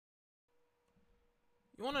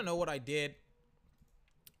You want to know what I did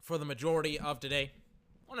for the majority of today?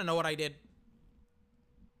 Want to know what I did?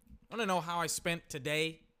 Want to know how I spent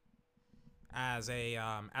today as a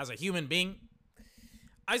human being?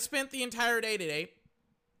 I spent the entire day today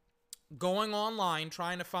going online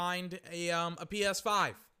trying to find a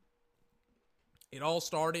PS5. It all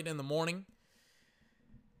started in the morning,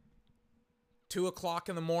 2 o'clock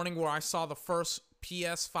in the morning, where I saw the first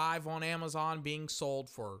PS5 on Amazon being sold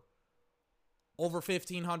for over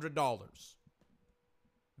 $1,500.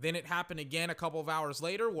 Then it happened again a couple of hours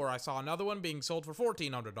later where I saw another one being sold for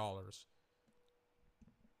 $1,400.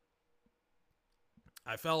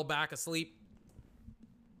 I fell back asleep.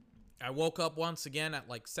 I woke up once again at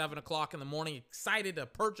like 7 o'clock in the morning, excited to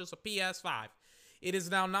purchase a PS5. It is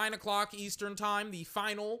now 9 o'clock Eastern time. The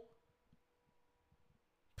final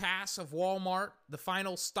pass of Walmart, the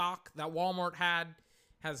final stock that Walmart had,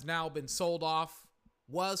 has now been sold off.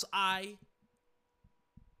 Was I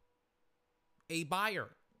a buyer?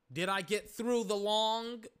 Did I get through the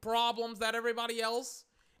long problems that everybody else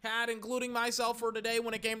had, including myself, for today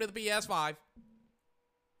when it came to the PS5?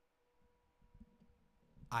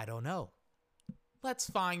 I don't know. Let's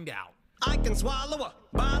find out. I can swallow a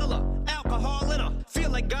bottle of alcohol in her.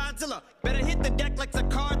 Feel like Godzilla. Better hit the deck like the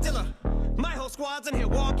Cardilla. My whole squad's in here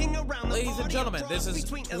walking around. Ladies and gentlemen, this is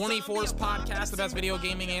 24's podcast, the best video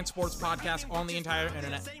gaming and sports podcast on the entire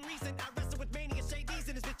internet.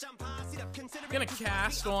 Gonna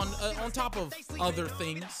cast on top of other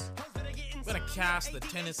things. Gonna cast the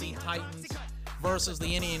Tennessee Titans versus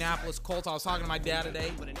the Indianapolis Colts. I was talking to my dad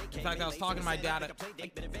today. In fact, I was talking to my dad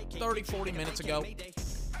like 30, 40 minutes ago.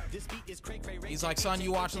 He's like, son,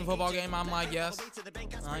 you watching the football game? I'm like, yes,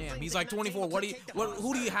 I am. He's like, 24,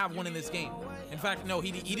 who do you have winning this game? In fact, no,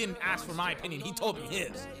 he didn't ask for my opinion. He told me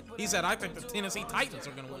his. He said, I think the Tennessee Titans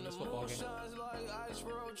are going to win this football game.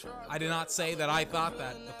 I did not say that I thought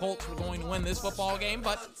that the Colts were going to win this football game,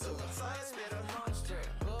 but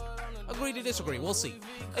agree to disagree. We'll see.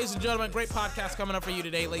 Ladies and gentlemen, great podcast coming up for you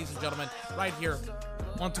today, ladies and gentlemen, right here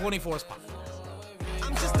on 24's podcast.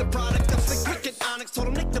 I'm just a product of the cricket onyx. Told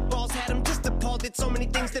him Nick the balls had him just appalled. Did so many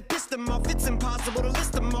things that pissed him off. It's impossible to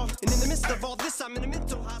list them all. And in the midst of all this, I'm in a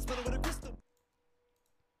mental hospital with a crystal.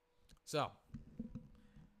 So,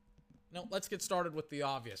 now let's get started with the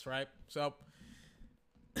obvious, right? So,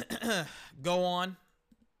 go on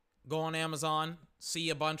Amazon, see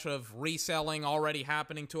a bunch of reselling already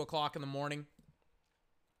happening 2 o'clock in the morning.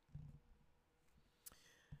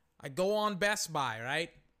 I go on Best Buy, right?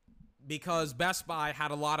 Because Best Buy had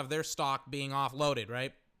a lot of their stock being offloaded,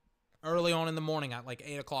 right? Early on in the morning at like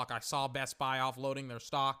 8 o'clock, I saw Best Buy offloading their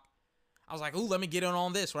stock. I was like, ooh, let me get in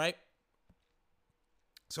on this, right?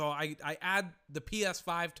 So I add the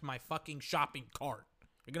PS5 to my fucking shopping cart.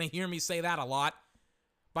 You're going to hear me say that a lot.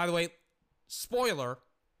 By the way, spoiler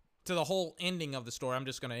to the whole ending of the story. I'm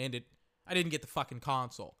just going to end it. I didn't get the fucking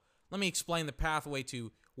console. Let me explain the pathway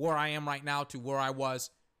to where I am right now to where I was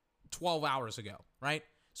 12 hours ago, right?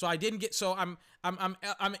 So I didn't get. So I'm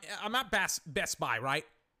at Best Buy, right?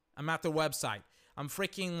 I'm at their website. I'm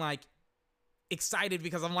freaking like excited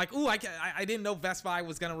because I'm like, ooh, I didn't know Best Buy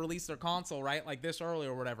was gonna release their console, right? Like this early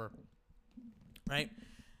or whatever, right?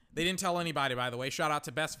 They didn't tell anybody, by the way. Shout out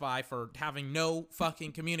to Best Buy for having no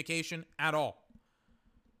fucking communication at all.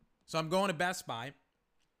 So I'm going to Best Buy,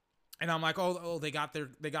 and I'm like, oh, they got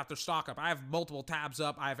their stock up. I have multiple tabs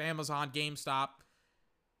up. I have Amazon, GameStop,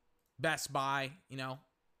 Best Buy, you know.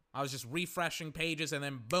 I was just refreshing pages, and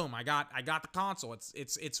then boom, I got the console.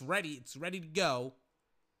 It's ready. It's ready to go.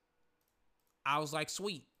 I was like,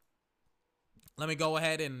 sweet. Let me go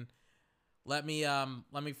ahead and let me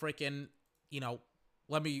freaking, you know,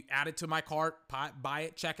 let me add it to my cart, buy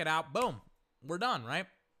it, check it out. Boom, we're done, right?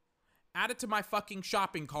 Add it to my fucking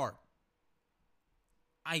shopping cart.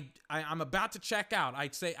 I'm about to check out. I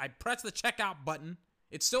press the checkout button.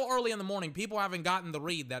 It's still early in the morning. People haven't gotten the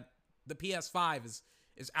read that the PS5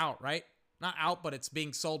 is out, right? Not out, but it's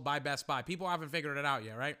being sold by Best Buy. People haven't figured it out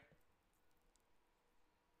yet, right?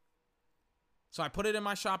 So I put it in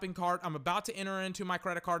my shopping cart. I'm about to enter into my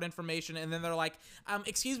credit card information, and then they're like,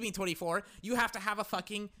 excuse me, 24, you have to have a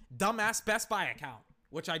fucking dumbass Best Buy account,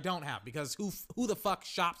 which I don't have, because who the fuck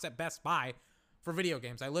shops at Best Buy for video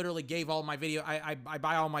games? I literally gave all my video, I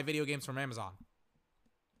buy all my video games from Amazon,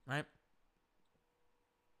 right?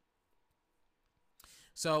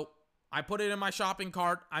 So I put it in my shopping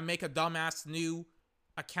cart. I make a dumbass new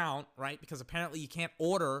account, right? Because apparently you can't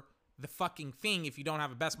order the fucking thing if you don't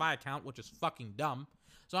have a Best Buy account, which is fucking dumb.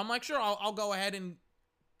 So I'm like, sure, I'll go ahead and,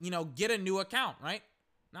 you know, get a new account, right?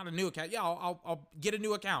 Not a new account. Yeah, I'll get a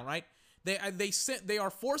new account, right? They are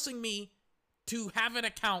forcing me to have an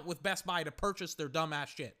account with Best Buy to purchase their dumbass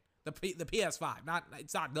shit. The PS5.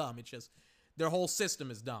 It's not dumb. It's just their whole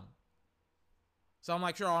system is dumb. So I'm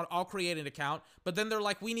like, sure, I'll create an account. But then they're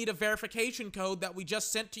like, we need a verification code that we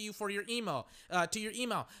just sent to you for your email, to your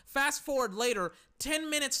email. Fast forward later, 10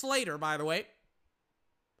 minutes later, by the way,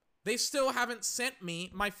 they still haven't sent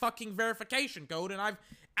me my fucking verification code, and I've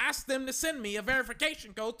asked them to send me a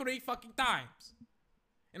verification code 3 fucking times.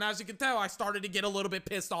 And as you can tell, I started to get a little bit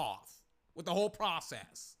pissed off with the whole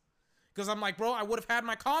process. Because I'm like, bro, I would have had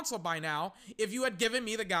my console by now if you had given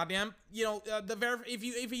me the goddamn, if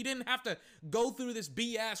you didn't have to go through this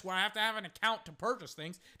BS where I have to have an account to purchase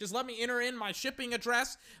things. Just let me enter in my shipping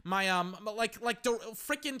address, my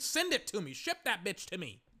freaking send it to me. Ship that bitch to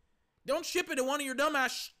me. Don't ship it to one of your dumbass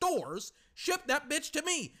stores. Ship that bitch to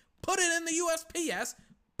me. Put it in the USPS.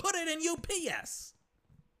 Put it in UPS.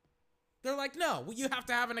 They're like, no, you have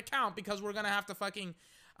to have an account because we're gonna have to fucking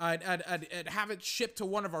have it shipped to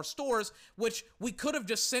one of our stores, which we could have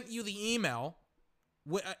just sent you the email,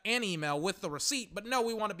 an email with the receipt, but no,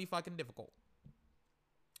 we want to be fucking difficult.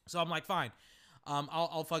 So I'm like, fine,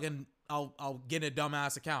 I'll get a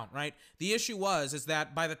dumbass account, right? The issue is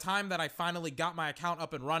that by the time that I finally got my account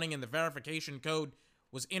up and running and the verification code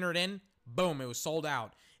was entered in, boom, it was sold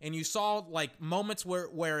out. And you saw like moments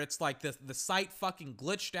where it's like the site fucking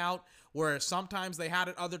glitched out, where sometimes they had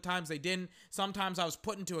it, other times they didn't. Sometimes I was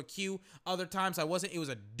put into a queue, other times I wasn't. It was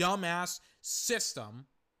a dumbass system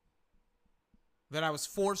that I was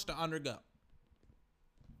forced to undergo.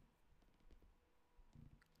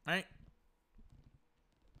 Right?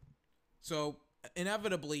 So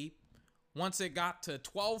inevitably, once it got to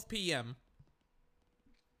 12 p.m.,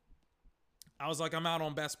 I was like, I'm out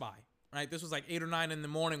on Best Buy. Right, this was like 8 or 9 in the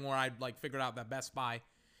morning where I'd like figured out that Best Buy.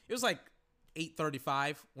 It was like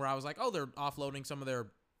 8:35 where I was like, oh, they're offloading some of their,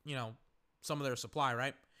 supply,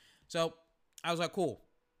 right? So I was like, cool.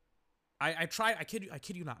 I tried. I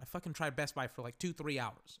kid you not. I fucking tried Best Buy for like 2-3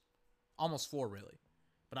 hours, almost 4 really.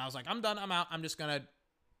 But I was like, I'm done. I'm out. I'm just gonna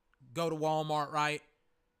go to Walmart, right?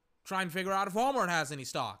 Try and figure out if Walmart has any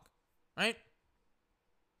stock, right?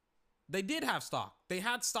 They did have stock. They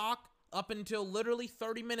had stock up until literally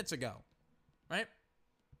 30 minutes ago, right?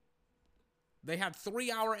 They had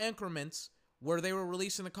 3-hour increments where they were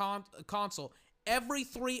releasing the console. Every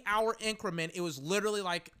 3-hour increment, it was literally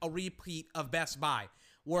like a repeat of Best Buy,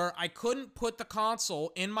 where I couldn't put the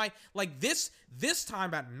console in my, like this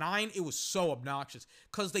time at 9, it was so obnoxious,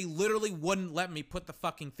 because they literally wouldn't let me put the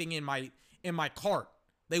fucking thing in my cart.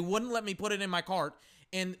 They wouldn't let me put it in my cart.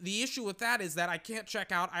 And the issue with that is that I can't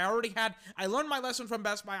check out. I learned my lesson from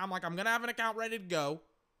Best Buy. I'm like, I'm going to have an account ready to go.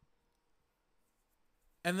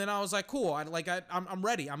 And then I was like, cool. I'm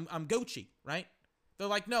ready. I'm Gucci, right? They're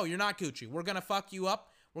like, no, you're not Gucci. We're going to fuck you up.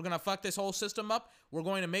 We're going to fuck this whole system up. We're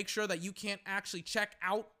going to make sure that you can't actually check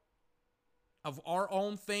out of our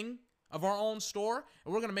own thing, of our own store.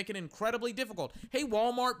 And we're going to make it incredibly difficult. Hey,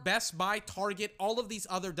 Walmart, Best Buy, Target, all of these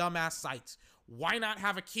other dumbass sites. Why not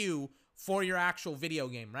have a queue for your actual video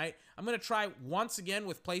game, right? I'm going to try once again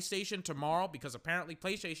with PlayStation tomorrow, because apparently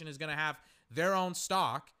PlayStation is going to have their own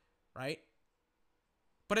stock, right?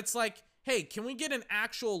 But it's like, hey, can we get an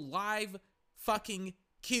actual live fucking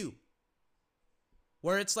queue?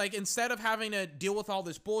 Where it's like, instead of having to deal with all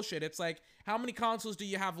this bullshit, it's like, how many consoles do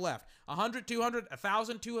you have left? 100, 200,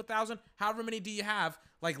 1,000, 2,000, however many do you have?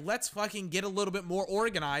 Like, let's fucking get a little bit more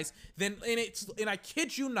organized. And I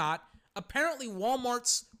kid you not, apparently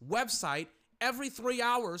Walmart's website every 3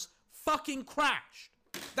 hours fucking crashed.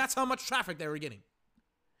 That's how much traffic they were getting.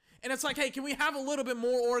 And it's like, hey, can we have a little bit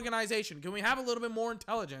more organization? Can we have a little bit more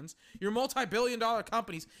intelligence? You're multi-billion-dollar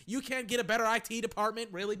companies. You can't get a better IT department?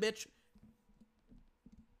 Really, bitch?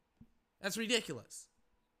 That's ridiculous.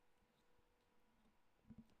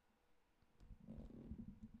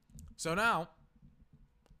 So now,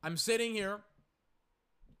 I'm sitting here,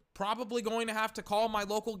 probably going to have to call my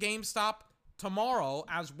local GameStop tomorrow,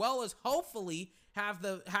 as well as hopefully have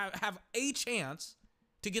a chance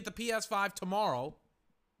to get the PS5 tomorrow.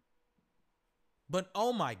 But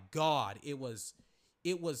oh my god, it was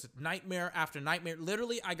nightmare after nightmare.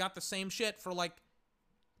 Literally, I got the same shit for like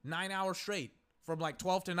 9 hours straight, from like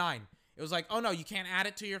 12 to 9. It was like, oh no, you can't add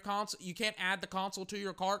it to your console. You can't add the console to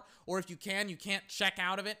your cart, or if you can't check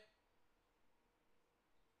out of it.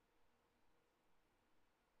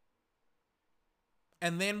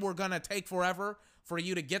 And then we're going to take forever for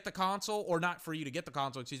you to get the console, or not for you to get the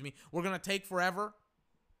console, excuse me. We're going to take forever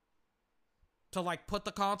to like put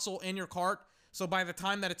the console in your cart. So by the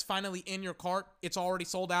time that it's finally in your cart, it's already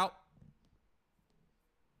sold out.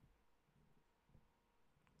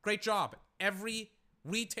 Great job. Every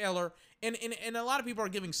retailer, and a lot of people are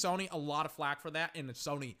giving Sony a lot of flack for that, and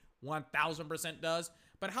Sony 1000% does.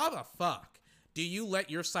 But how the fuck do you let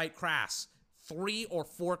your site crash 3 or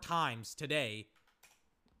 4 times today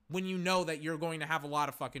when you know that you're going to have a lot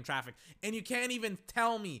of fucking traffic? And you can't even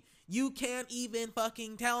tell me,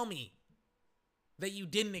 that you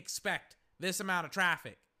didn't expect this amount of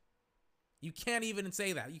traffic. You can't even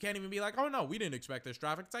say that. You can't even be like, oh no, we didn't expect this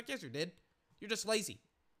traffic. It's like, yes, you did. You're just lazy.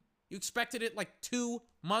 You expected it like 2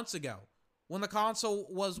 months ago when the console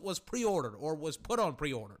was pre-ordered or was put on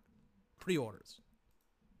pre-orders.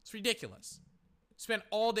 It's ridiculous. Spent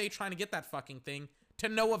all day trying to get that fucking thing to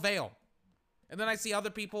no avail. And then I see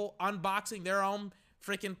other people unboxing their own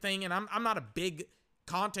freaking thing, and I'm not a big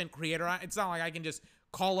content creator. It's not like I can just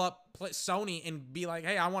call up Sony and be like,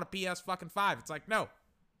 hey, I want a PS5. It's like, no,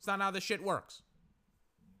 it's not how this shit works.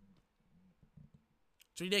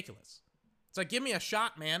 It's ridiculous. It's like, give me a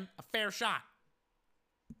shot, man. A fair shot.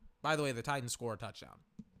 By the way, the Titans score a touchdown.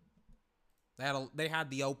 They had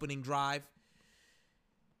the opening drive.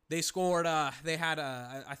 They scored, they had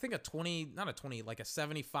I think a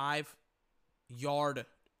 75-yard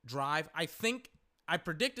drive. I think I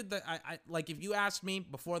predicted that, like, if you asked me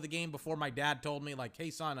before the game, before my dad told me, like, hey,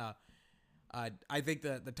 son, I think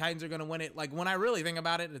the Titans are going to win it. Like, when I really think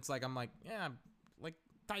about it, it's like, I'm like, yeah, like,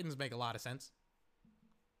 Titans make a lot of sense.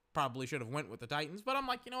 Probably should have went with the Titans, but I'm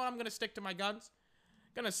like, you know what? I'm going to stick to my guns.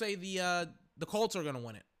 Going to say the Colts are going to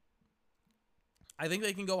win it. I think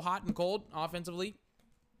they can go hot and cold offensively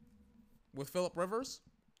with Phillip Rivers.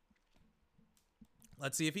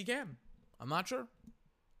 Let's see if he can. I'm not sure.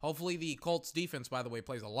 Hopefully the Colts defense, by the way,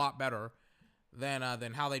 plays a lot better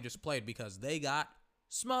than how they just played, because they got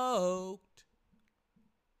smoked.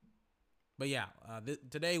 But yeah,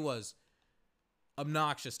 today was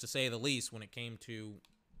obnoxious to say the least when it came to,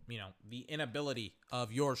 you know, the inability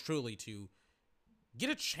of yours truly to get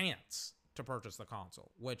a chance to purchase the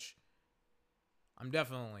console, which I'm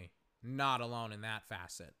definitely not alone in that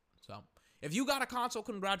facet. So if you got a console,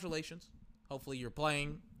 congratulations. Hopefully you're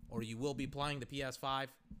playing, or you will be playing, the PS5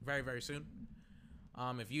 very, very soon.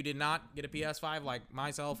 If you did not get a PS5 like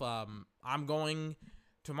myself,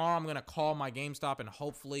 tomorrow I'm going to call my GameStop, and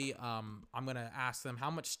hopefully I'm going to ask them,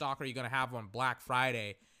 how much stock are you going to have on Black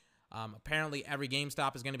Friday? Apparently every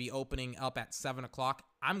GameStop is going to be opening up at 7 o'clock.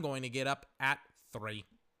 I'm going to get up at 3.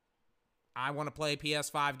 I want to play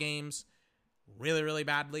PS5 games really, really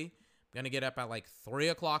badly. I'm going to get up at like 3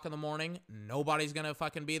 o'clock in the morning. Nobody's going to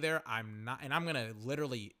fucking be there. I'm going to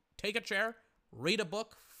literally take a chair, read a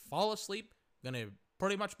book, fall asleep. Going to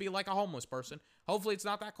pretty much be like a homeless person. Hopefully it's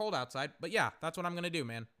not that cold outside. But yeah, that's what I'm going to do,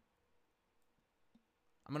 man.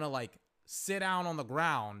 I'm going to like sit down on the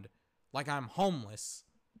ground like I'm homeless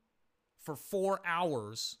for 4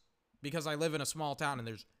 hours because I live in a small town and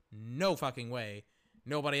there's no fucking way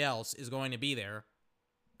nobody else is going to be there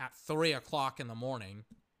at 3 o'clock in the morning.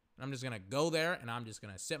 And I'm just going to go there and I'm just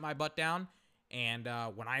going to sit my butt down. And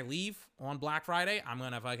when I leave on Black Friday, I'm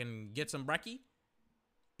going to fucking get some brekkie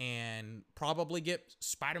and probably get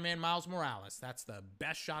Spider-Man Miles Morales. That's the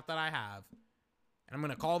best shot that I have. And I'm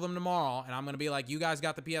going to call them tomorrow and I'm going to be like, you guys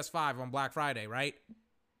got the PS5 on Black Friday, right?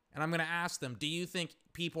 And I'm going to ask them, do you think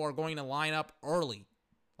people are going to line up early?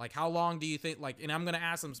 Like, how long do you think, like, and I'm going to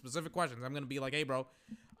ask them specific questions. I'm going to be like, hey, bro,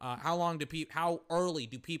 how early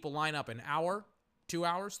do people line up? An hour, 2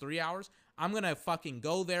 hours, 3 hours? I'm going to fucking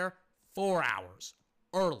go there 4 hours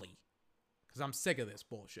early because I'm sick of this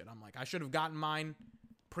bullshit. I'm like, I should have gotten mine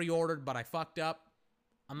pre-ordered, but I fucked up.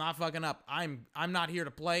 I'm not fucking up. I'm not here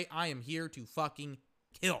to play. I am here to fucking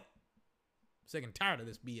kill. I'm sick and tired of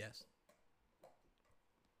this BS.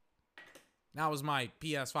 That was my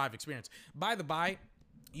PS5 experience. By the by,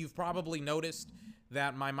 you've probably noticed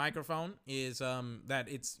that my microphone is, that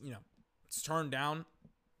it's, you know, it's turned down.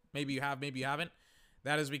 Maybe you have, maybe you haven't.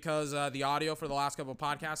 That is because the audio for the last couple of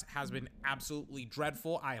podcasts has been absolutely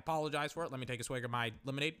dreadful. I apologize for it. Let me take a swig of my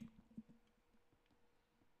lemonade.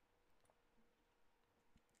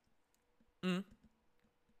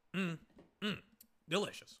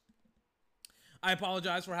 Delicious. I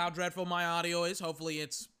apologize for how dreadful my audio is. Hopefully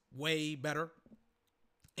it's way better.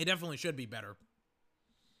 It definitely should be better.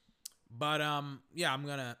 But, yeah, I'm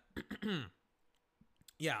gonna,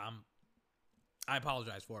 I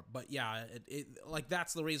apologize for it. But, yeah, like,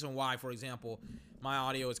 that's the reason why, for example, my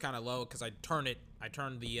audio is kind of low, because I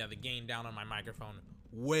turned the gain down on my microphone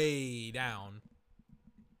way down.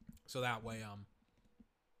 So that way,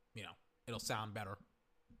 you know, it'll sound better.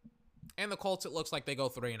 And the Colts, it looks like they go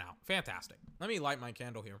 3-0. Fantastic. Let me light my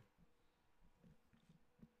candle here.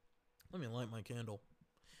 Let me light my candle.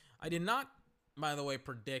 I did not, by the way,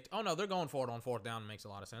 predict. Oh, no, they're going for it on 4th down. Makes a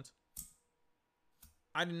lot of sense.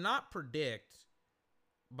 I did not predict,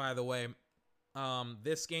 by the way,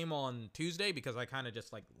 this game on Tuesday because I kind of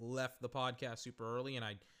just like left the podcast super early and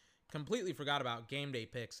I completely forgot about game day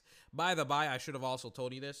picks. By the by, I should have also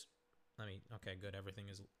told you this. Okay, good. Everything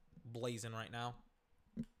is blazing right now.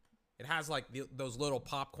 It has like those little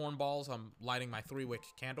popcorn balls. I'm lighting my 3-wick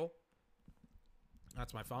candle.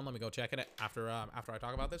 That's my phone. Let me go check it after I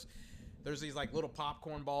talk about this. There's these like little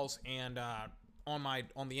popcorn balls, and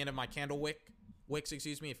on the end of my candle wicks,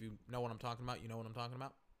 excuse me. If you know what I'm talking about, you know what I'm talking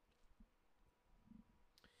about.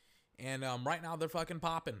 And right now they're fucking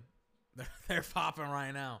popping. They're popping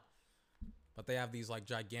right now. But they have these like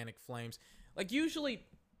gigantic flames. Like usually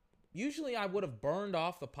I would have burned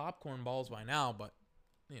off the popcorn balls by now, but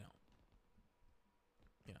you know,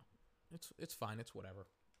 it's fine. It's whatever.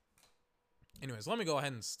 Anyways, let me go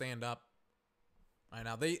ahead and stand up. Right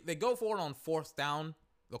now, they go for it on 4th down.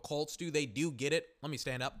 The Colts do. They do get it. Let me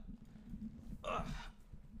stand up.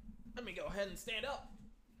 Let me go ahead and stand up.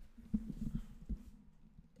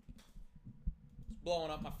 Just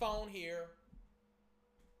blowing up my phone here.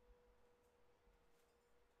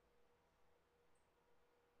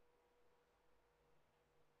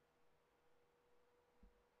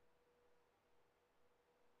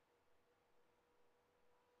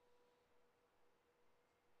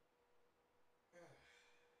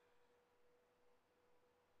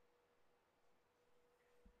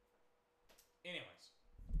 Anyways,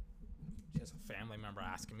 just a family member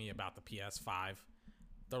asking me about the PS5.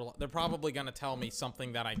 They're probably gonna tell me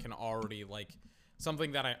something that I can already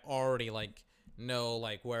know,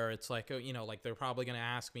 like where it's like, you know, like they're probably gonna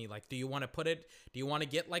ask me like, do you want to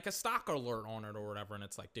get like a stock alert on it or whatever? And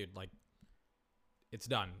it's like, dude, like it's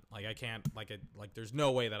done. Like I can't there's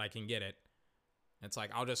no way that I can get it. And it's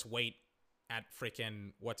like I'll just wait at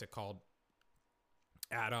freaking what's it called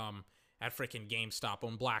at freaking GameStop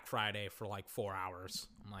on Black Friday for like 4 hours.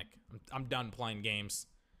 I'm like, I'm done playing games.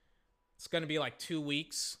 It's going to be like 2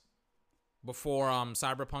 weeks before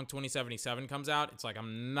Cyberpunk 2077 comes out. It's like,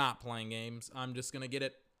 I'm not playing games. I'm just going to get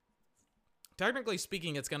it. Technically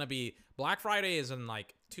speaking, it's going to be, Black Friday is in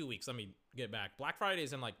like 2 weeks. Let me get back. Black Friday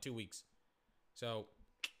is in like 2 weeks. So,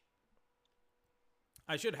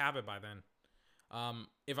 I should have it by then.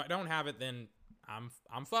 If I don't have it, then I'm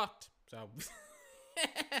fucked. So...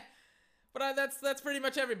 But that's pretty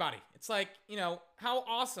much everybody. It's like, you know, how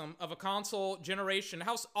awesome of a console generation,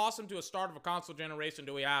 how awesome to a start of a console generation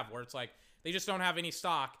do we have where it's like they just don't have any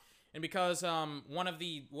stock. And because one of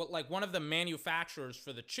the manufacturers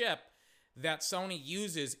for the chip that Sony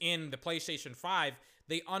uses in the PlayStation 5,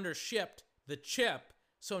 they undershipped the chip.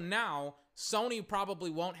 So now Sony probably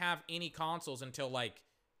won't have any consoles until like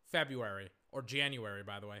February or January,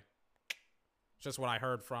 by the way. It's just what I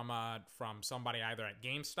heard from somebody either at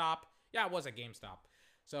GameStop. Yeah, it was at GameStop.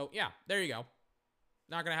 So, yeah, there you go.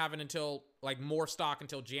 Not going to have it until, like, more stock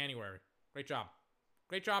until January. Great job.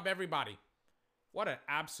 Great job, everybody. What an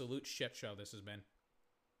absolute shit show this has been.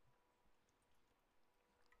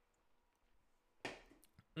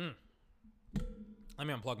 Let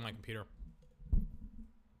me unplug my computer.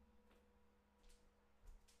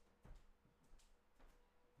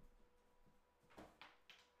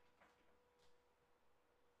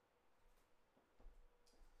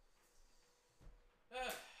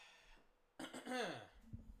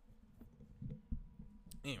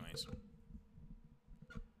 Anyways,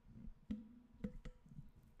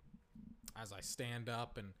 as I stand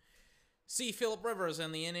up and see Phillip Rivers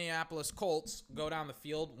and the Indianapolis Colts go down the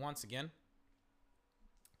field once again,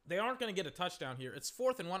 they aren't going to get a touchdown here. It's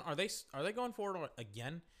 4th and 1. Are they going forward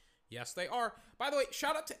again? Yes, they are. By the way,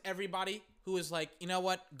 shout out to everybody who is like, you know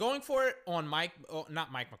what, going for it on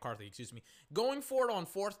not Mike McCarthy, excuse me, going for it on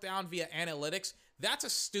 4th down via analytics. That's a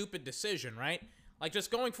stupid decision, right? Like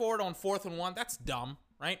just going forward on 4th and 1, that's dumb,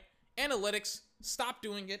 right? Analytics, stop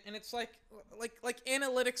doing it. And it's like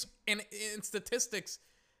analytics and statistics,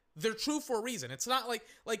 they're true for a reason. It's not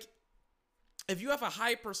like if you have a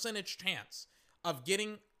high percentage chance of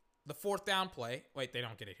getting the 4th down play, wait, they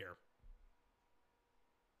don't get it here.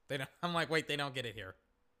 I'm like, wait, they don't get it here.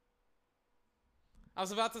 I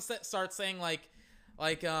was about to start saying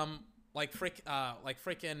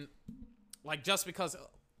just because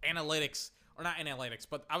analytics, or not analytics,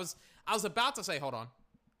 but I was about to say, hold on.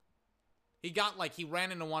 He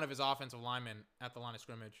ran into one of his offensive linemen at the line of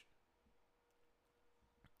scrimmage.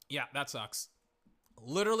 Yeah, that sucks.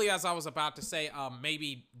 Literally, as I was about to say,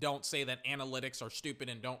 maybe don't say that analytics are stupid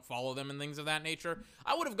and don't follow them and things of that nature.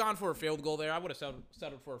 I would have gone for a field goal there. I would have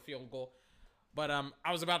settled for a field goal. But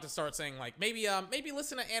I was about to start saying, like, maybe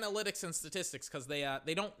listen to analytics and statistics because they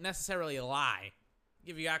don't necessarily lie.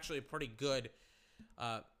 Give you actually a pretty good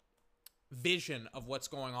vision of what's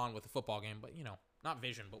going on with the football game. But, you know, not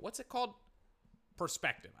vision, but what's it called?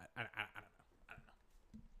 Perspective. I don't know.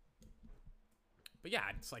 But yeah,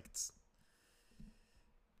 it's like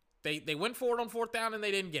they went for it on fourth down and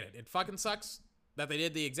they didn't get it. It fucking sucks that they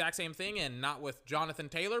did the exact same thing and not with Jonathan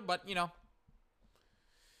Taylor, but, you know,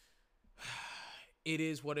 it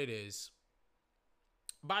is what it is.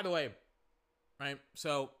 By the way, right,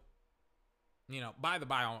 so, you know, by the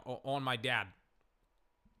by, on my dad,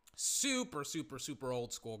 super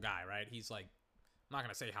old school guy, right? He's like, I'm not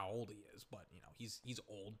going to say how old he is, but, you know, he's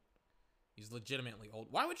old. He's legitimately old.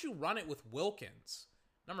 Why would you run it with Wilkins,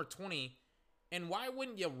 number 20, and why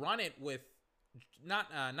wouldn't you run it with, not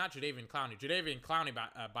Jadeveon Clowney. Jadeveon Clowney,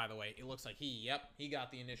 by the way, it looks like he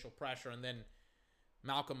got the initial pressure, and then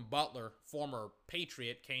Malcolm Butler, former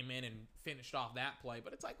Patriot, came in and finished off that play.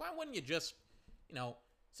 But it's like, why wouldn't you just, you know,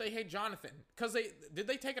 say, hey, Jonathan, because did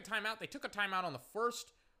they take a timeout? They took a timeout on the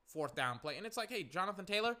first fourth down play, and it's like, hey, Jonathan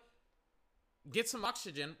Taylor, get some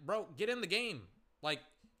oxygen, bro, get in the game. Like,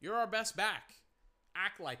 you're our best back.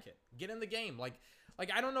 Act like it. Get in the game. Like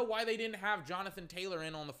I don't know why they didn't have Jonathan Taylor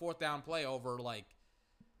in on the fourth down play over, like,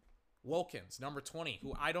 Wilkins, number 20,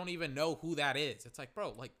 who I don't even know who that is. It's like,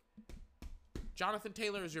 bro, like, Jonathan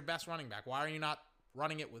Taylor is your best running back. Why are you not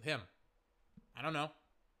running it with him? I don't know.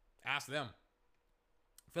 Ask them.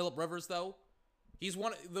 Phillip Rivers, though, he's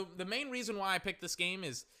one. The main reason why I picked this game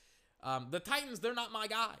is the Titans, they're not my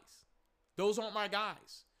guys. Those aren't my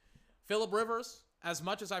guys. Phillip Rivers, as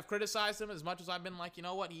much as I've criticized him, as much as I've been like, you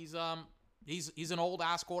know what, he's an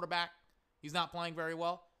old-ass quarterback. He's not playing very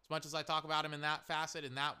well. As much as I talk about him in that facet,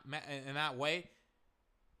 in that way,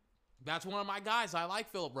 that's one of my guys. I like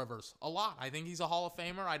Phillip Rivers a lot. I think he's a Hall of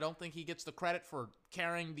Famer. I don't think he gets the credit for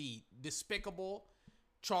carrying the despicable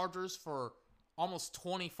Chargers for almost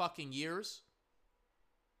 20 fucking years.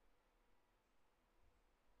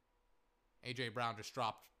 A.J. Brown just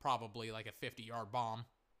dropped probably like a 50-yard bomb.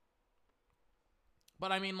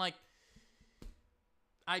 But I mean, like,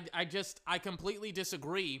 I completely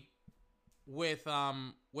disagree with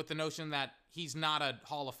the notion that he's not a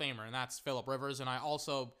Hall of Famer, and that's Phillip Rivers. And I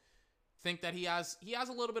also think that he has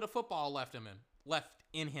a little bit of football left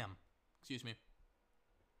in him. Excuse me.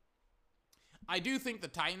 I do think the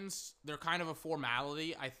Titans, they're kind of a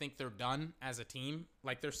formality. I think they're done as a team.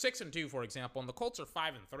 Like, they're 6-2, for example, and the Colts are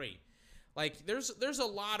 5-3. Like, there's a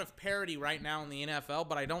lot of parity right now in the NFL,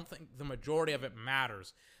 but I don't think the majority of it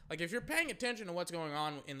matters. Like, if you're paying attention to what's going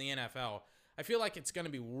on in the NFL, I feel like it's going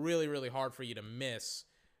to be really, really hard for you to miss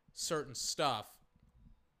certain stuff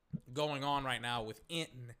going on right now within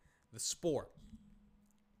the sport.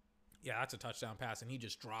 Yeah, that's a touchdown pass, and he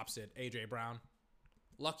just drops it. A.J. Brown.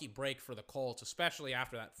 Lucky break for the Colts, especially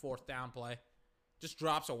after that fourth down play. Just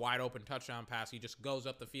drops a wide open touchdown pass. He just goes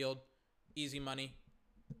up the field. Easy money.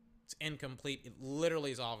 It's incomplete. It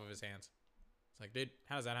literally is off of his hands. It's like, dude,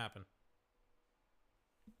 how does that happen?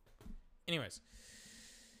 Anyways.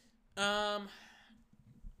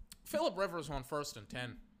 Phillip Rivers on 1st and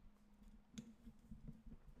 10.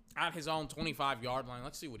 At his own 25-yard line.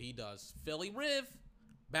 Let's see what he does. Philly Riv.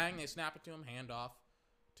 Bang, they snap it to him. Handoff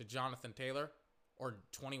to Jonathan Taylor. Or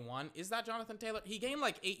 21. Is that Jonathan Taylor? He gained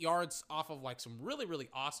like 8 yards off of like some really, really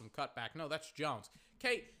awesome cutback. No, that's Jones.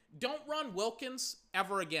 Okay, don't run Wilkins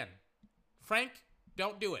ever again. Frank,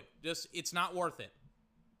 don't do it. Just, it's not worth it.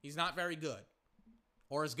 He's not very good.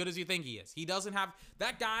 Or as good as you think he is. He doesn't have,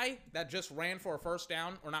 that guy that just ran for a first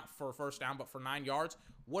down, or not for a first down, but for 9 yards,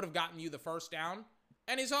 would have gotten you the first down.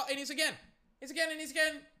 And he's again. And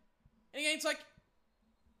he gains like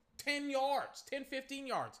 10 yards, 10, 15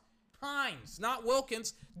 yards. Hines, not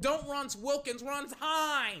Wilkins. Don't run Wilkins, runs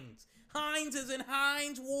Hines. Hines is in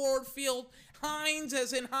Hines Wardfield. Hines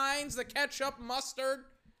as in Hines, the ketchup, mustard,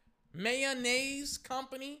 mayonnaise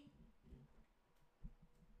company.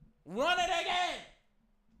 Run it again.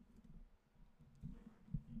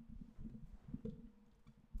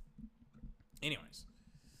 Anyways.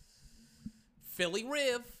 Philly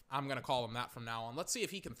Riv. I'm going to call him that from now on. Let's see if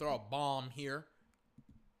he can throw a bomb here.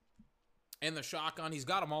 In the shotgun, he's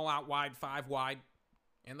got them all out wide, 5 wide.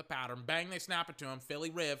 In the pattern. Bang, they snap it to him. Philly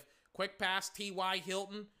Riv. Quick pass, T.Y.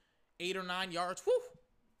 Hilton. 8 or 9 yards. Whew.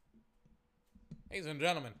 Ladies and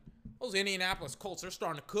gentlemen, those Indianapolis Colts, they're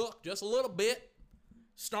starting to cook just a little bit.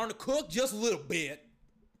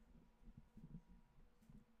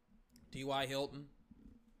 T.Y. Hilton.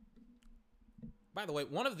 By the way,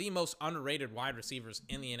 one of the most underrated wide receivers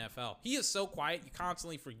in the NFL. He is so quiet, you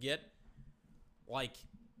constantly forget, like,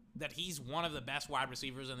 that he's one of the best wide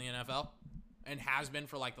receivers in the NFL and has been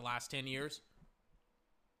for like the last 10 years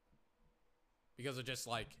because of just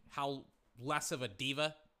like how less of a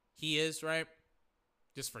diva he is, right?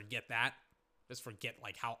 Just forget that. Just forget,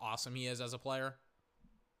 like, how awesome he is as a player.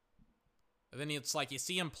 And then it's like, you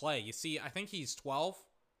see him play. You see, I think he's 12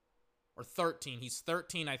 or 13. He's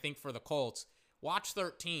 13, I think, for the Colts. Watch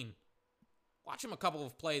 13. Watch him a couple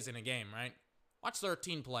of plays in a game, right? Watch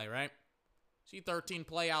 13 play, right? See 13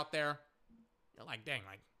 play out there. You're like, dang,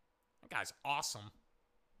 like, that guy's awesome.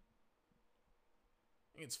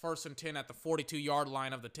 I think it's 1st and 10 at the 42-yard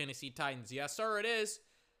line of the Tennessee Titans. Yes, sir, it is.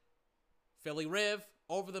 Philly Riv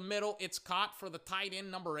over the middle. It's caught for the tight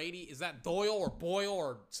end, number 80. Is that Doyle or Boyle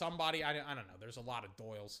or somebody? I don't know. There's a lot of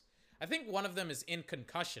Doyles. I think one of them is in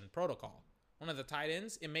concussion protocol. One of the tight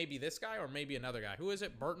ends. It may be this guy or maybe another guy. Who is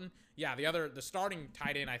it? Burton? Yeah, the starting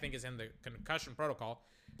tight end, I think, is in the concussion protocol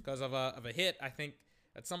because of a hit. I think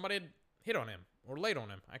that somebody had hit on him or laid on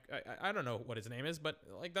him. I don't know what his name is, but,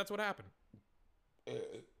 like, that's what happened.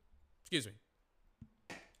 Excuse me.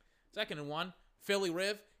 2nd and 1. Philly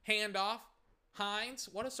Riv. Handoff. Hines.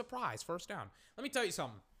 What a surprise. 1st down. Let me tell you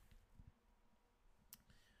something.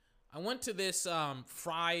 I went to this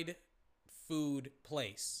fried food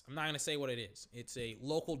place. I'm not going to say what it is. It's a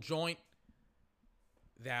local joint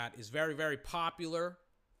that is very, very popular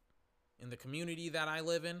in the community that I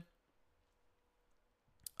live in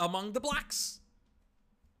among the blacks.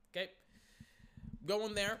 Okay.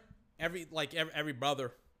 Going there. Every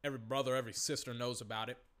brother, every sister knows about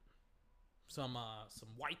it. Some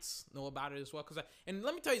whites know about it as well. And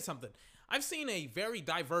let me tell you something. I've seen a very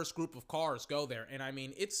diverse group of cars go there, and I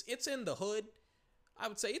mean, it's in the hood. I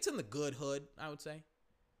would say it's in the good hood. I would say,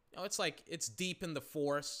 it's like it's deep in the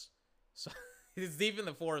forest. So it's deep in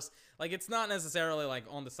the forest. Like, it's not necessarily like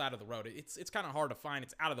on the side of the road. It's kind of hard to find.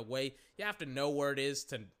 It's out of the way. You have to know where it is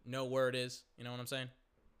to know where it is. You know what I'm saying?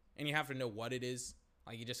 And you have to know what it is.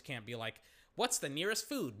 Like, you just can't be like, what's the nearest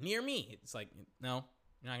food near me? It's like, no,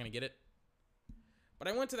 you're not going to get it. But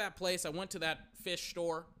I went to that place. I went to that fish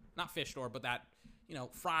store. Not fish store, but that,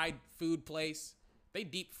 fried food place. They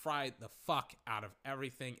deep fry the fuck out of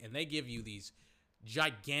everything, and they give you these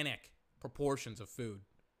gigantic proportions of food.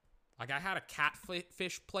 Like, I had a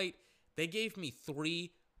catfish plate. They gave me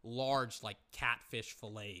 3 large, like, catfish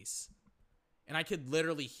fillets. And I could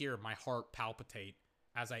literally hear my heart palpitate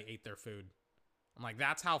as I ate their food. I'm like,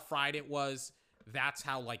 that's how fried it was. That's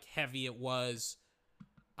how, like, heavy it was.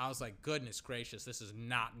 I was like, goodness gracious, this is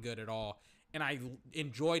not good at all. And I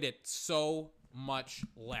enjoyed it so much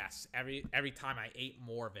less every time I ate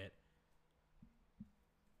more of it.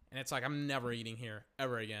 And it's like, I'm never eating here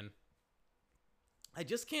ever again. I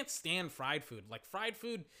just can't stand fried food. Like, fried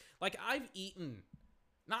food, like, I've eaten,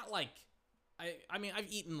 not like, I've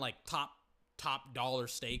eaten, like, top dollar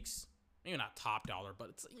steaks. Maybe not top dollar, but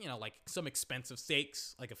it's, like, some expensive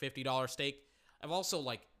steaks, like a $50 steak. I've also,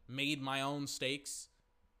 like, made my own steaks,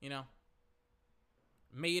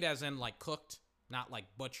 Made as in, like, cooked, not, like,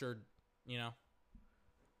 butchered,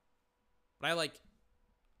 But I,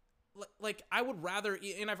 like, I would rather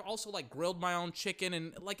eat, and I've also, like, grilled my own chicken,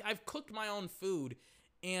 and, like, I've cooked my own food,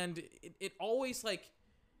 and it always, like,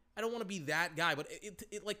 I don't want to be that guy, but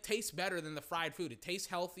it like, tastes better than the fried food. It tastes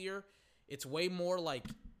healthier. It's way more, like,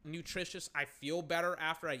 nutritious. I feel better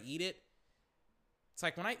after I eat it. It's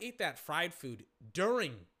like, when I ate that fried food,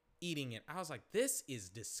 during eating it, I was like, this is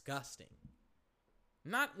disgusting.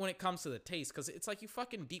 Not when it comes to the taste, because it's like you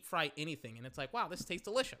fucking deep fry anything, and it's like, wow, this tastes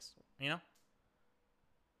delicious,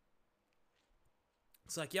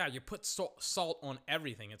 It's like, yeah, you put salt on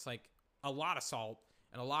everything. It's like a lot of salt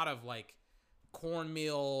and a lot of, like,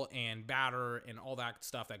 cornmeal and batter and all that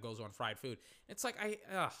stuff that goes on fried food. It's like,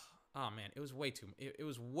 oh man, it was way too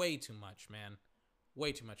much, man.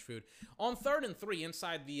 Way too much food. On 3rd and 3,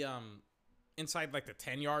 inside like the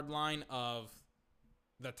 10-yard line of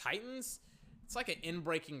the Titans, it's like an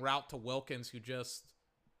in-breaking route to Wilkins, who just,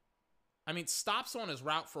 stops on his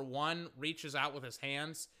route for one, reaches out with his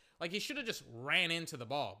hands. Like, he should have just ran into the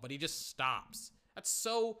ball, but he just stops.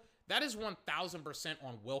 That is 1,000%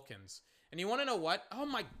 on Wilkins. And you want to know what? Oh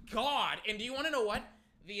my God. And do you want to know what?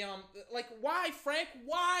 Why, Frank?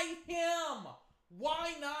 Why him?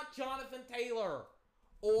 Why not Jonathan Taylor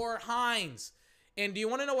or Hines? And do you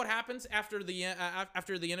want to know what happens after the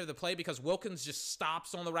end of the play? Because Wilkins just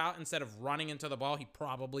stops on the route instead of running into the ball. He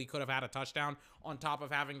probably could have had a touchdown on top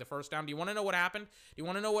of having the 1st down. Do you want to know what happened? Do you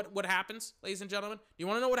want to know what happens, ladies and gentlemen? Do you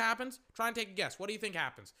want to know what happens? Try and take a guess. What do you think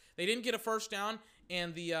happens? They didn't get a 1st down,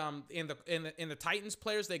 and the Titans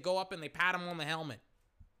players, they go up and they pat him on the helmet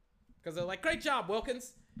because they're like, "Great job,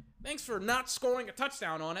 Wilkins. Thanks for not scoring a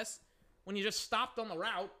touchdown on us when you just stopped on the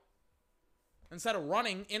route instead of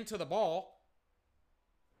running into the ball."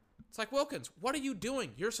 It's like, Wilkins, what are you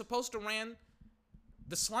doing? You're supposed to ran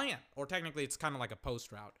the slant. Or technically, it's kind of like a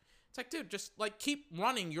post route. It's like, dude, just like keep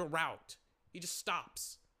running your route. He just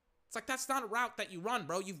stops. It's like, that's not a route that you run,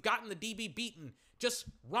 bro. You've gotten the DB beaten. Just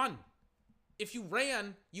run. If you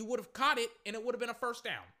ran, you would have caught it and it would have been a first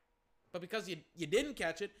down. But because you didn't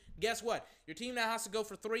catch it, guess what? Your team now has to go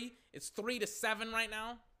for 3. It's 3-7 right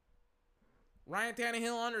now. Ryan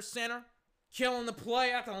Tannehill under center, killing the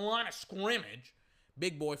play at the line of scrimmage.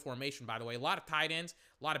 Big boy formation, by the way. A lot of tight ends,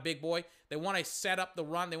 a lot of big boy. They want to set up the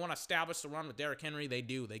run. They want to establish the run with Derrick Henry. They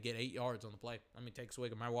do. They get 8 yards on the play. Let me take a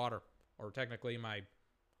swig of my water, or technically my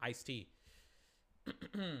iced tea.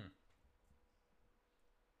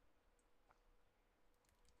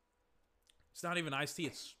 It's not even iced tea.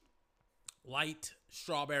 It's light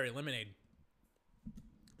strawberry lemonade.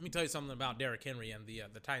 Let me tell you something about Derrick Henry and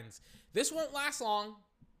the Titans. This won't last long.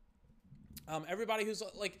 Everybody who's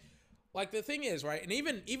like the thing is, right, and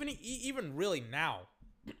even really now,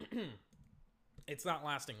 it's not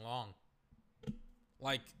lasting long.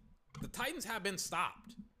 Like, the Titans have been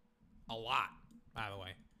stopped a lot, by the way.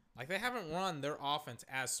 Like, they haven't run their offense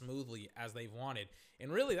as smoothly as they've wanted.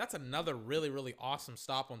 And really, that's another really, really awesome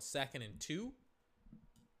stop on 2nd and 2.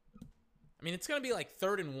 I mean, it's going to be like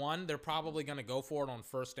 3rd and 1. They're probably going to go for it on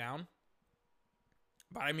 1st down.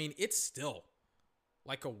 But, I mean, it's still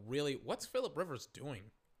like a really... What's Phillip Rivers doing?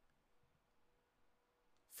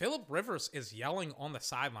 Phillip Rivers is yelling on the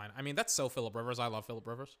sideline. I mean, that's so Phillip Rivers. I love Phillip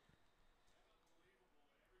Rivers.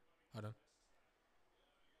 Hold on.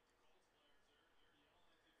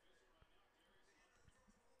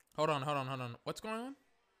 Hold on. What's going on?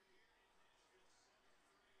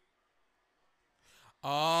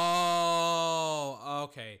 Oh,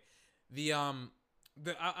 okay.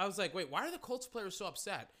 I was like, wait, why are the Colts players so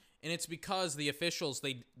upset? And it's because the officials,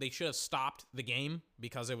 they should have stopped the game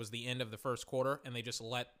because it was the end of the first quarter, and they just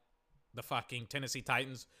let the fucking Tennessee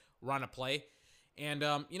Titans run a play. And,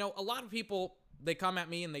 you know, a lot of people, they come at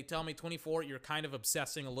me and they tell me, 24, you're kind of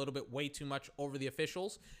obsessing a little bit way too much over the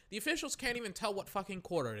officials. The officials can't even tell what fucking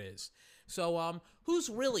quarter it is. So, who's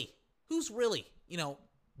really, you know,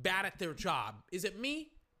 bad at their job? Is it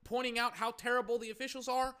me pointing out how terrible the officials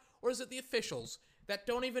are, or is it the officials that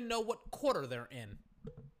don't even know what quarter they're in?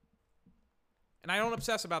 And I don't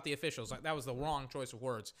obsess about the officials. That was the wrong choice of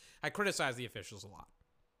words. I criticize the officials a lot.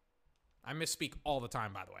 I misspeak all the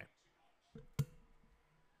time, by the way.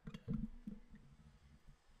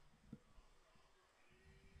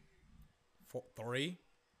 3,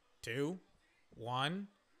 2, 1,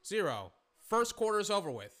 0. First quarter's over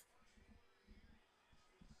with.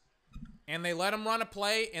 And they let them run a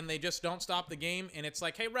play, and they just don't stop the game. And it's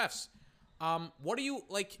like, hey, refs, what do you,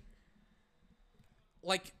 like,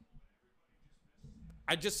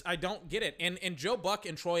 I don't get it. And Joe Buck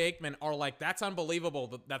and Troy Aikman are like, that's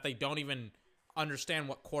unbelievable that they don't even understand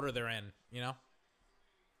what quarter they're in, you know?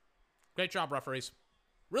 Great job, referees.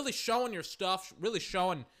 Really showing your stuff, really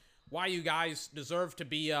showing why you guys deserve to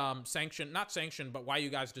be sanctioned, not sanctioned, but why you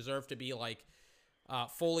guys deserve to be, like,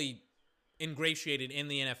 fully ingratiated in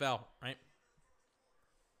the NFL, right?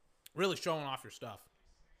 Really showing off your stuff.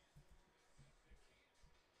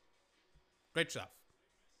 Great stuff.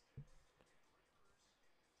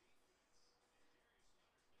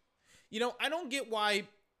 You know, I don't get why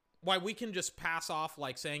we can just pass off,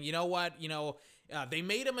 like, saying, you know what, you know, they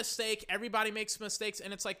made a mistake. Everybody makes mistakes.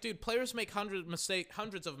 And it's like, dude, players make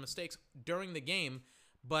hundreds of mistakes during the game,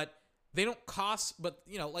 but they don't cost, but,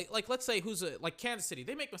 you know, like let's say like Kansas City,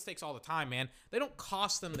 they make mistakes all the time, man. They don't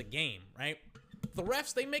cost them the game, right? The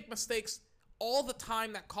refs, they make mistakes all the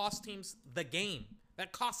time that cost teams the game.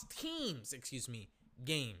 That cost teams,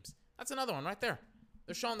 games. That's another one right there.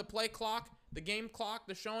 They're showing the play clock, the game clock.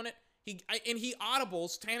 They're showing it. Tannehill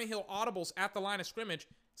audibles at the line of scrimmage.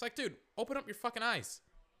 It's like, dude, open up your fucking eyes.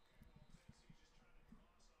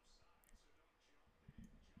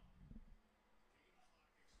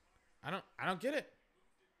 I don't get it.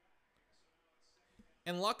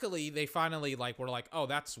 And luckily, they finally, like, were like, oh,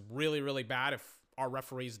 that's really, really bad if our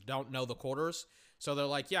referees don't know the quarters. So they're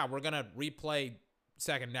like, yeah, we're going to replay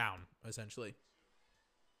 2nd down, essentially.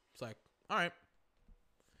 It's like, all right.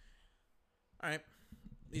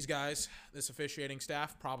 These guys, this officiating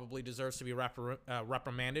staff probably deserves to be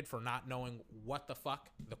reprimanded for not knowing what the fuck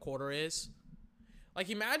the quarter is. Like,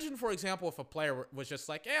 imagine, for example, if a player was just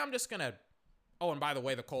like, hey, I'm just going to... Oh, and by the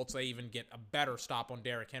way, the Colts, they even get a better stop on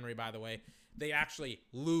Derrick Henry, by the way. They actually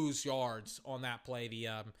lose yards on that play.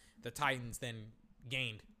 The Titans then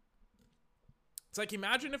gained. It's like,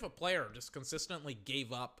 imagine if a player just consistently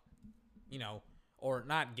gave up, you know, or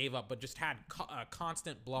not gave up, but just had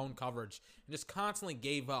constant blown coverage and just constantly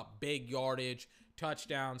gave up big yardage,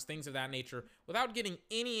 touchdowns, things of that nature without getting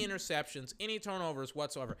any interceptions, any turnovers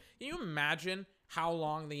whatsoever. Can you imagine how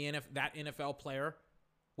long that NFL player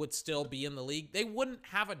would still be in the league. They wouldn't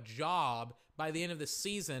have a job by the end of the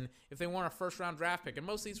season if they weren't a first-round draft pick. And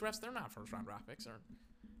most of these refs, they're not first-round draft picks. I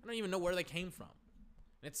don't even know where they came from.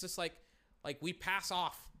 And it's just like we pass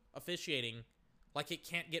off officiating like it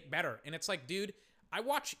can't get better. And it's like, dude, I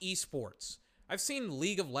watch esports. I've seen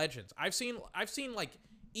League of Legends. I've seen like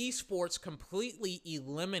esports completely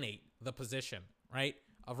eliminate the position, right,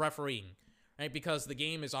 of refereeing, right? Because the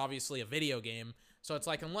game is obviously a video game. So it's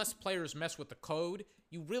like, unless players mess with the code,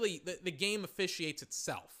 the game officiates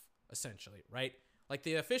itself, essentially, right? Like,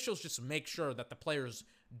 the officials just make sure that the players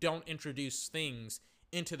don't introduce things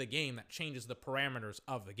into the game that changes the parameters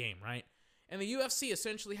of the game, right? And the UFC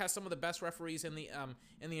essentially has some of the best referees in the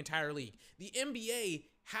entire league. The NBA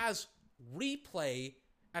has replay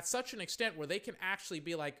at such an extent where they can actually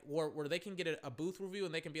be like, where they can get a booth review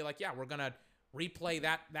and they can be like, yeah, we're gonna replay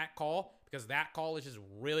that call because that call is just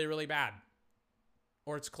really, really bad,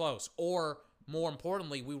 or it's close, or more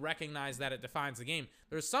importantly, we recognize that it defines the game.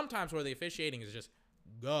 There's sometimes where the officiating is just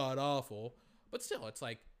god awful, but still, it's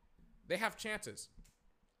like they have chances.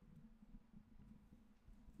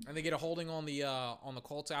 And they get a holding on the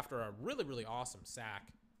Colts after a really, really awesome sack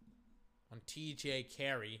on TJ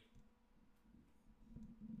Carey.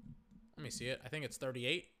 Let me see it. I think it's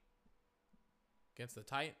 38 against the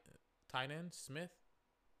tight end, Smith.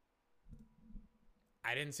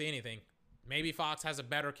 I didn't see anything. Maybe Fox has a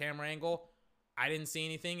better camera angle. I didn't see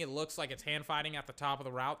anything. It looks like it's hand fighting at the top of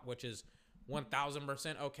the route, which is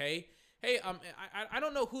 1,000% okay. Hey, I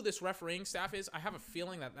don't know who this refereeing staff is. I have a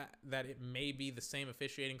feeling that it may be the same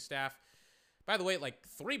officiating staff. By the way, like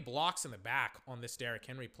 3 blocks in the back on this Derrick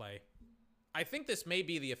Henry play. I think this may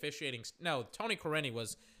be the officiating. No, Tony Correni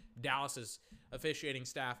was Dallas's officiating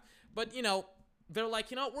staff. But, you know, they're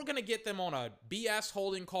like, you know, we're going to get them on a BS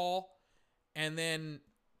holding call. And then,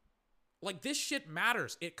 like, this shit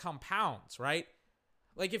matters. It compounds, right?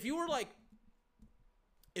 Like, if you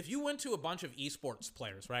went to a bunch of esports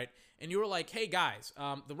players, right, and you were like, hey, guys,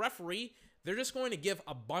 the referee, they're just going to give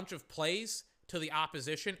a bunch of plays to the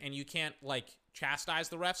opposition, and you can't, like, chastise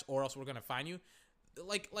the refs, or else we're going to fine you.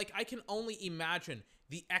 Like, I can only imagine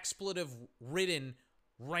the expletive-ridden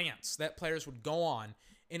rants that players would go on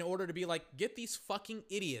in order to be like, get these fucking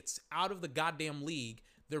idiots out of the goddamn league.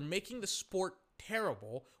 They're making the sport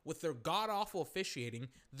terrible with their god-awful officiating.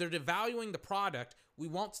 They're devaluing the product. We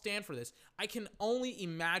won't stand for this. I can only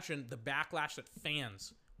imagine the backlash that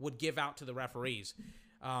fans would give out to the referees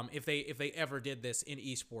if they ever did this in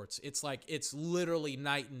esports. It's like, it's literally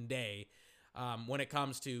night and day when it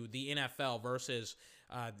comes to the NFL versus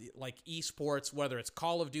like esports, whether it's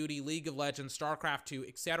Call of Duty, League of Legends, StarCraft 2,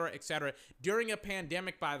 etc., etc. During a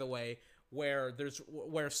pandemic, by the way,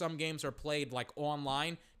 where some games are played like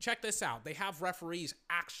online. Check this out. They have referees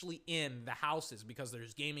actually in the houses, because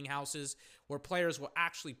there's gaming houses where players will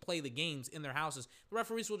actually play the games in their houses. The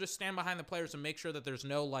referees will just stand behind the players and make sure that there's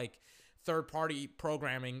no like third-party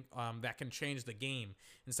programming that can change the game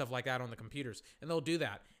and stuff like that on the computers. And they'll do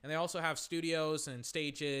that. And they also have studios and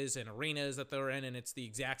stages and arenas that they're in, and it's the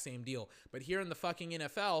exact same deal. But here in the fucking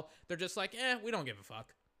NFL, they're just like, we don't give a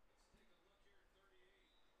fuck.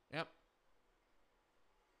 Yep.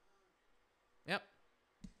 Yep.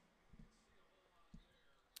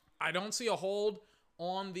 I don't see a hold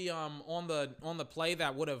on the play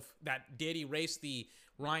that did erase the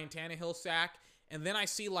Ryan Tannehill sack, and then I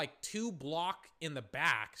see like 2 block in the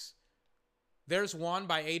backs. There's one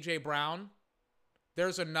by AJ Brown.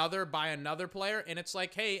 There's another by another player, and it's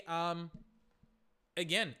like, hey,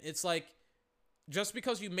 again, it's like, just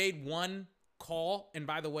because you made one call, and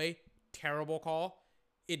by the way, terrible call,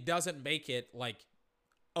 it doesn't make it like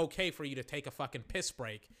okay for you to take a fucking piss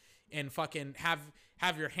break and fucking have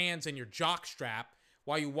your hands in your jock strap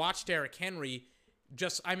while you watch Derrick Henry.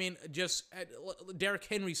 Derrick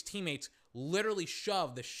Henry's teammates literally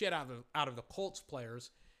shove the shit out of the Colts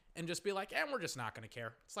players and just be like, we're just not going to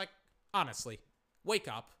care. It's like, honestly, wake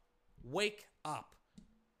up. Wake up.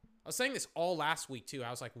 I was saying this all last week, too. I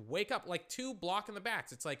was like, wake up. Like, 2 block in the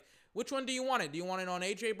backs. It's like, which one do you want it? Do you want it on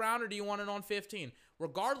A.J. Brown or do you want it on 15?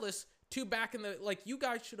 Regardless, 2 back in the, like, you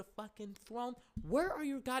guys should have fucking thrown. Where are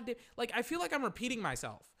your goddamn, like, I feel like I'm repeating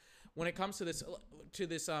myself when it comes to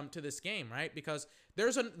this game, right? Because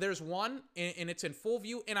there's one, and it's in full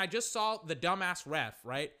view, and I just saw the dumbass ref,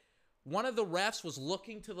 right? One of the refs was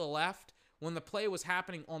looking to the left when the play was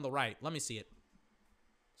happening on the right. Let me see it.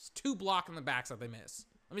 It's 2 block in the backs that they miss.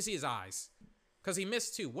 Let me see his eyes. Because he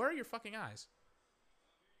missed 2. Where are your fucking eyes?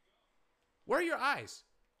 Where are your eyes?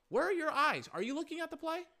 Where are your eyes? Are you looking at the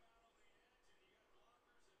play?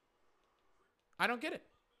 I don't get it.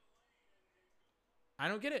 I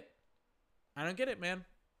don't get it. I don't get it, man.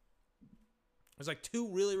 There's like 2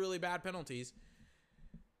 really, really bad penalties.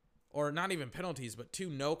 Or not even penalties, but 2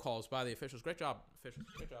 no calls by the officials. Great job, officials.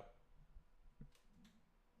 Great job.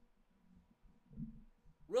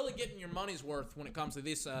 Really getting your money's worth when it comes to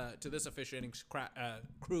this officiating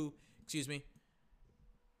crew. Excuse me.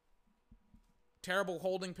 Terrible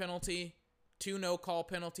holding penalty. 2 no call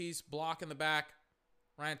penalties. Block in the back.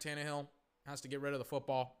 Ryan Tannehill has to get rid of the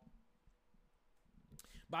football.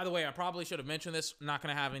 By the way, I probably should have mentioned this. I'm not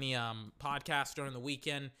going to have any podcasts during the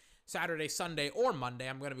weekend. Saturday, Sunday, or Monday,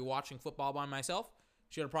 I'm going to be watching football by myself.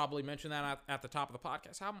 Should have probably mentioned that at the top of the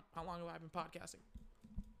podcast. How long have I been podcasting?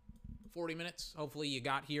 40 minutes. Hopefully you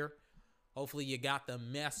got here. Hopefully you got the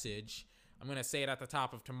message. I'm going to say it at the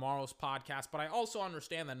top of tomorrow's podcast, but I also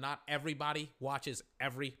understand that not everybody watches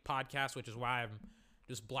every podcast, which is why I'm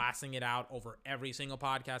just blasting it out over every single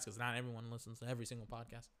podcast, because not everyone listens to every single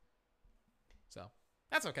podcast. So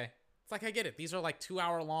that's okay. It's like, I get it. These are like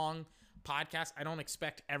 2-hour long podcasts. I don't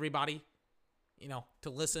expect everybody, to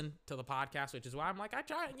listen to the podcast, which is why I'm like, I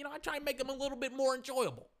try and make them a little bit more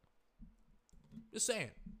enjoyable. Just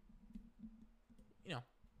saying.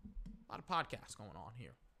 A lot of podcasts going on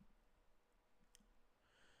here.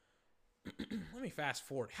 Let me fast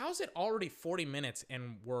forward. How is it already 40 minutes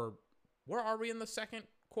and where are we in the second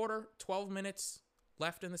quarter? 12 minutes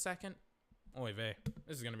left in the second? Oy vey.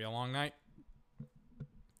 This is going to be a long night.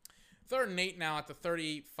 3rd and 8 now at the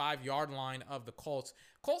 35-yard line of the Colts.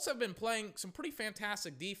 Colts have been playing some pretty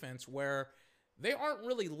fantastic defense where they aren't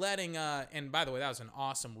really letting, and by the way, that was an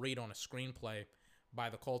awesome read on a screenplay by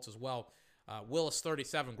the Colts as well. Willis,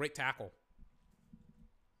 37, great tackle.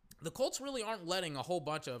 The Colts really aren't letting a whole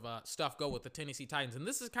bunch of stuff go with the Tennessee Titans. And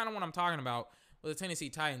this is kind of what I'm talking about with the Tennessee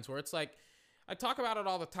Titans, where it's like, I talk about it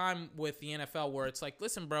all the time with the NFL, where it's like,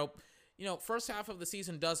 listen, bro, first half of the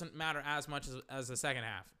season doesn't matter as much as the second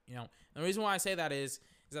half. And the reason why I say that is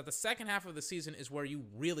that the second half of the season is where you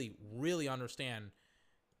really, really understand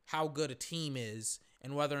how good a team is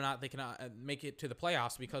and whether or not they can make it to the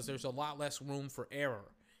playoffs, because there's a lot less room for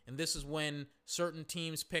error. And this is when certain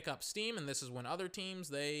teams pick up steam, and this is when other teams,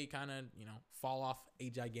 they kind of, fall off a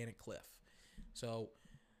gigantic cliff. So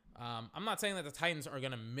I'm not saying that the Titans are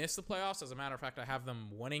going to miss the playoffs. As a matter of fact, I have them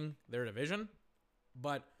winning their division.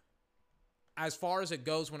 But as far as it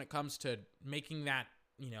goes when it comes to making that,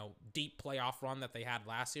 deep playoff run that they had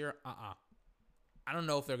last year, I don't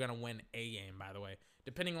know if they're going to win a game, by the way,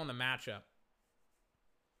 depending on the matchup.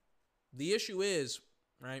 The issue is,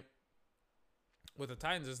 right, with the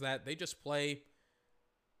Titans is that they just play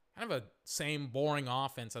kind of a same boring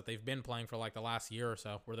offense that they've been playing for like the last year or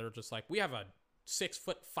so, where they're just like, we have a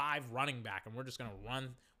 6'5" running back and we're just going to run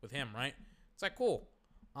with him, right? It's like, cool.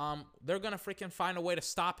 They're going to freaking find a way to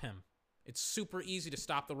stop him. It's super easy to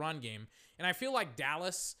stop the run game. And I feel like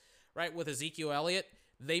Dallas, right, with Ezekiel Elliott,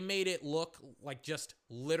 they made it look like just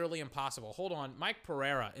literally impossible. Hold on. Mike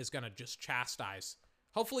Pereira is going to just chastise.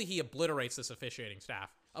 Hopefully he obliterates this officiating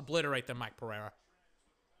staff. Obliterate them, Mike Pereira.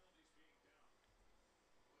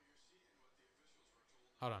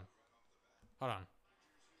 Hold on.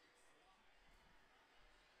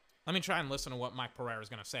 Let me try and listen to what Mike Pereira is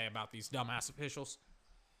going to say about these dumbass officials.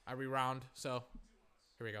 I rewound, so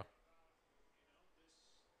here we go.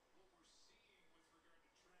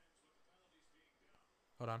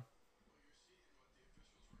 Hold on.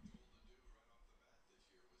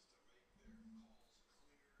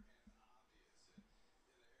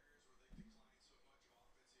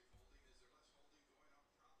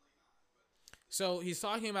 So he's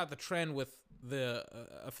talking about the trend with the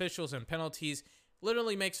officials and penalties.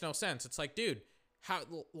 Literally makes no sense. It's like, dude, how,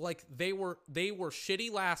 like, they were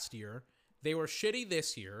shitty last year. They were shitty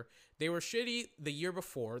this year. They were shitty the year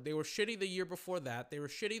before. They were shitty the year before that. They were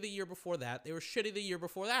shitty the year before that. They were shitty the year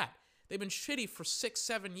before that. They've been shitty for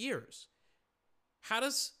 6-7 years. How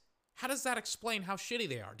does that explain how shitty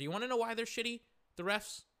they are? Do you want to know why they're shitty? The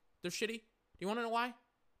refs, they're shitty. Do you want to know why?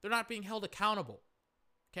 They're not being held accountable.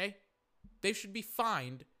 Okay? They should be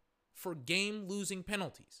fined for game-losing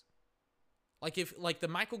penalties. Like the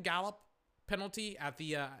Michael Gallup penalty at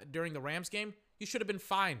the during the Rams game, you should have been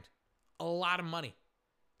fined a lot of money.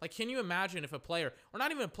 Like, can you imagine if a player, or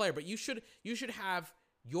not even a player, but you should have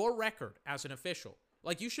your record as an official.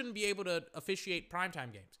 Like, you shouldn't be able to officiate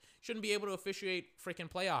primetime games. You shouldn't be able to officiate freaking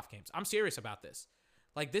playoff games. I'm serious about this.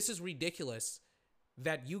 Like, this is ridiculous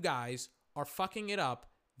that you guys are fucking it up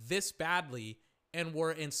this badly, and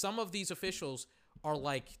some of these officials are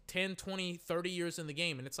like 10, 20, 30 years in the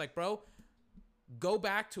game. And it's like, bro, go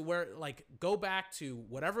back to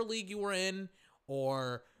whatever league you were in,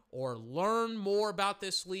 or learn more about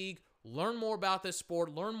this league, learn more about this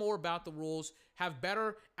sport, learn more about the rules, have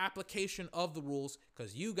better application of the rules,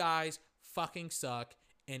 because you guys fucking suck,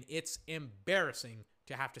 and it's embarrassing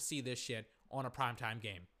to have to see this shit on a primetime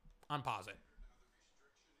game. Unpause it.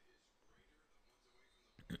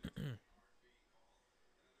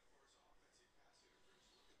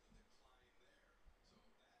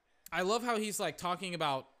 I love how he's like talking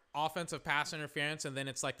about offensive pass interference, and then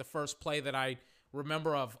it's like the first play that I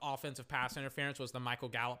remember of offensive pass interference was the Michael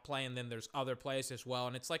Gallup play, and then there's other plays as well.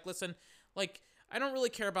 And it's like, listen, like, I don't really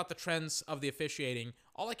care about the trends of the officiating.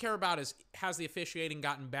 All I care about is, has the officiating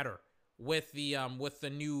gotten better with the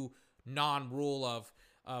new non-rule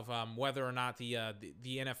of whether or not the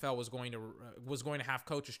NFL was going to have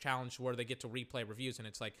coaches challenged where they get to replay reviews. And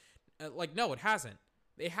it's like no, it hasn't.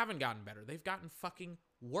 They haven't gotten better. They've gotten fucking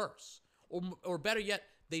worse, or better yet,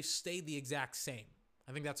 they've stayed the exact same.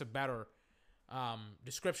 I think that's a better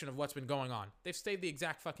description of what's been going on. They've stayed the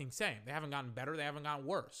exact fucking same. They haven't gotten better. They haven't gotten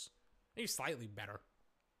worse. Maybe slightly better.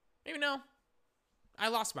 Maybe no. I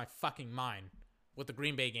lost my fucking mind with the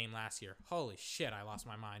Green Bay game last year. Holy shit, I lost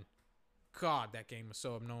my mind. God, that game was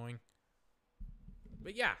so annoying.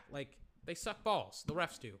 But yeah, like, they suck balls. The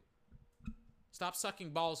refs do. Stop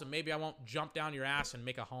sucking balls, and maybe I won't jump down your ass and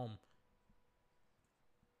make a home.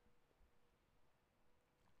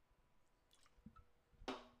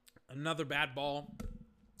 Another bad ball.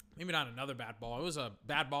 Maybe not another bad ball. It was a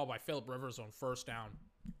bad ball by Phillip Rivers on first down.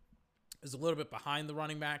 It was a little bit behind the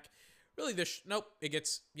running back. Really, nope, it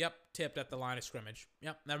gets, tipped at the line of scrimmage.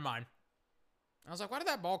 Yep, never mind. I was like, why did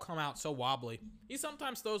that ball come out so wobbly? He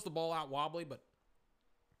sometimes throws the ball out wobbly, but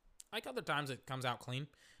like other times it comes out clean.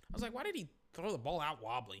 I was like, why did he throw the ball out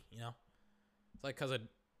wobbly, you know? It's like because it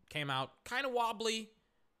came out kind of wobbly.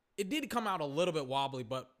 It did come out a little bit wobbly,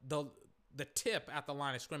 but the tip at the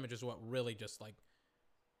line of scrimmage is what really just like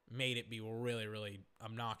made it be really, really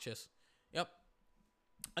obnoxious. Yep.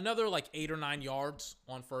 Another like 8 or 9 yards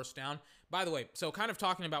on first down. By the way, so kind of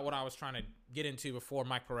talking about what I was trying to get into before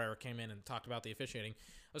Mike Pereira came in and talked about the officiating.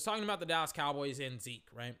 I was talking about the Dallas Cowboys and Zeke,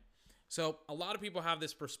 right? So a lot of people have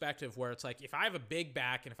this perspective where it's like, if I have a big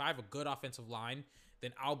back and if I have a good offensive line,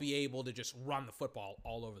 then I'll be able to just run the football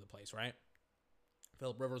all over the place, right?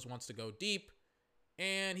 Phillip Rivers wants to go deep,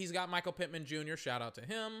 and he's got Michael Pittman Jr., shout out to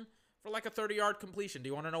him, for like a 30-yard completion. Do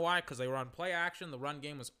you want to know why? Because they run play action. The run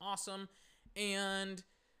game was awesome, and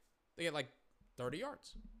they get like 30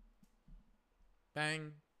 yards.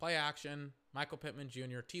 Bang, play action, Michael Pittman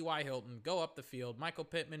Jr., T.Y. Hilton, go up the field. Michael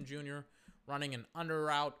Pittman Jr. running an under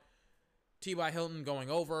route. T.Y. Hilton going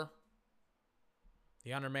over.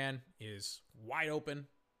 The underman is wide open,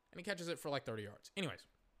 and he catches it for like 30 yards. Anyways,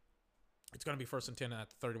 it's going to be 1st and 10 at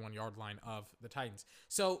the 31-yard line of the Titans.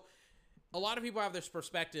 So a lot of people have this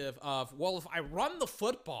perspective of, well, if I run the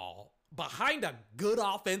football behind a good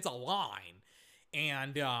offensive line,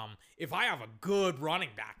 and if I have a good running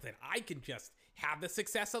back, then I can just have the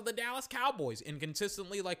success of the Dallas Cowboys and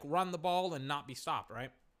consistently like run the ball and not be stopped, right?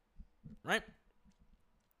 Right?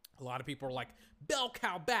 A lot of people are like, bell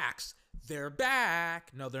cow backs, they're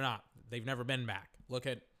back. No, they're not. They've never been back. Look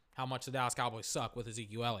at how much the Dallas Cowboys suck with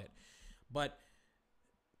Ezekiel Elliott. But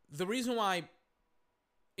the reason why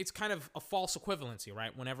it's kind of a false equivalency,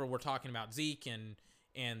 right? Whenever we're talking about Zeke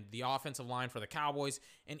and the offensive line for the Cowboys,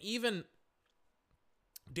 and even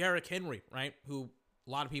Derrick Henry, right? Who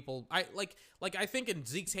a lot of people, I think in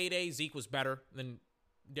Zeke's heyday, Zeke was better than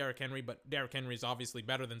Derrick Henry, but Derrick Henry is obviously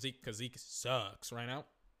better than Zeke because Zeke sucks right now.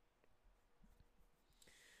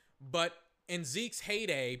 But in Zeke's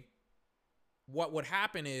heyday, what would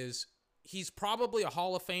happen is he's probably a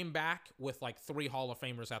Hall of Fame back with like 3 Hall of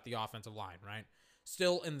Famers at the offensive line, right?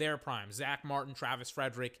 Still in their prime. Zach Martin, Travis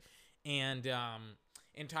Frederick, and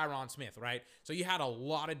Tyron Smith, right? So you had a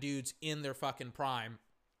lot of dudes in their fucking prime.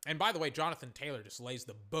 And by the way, Jonathan Taylor just lays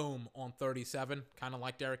the boom on 37, kind of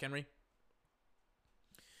like Derrick Henry.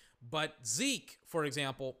 But Zeke, for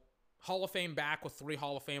example, Hall of Fame back with 3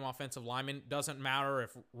 Hall of Fame offensive linemen. Doesn't matter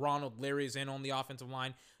if Ronald Leary is in on the offensive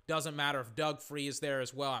line. Doesn't matter if Doug Free is there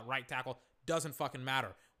as well at right tackle. Doesn't fucking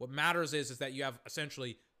matter. What matters is that you have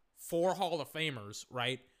essentially 4 Hall of Famers,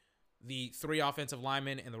 right? The 3 offensive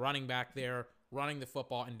linemen and the running back there running the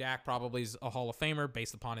football, and Dak probably is a Hall of Famer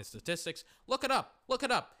based upon his statistics. Look it up. Look it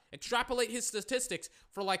up. Extrapolate his statistics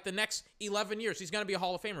for like the next 11 years. He's going to be a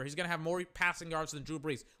Hall of Famer. He's going to have more passing yards than Drew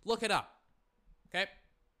Brees. Look it up. Okay?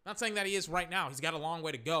 Not saying that he is right now. He's got a long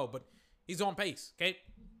way to go, but he's on pace, okay?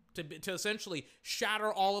 To essentially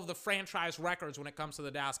shatter all of the franchise records when it comes to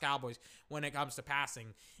the Dallas Cowboys, when it comes to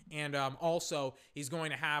passing. And also, he's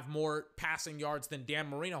going to have more passing yards than Dan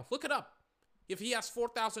Marino. Look it up. If he has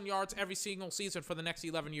 4,000 yards every single season for the next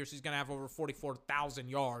 11 years, he's going to have over 44,000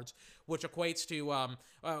 yards, which equates to,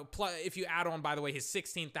 if you add on, by the way, his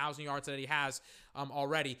 16,000 yards that he has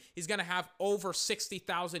already, he's going to have over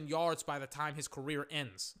 60,000 yards by the time his career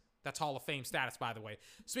ends. That's Hall of Fame status, by the way.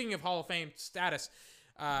 Speaking of Hall of Fame status,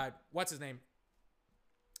 what's his name?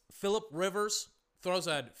 Phillip Rivers throws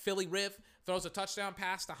a touchdown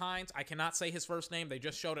pass to Hines. I cannot say his first name. They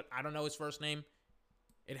just showed it. I don't know his first name.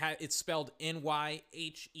 It's spelled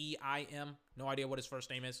Nyheim. No idea what his first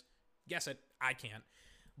name is. Guess it. I can't.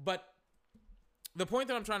 But the point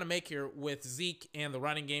that I'm trying to make here with Zeke and the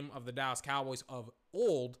running game of the Dallas Cowboys of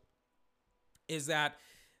old is that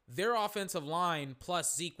their offensive line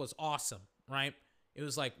plus Zeke was awesome, right? It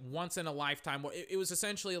was like once in a lifetime. It was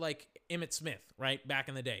essentially like Emmitt Smith, right? Back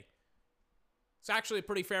in the day. It's actually a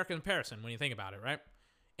pretty fair comparison when you think about it, right?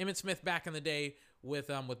 Emmitt Smith back in the day with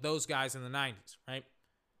those guys in the 90s, right?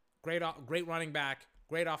 Great running back,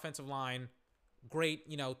 great offensive line, great,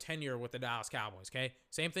 tenure with the Dallas Cowboys, okay?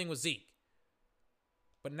 Same thing with Zeke.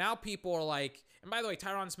 But now people are like, and by the way,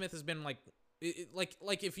 Tyron Smith has been like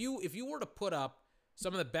if you were to put up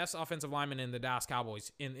some of the best offensive linemen in the Dallas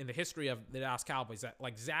Cowboys, in the history of the Dallas Cowboys, that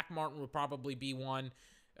like Zach Martin would probably be one,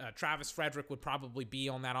 Travis Frederick would probably be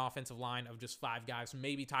on that offensive line of just 5 guys,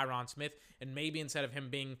 maybe Tyron Smith, and maybe instead of him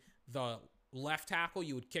being the left tackle,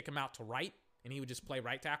 you would kick him out to right, and he would just play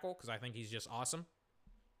right tackle, because I think he's just awesome.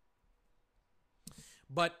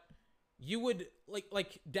 But you would,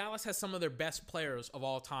 like Dallas has some of their best players of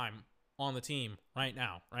all time on the team right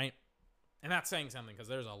now, right? And that's saying something, because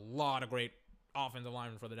there's a lot of great offensive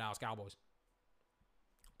linemen for the Dallas Cowboys.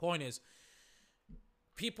 Point is,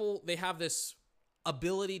 people, they have this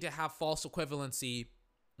ability to have false equivalency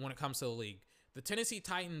when it comes to the league. The Tennessee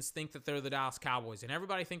Titans think that they're the Dallas Cowboys, and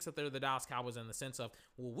everybody thinks that they're the Dallas Cowboys in the sense of,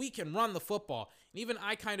 well, we can run the football. And even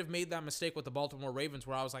I kind of made that mistake with the Baltimore Ravens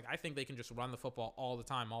where I was like, I think they can just run the football all the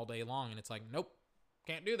time, all day long. And it's like, nope,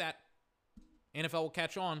 can't do that. NFL will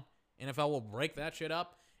catch on. NFL will break that shit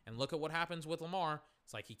up. And look at what happens with Lamar.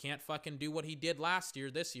 It's like he can't fucking do what he did last year,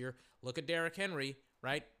 this year. Look at Derrick Henry,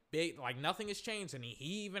 right? Big, like nothing has changed. And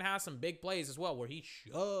he even has some big plays as well where he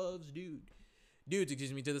shoves dudes,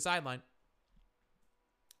 to the sideline.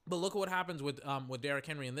 But look at what happens with Derrick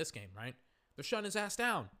Henry in this game, right? They're shutting his ass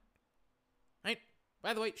down, right?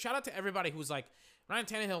 By the way, shout out to everybody who's like, Ryan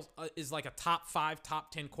Tannehill is like a top 5,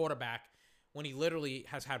 top 10 quarterback when he literally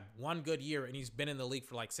has had one good year and he's been in the league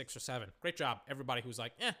for like 6 or 7. Great job, everybody who's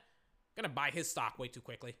like, gonna buy his stock way too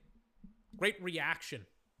quickly. Great reaction,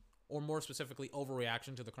 or more specifically,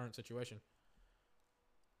 overreaction to the current situation.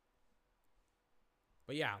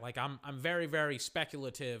 But yeah, like I'm very, very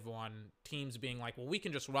speculative on teams being like, well, we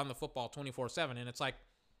can just run the football 24/7. And it's like,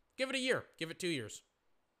 give it a year. Give it 2 years.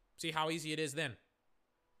 See how easy it is then.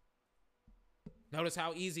 Notice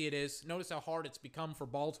how easy it is. Notice how hard it's become for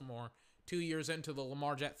Baltimore 2 years into the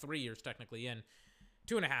Lamar Jet, 3 years technically in.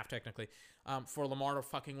 2.5 technically, for Lamar to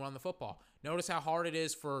fucking run the football. Notice how hard it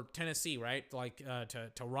is for Tennessee, right? Like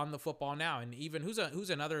to run the football now. And even who's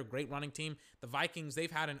another great running team? The Vikings.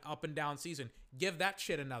 They've had an up and down season. Give that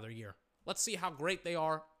shit another year. Let's see how great they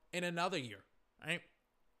are in another year, right?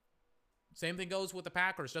 Same thing goes with the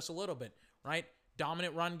Packers, just a little bit, right?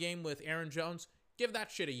 Dominant run game with Aaron Jones. Give that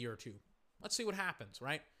shit a year or two. Let's see what happens,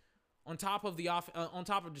 right? On top of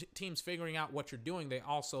teams figuring out what you're doing, they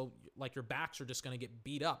also, like, your backs are just going to get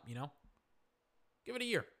beat up, Give it a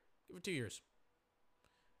year. Give it 2 years.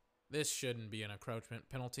 This shouldn't be an encroachment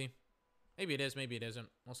penalty. Maybe it is, maybe it isn't.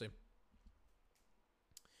 We'll see. I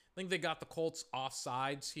think they got the Colts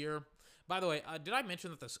offsides here. By the way, did I mention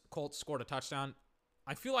that the Colts scored a touchdown?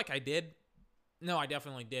 I feel like I did. No, I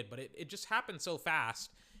definitely did, but it just happened so fast.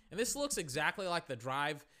 And this looks exactly like the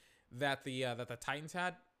drive that the Titans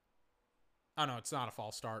had. Oh, no, it's not a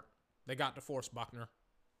false start. They got DeForest Buckner.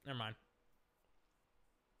 Never mind.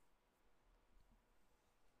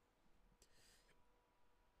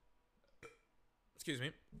 Excuse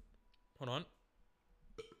me. Hold on.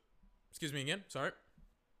 Excuse me again. Sorry.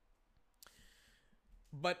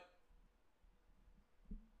 But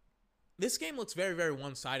this game looks very, very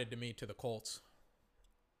one-sided to me, to the Colts.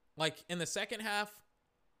 Like, in the second half,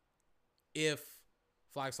 if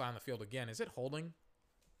flags fly on the field again, is it holding?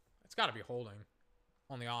 It's got to be holding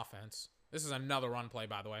on the offense. This is another run play,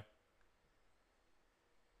 by the way.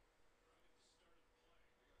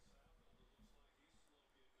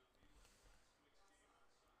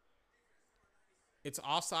 It's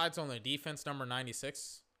offsides on the defense, number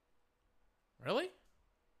 96. Really?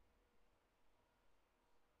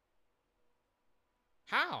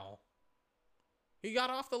 How? He got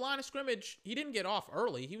off the line of scrimmage. He didn't get off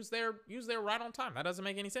early. He was there right on time. That doesn't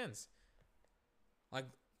make any sense. Like,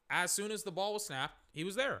 as soon as the ball was snapped, he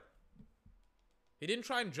was there. He didn't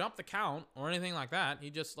try and jump the count or anything like that.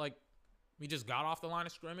 He just got off the line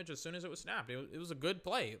of scrimmage as soon as it was snapped. It was a good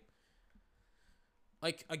play.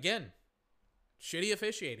 Like, again, shitty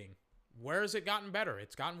officiating. Where has it gotten better?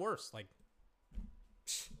 It's gotten worse. Like,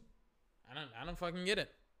 I don't fucking get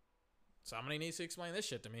it. Somebody needs to explain this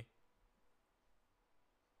shit to me.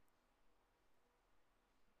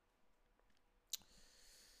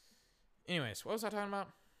 Anyways, what was I talking about?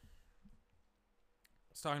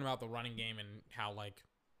 I was talking about the running game and how, like,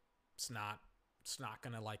 it's not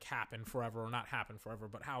gonna, like, happen forever, or not happen forever,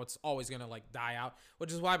 but how it's always gonna, like, die out.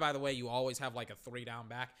 Which is why, by the way, you always have, like, a 3-down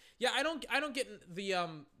back. Yeah, I don't get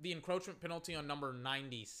the encroachment penalty on number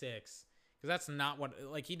 96, because that's not what,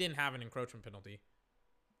 like, he didn't have an encroachment penalty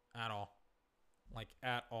at all. Like,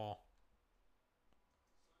 at all.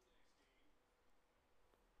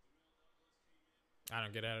 I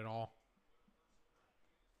don't get it at all.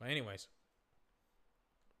 But anyways,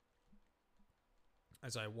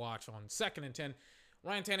 as I watch on 2nd and 10,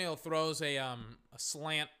 Ryan Tannehill throws a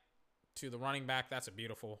slant to the running back. That's a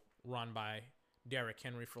beautiful run by Derrick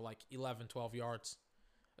Henry for like 11, 12 yards.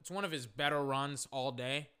 It's one of his better runs all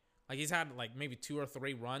day. Like, he's had like maybe 2 or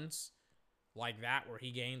 3 runs like that where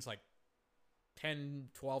he gains like 10,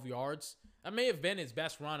 12 yards. That may have been his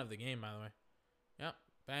best run of the game, by the way. Yep,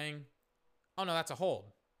 bang. Oh, no, that's a hold.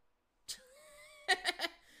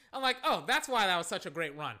 I'm like, oh, that's why that was such a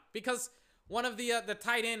great run. Because one of the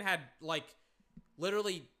tight end had, like,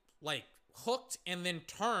 literally, like, hooked and then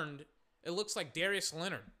turned. It looks like Darius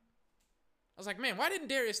Leonard. I was like, man, why didn't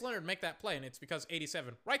Darius Leonard make that play? And it's because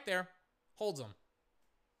 87, right there, holds him.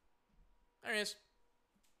 There he is.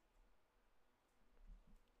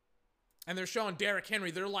 And they're showing Derrick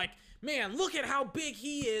Henry. They're like, man, look at how big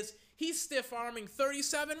he is. He's stiff-arming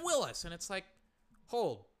 37 Willis. And it's like,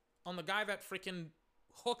 hold on the guy that freaking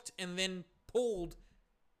hooked and then pulled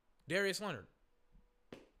Darius Leonard.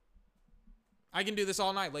 I can do this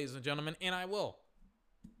all night, ladies and gentlemen, and I will.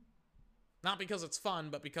 Not because it's fun,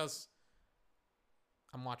 but because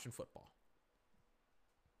I'm watching football.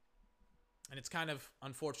 And it's kind of,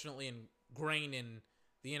 unfortunately, ingrained in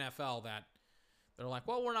the NFL that they're like,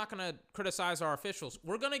 well, we're not going to criticize our officials.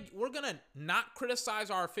 We're going to not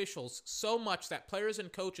criticize our officials so much that players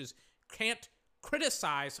and coaches can't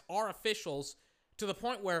criticize our officials to the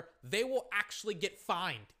point where they will actually get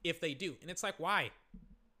fined if they do. And it's like, why?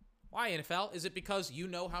 Why, NFL? Is it because you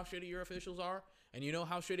know how shitty your officials are and you know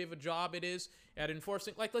how shitty of a job it is at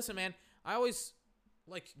enforcing? Like, listen, man, I always,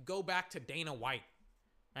 like, go back to Dana White,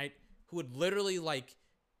 right? Who would literally, like,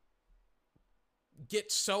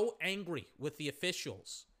 get so angry with the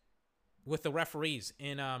officials, with the referees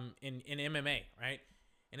in MMA, right?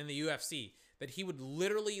 And in the UFC, that he would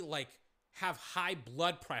literally, like, have high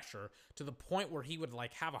blood pressure to the point where he would,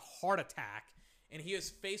 like, have a heart attack, and his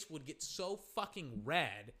face would get so fucking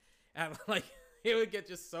red, and, like, it would get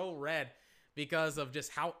just so red because of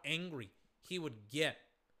just how angry he would get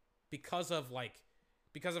because of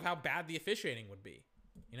how bad the officiating would be,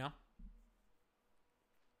 you know?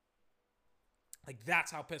 Like,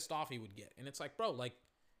 that's how pissed off he would get. And it's like, bro, like,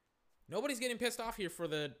 nobody's getting pissed off here for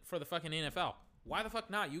the fucking NFL. Why the fuck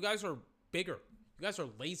not? You guys are bigger. You guys are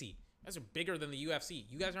lazy. You guys are bigger than the UFC.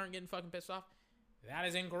 You guys aren't getting fucking pissed off? That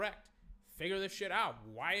is incorrect. Figure this shit out.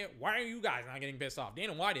 Why are you guys not getting pissed off?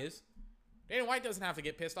 Dana White is. Dana White doesn't have to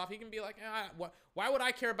get pissed off. He can be like, why would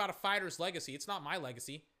I care about a fighter's legacy? It's not my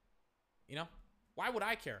legacy. You know? Why would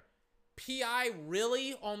I care? PI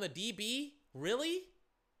really on the DB? Really?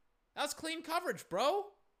 That's clean coverage, bro.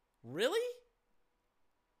 Really?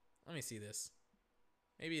 Let me see this.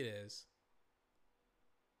 Maybe it is.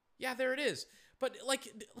 Yeah, there it is. But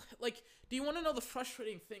like, do you want to know the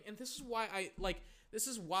frustrating thing? And this is why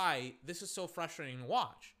this is so frustrating to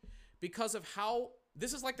watch. Because of how,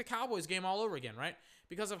 this is like the Cowboys game all over again, right?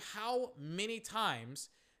 Because of how many times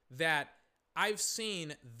that I've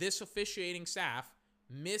seen this officiating staff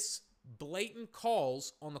miss blatant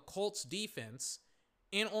calls on the Colts defense,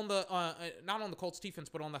 and on the, not on the Colts defense,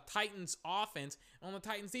 but on the Titans offense, and on the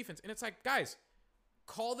Titans defense. And it's like, guys,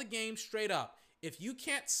 call the game straight up. If you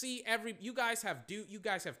can't see you guys have 2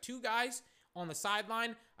 guys on the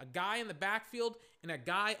sideline, a guy in the backfield, and a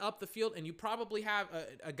guy up the field, and you probably have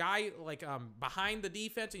a guy like behind the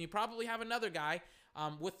defense, and you probably have another guy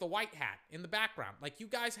with the white hat in the background. Like, you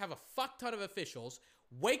guys have a fuck ton of officials.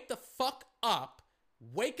 Wake the fuck up.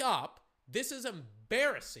 Wake up. This is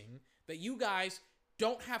embarrassing that you guys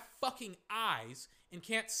don't have fucking eyes and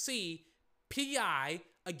can't see PI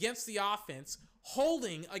against the offense,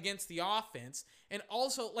 holding against the offense, and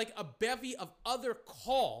also like a bevy of other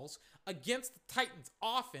calls against the Titans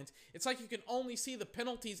offense. It's like you can only see the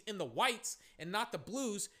penalties in the whites and not the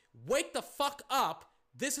blues. Wake the fuck up.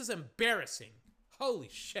 This is embarrassing. Holy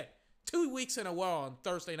shit. 2 weeks in a row on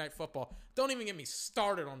Thursday Night Football. Don't even get me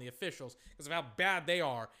started on the officials because of how bad they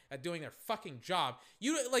are at doing their fucking job.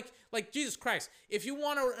 You like Jesus Christ. If you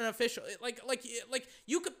want an official, like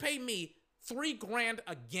you could pay me $3,000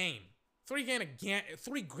 a game.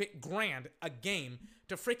 $3,000 a game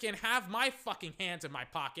to freaking have my fucking hands in my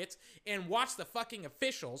pockets and watch the fucking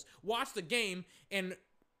officials watch the game and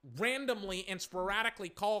randomly and sporadically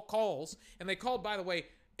call calls. And they called, by the way,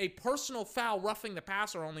 a personal foul roughing the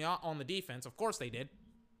passer on the defense. Of course they did.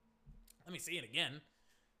 Let me see it again.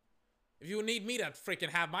 If you need me to freaking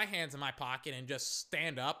have my hands in my pocket and just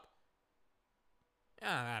stand up.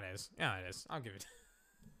 Yeah, that is. I'll give it.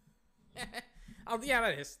 Yeah,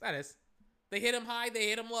 that is. They hit him high, they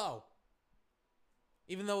hit him low.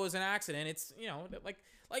 Even though it was an accident, it's, you know, like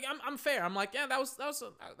I'm fair. I'm like, yeah, that was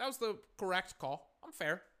the correct call. I'm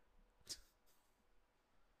fair.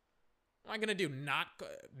 What am I gonna do? Not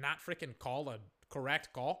freaking call a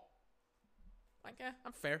correct call? Like, yeah,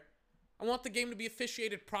 I'm fair. I want the game to be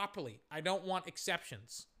officiated properly. I don't want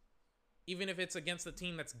exceptions, even if it's against the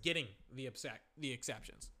team that's getting the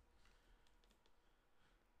exceptions.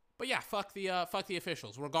 But yeah, fuck the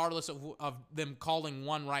officials, regardless of them calling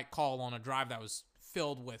one right call on a drive that was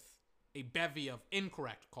filled with a bevy of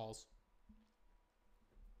incorrect calls.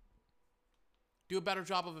 Do a better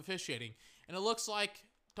job of officiating. And it looks like,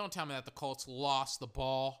 don't tell me that the Colts lost the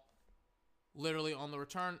ball literally on the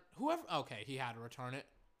return. Okay, he had to return it.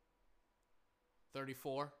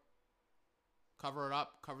 34. Cover it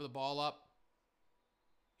up. Cover the ball up.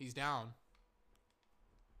 He's down.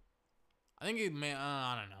 I think he may,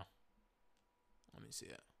 I don't know. Let me see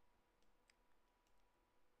it.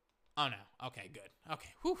 Oh, no. Okay, good. Okay,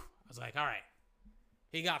 whew. I was like, all right.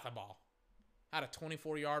 He got the ball. Had a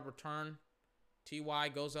 24-yard return. T.Y.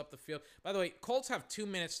 goes up the field. By the way, Colts have 2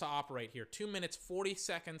 minutes to operate here. 2 minutes, 40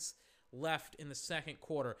 seconds left in the second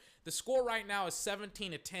quarter. The score right now is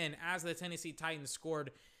 17-10 as the Tennessee Titans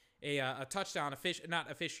scored a touchdown,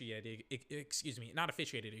 not officiated,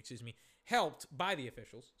 helped by the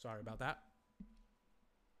officials. Sorry about that.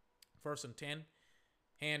 1st and 10.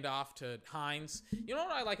 Handoff to Hines. You know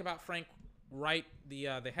what I like about Frank Wright, the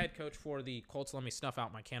head coach for the Colts? Let me snuff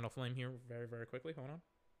out my candle flame here very, very quickly. Hold on.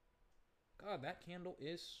 God, that candle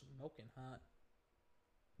is smoking hot.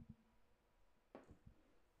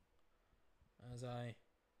 As I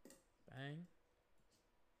bang.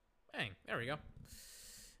 There we go.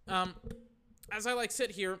 As I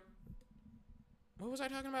sit here. What was I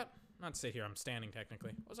talking about? Not sit here. I'm standing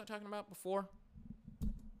technically. What was I talking about before?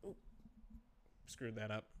 Ooh. Screwed that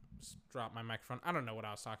up. Just dropped my microphone. I don't know what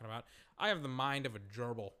I was talking about. I have the mind of a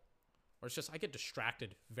gerbil. Or it's just I get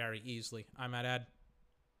distracted very easily, I might add.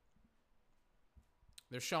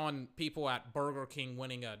 They're showing people at Burger King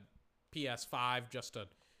winning a PS5 just to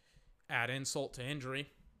add insult to injury.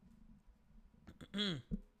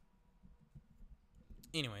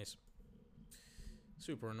 Anyways.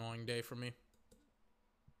 Super annoying day for me.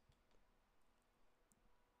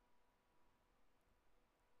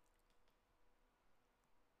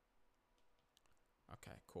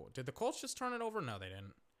 Okay, cool. Did the Colts just turn it over? No, they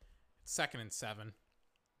didn't. It's 2nd and 7.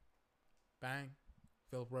 Bang.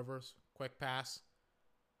 Phillip Rivers. Quick pass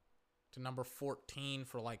to number 14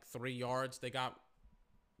 for 3 yards. They got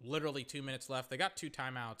literally 2 minutes left. They got 2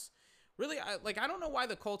 timeouts. Really, I don't know why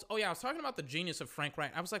the Colts. Oh yeah, I was talking about the genius of Frank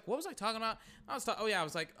Wright. I was like, what was I talking about?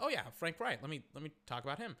 Frank Wright. Let me talk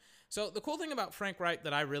about him. So the cool thing about Frank Wright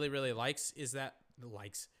that I really, really likes is that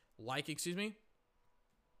is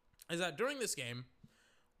that during this game,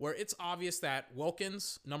 where it's obvious that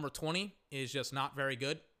Wilkins, number 20, is just not very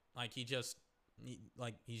good. He's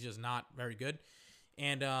just not very good.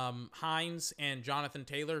 And Hines and Jonathan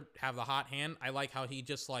Taylor have the hot hand. I like how he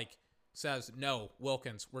just says, no,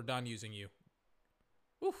 Wilkins, we're done using you.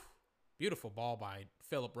 Oof. Beautiful ball by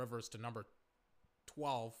Phillip Rivers to number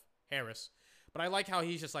 12, Harris. But I like how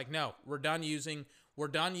he's just no, we're done using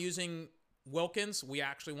Wilkins. We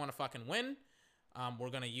actually want to fucking win. We're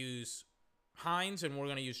going to use Hines and we're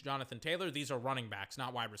going to use Jonathan Taylor. These are running backs,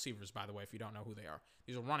 not wide receivers, by the way, if you don't know who they are.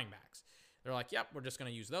 These are running backs. They're like, yep, we're just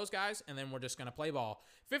going to use those guys, and then we're just going to play ball.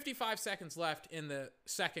 55 seconds left in the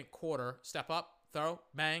second quarter. Step up, throw,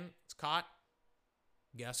 bang, it's caught.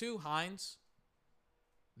 Guess who? Hines.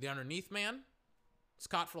 The underneath man. It's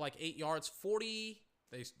caught for 8 yards. 40.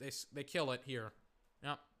 They kill it here.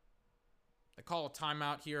 Yep. They call a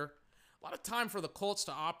timeout here. A lot of time for the Colts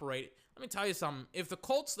to operate. Let me tell you something. If the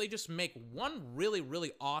Colts, they just make one really,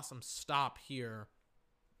 really awesome stop here,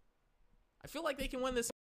 I feel like they can win this.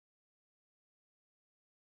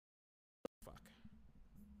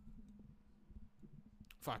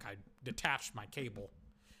 Fuck, I detached my cable.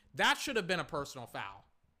 That should have been a personal foul.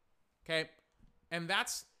 Okay? And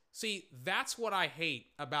that's what I hate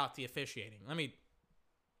about the officiating. Let me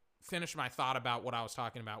finish my thought about what I was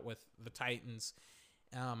talking about with the Titans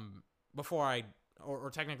before I,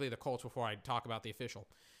 or technically the Colts, before I talk about the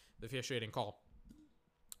officiating call.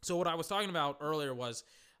 So what I was talking about earlier was,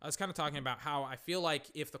 I was kind of talking about how I feel like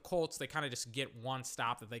if the Colts, they kind of just get one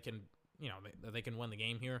stop that they can, that they can win the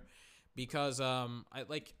game here. Because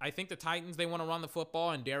I think the Titans, they want to run the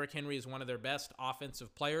football, and Derrick Henry is one of their best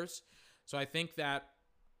offensive players. So I think that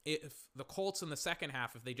if the Colts in the second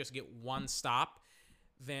half, if they just get one stop,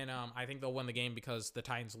 then I think they'll win the game, because the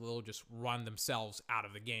Titans will just run themselves out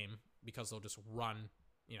of the game, because they'll just run,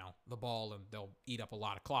 the ball, and they'll eat up a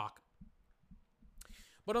lot of clock.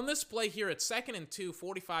 But on this play here, it's 2nd and 2,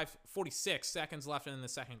 46 seconds left in the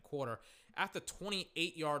second quarter. At the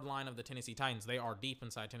 28-yard line of the Tennessee Titans, they are deep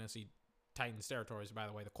inside Tennessee Titans territories, by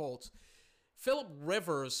the way, the Colts. Phillip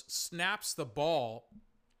Rivers snaps the ball,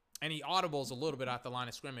 and he audibles a little bit at the line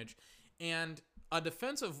of scrimmage, and a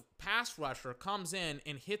defensive pass rusher comes in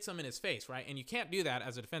and hits him in his face, right? And you can't do that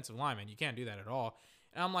as a defensive lineman. You can't do that at all.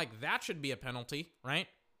 And I'm like, that should be a penalty, right?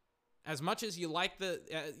 As much as you like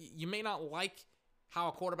you may not like how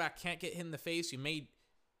a quarterback can't get hit in the face. You may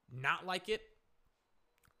not like it.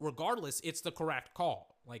 Regardless, it's the correct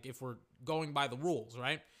call. Like, if we're going by the rules,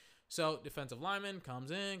 right? So, defensive lineman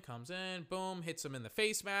comes in, boom, hits him in the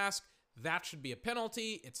face mask. That should be a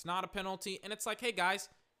penalty. It's not a penalty. And it's like, hey, guys,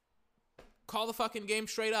 call the fucking game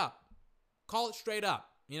straight up. Call it straight up,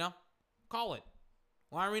 Call it.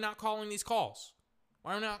 Why are we not calling these calls?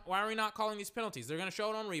 Why are we not calling these penalties? They're going to show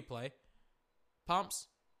it on replay. Pumps.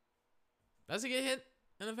 Does he get hit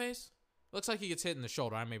in the face? Looks like he gets hit in the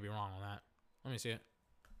shoulder. I may be wrong on that. Let me see it.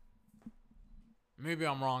 Maybe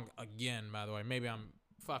I'm wrong again, by the way. Maybe I'm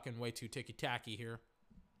fucking way too ticky-tacky here.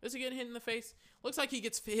 Does he get hit in the face? Looks like he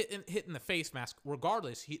gets hit in the face mask.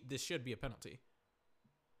 Regardless, this should be a penalty.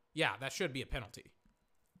 Yeah, that should be a penalty.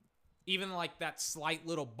 Even like that slight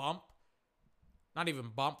little bump. Not even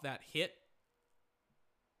bump, that hit.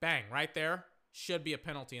 Bang, right there. Should be a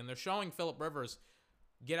penalty. And they're showing Phillip Rivers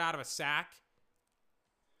get out of a sack.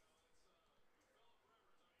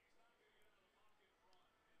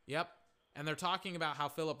 Yep. And they're talking about how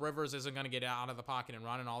Phillip Rivers isn't going to get out of the pocket and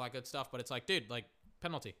run and all that good stuff. But it's like, dude, like,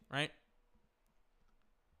 penalty, right?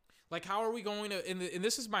 Like, how are we going to... And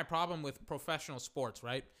this is my problem with professional sports,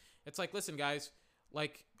 right? It's like, listen, guys,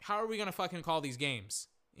 like, how are we going to fucking call these games,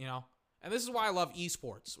 And this is why I love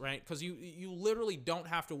esports, right? Because you literally don't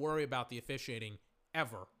have to worry about the officiating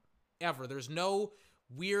ever. Ever. There's no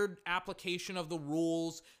weird application of the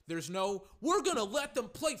rules. There's no, we're going to let them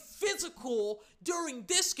play physical during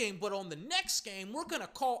this game, but on the next game, we're going to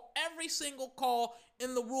call every single call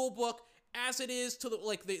in the rule book as it is to the,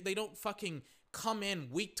 like, they don't fucking come in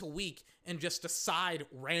week to week and just decide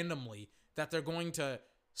randomly that they're going to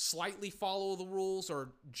slightly follow the rules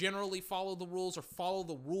or generally follow the rules or follow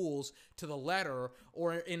the rules to the letter,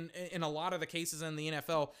 or in a lot of the cases in the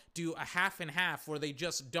NFL, do a half and half where they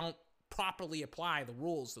just don't properly apply the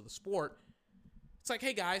rules to the sport. It's like,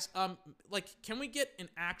 hey guys, like, can we get an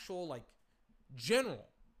actual, like, general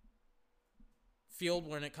field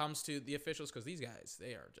when it comes to the officials? Because these guys,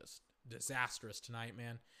 they are just disastrous tonight,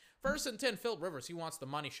 man. 1st and 10, Phillip Rivers, he wants the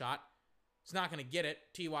money shot. He's not going to get it.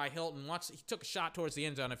 T.Y. Hilton he took a shot towards the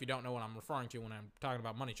end zone, if you don't know what I'm referring to when I'm talking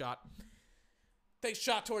about money shot. Takes a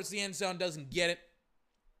shot towards the end zone, doesn't get it.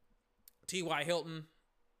 T.Y. Hilton,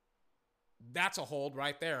 that's a hold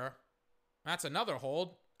right there. That's another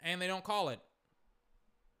hold, and they don't call it.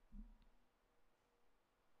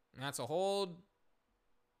 That's a hold,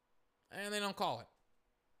 and they don't call it.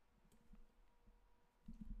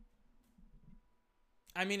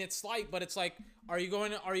 I mean, it's slight, but it's like, are you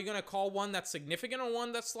going to call one that's significant or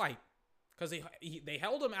one that's slight? Because they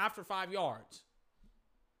held him after 5 yards.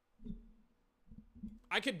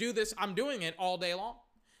 I could do this. I'm doing it all day long.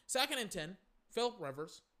 2nd and 10, Phillip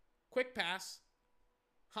Rivers, quick pass.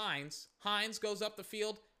 Hines goes up the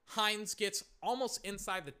field. Hines gets almost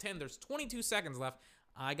inside the 10. There's 22 seconds left.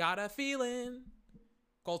 I got a feeling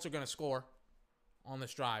Colts are going to score on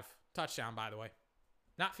this drive. Touchdown, by the way.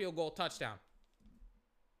 Not field goal, touchdown.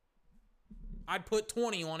 I'd put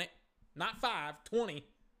 20 on it. Not 5, 20.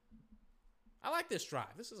 I like this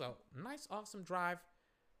drive. This is a nice, awesome drive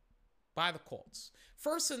by the Colts.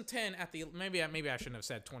 1st and 10 at the... Maybe I shouldn't have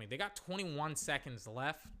said 20. They got 21 seconds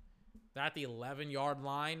left. They're at the 11-yard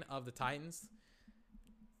line of the Titans.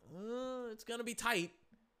 It's going to be tight.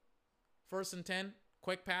 1st and 10.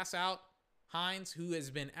 Quick pass out. Hines, who has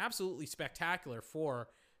been absolutely spectacular for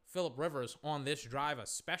Phillip Rivers on this drive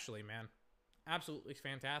especially, man. Absolutely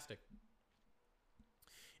fantastic.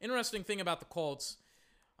 Interesting thing about the Colts,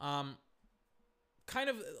 kind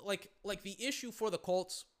of like the issue for the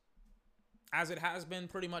Colts, as it has been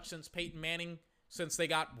pretty much since Peyton Manning, since they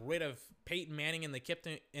got rid of Peyton Manning and they kicked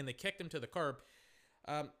him to the curb.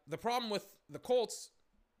 The problem with the Colts,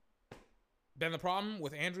 been the problem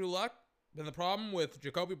with Andrew Luck, been the problem with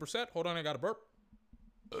Jacoby Brissett. Hold on, I got a burp.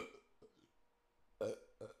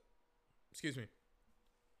 Excuse me.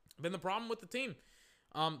 Been the problem with the team.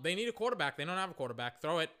 They need a quarterback. They don't have a quarterback.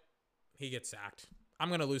 Throw it. He gets sacked. I'm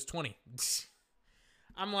going to lose 20.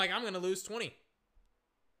 I'm going to lose 20.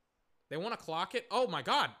 They want to clock it. Oh, my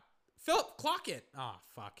God. Phillip, clock it. Oh,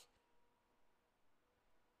 fuck.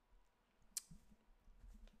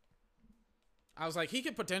 I was like, he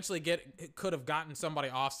could potentially could have gotten somebody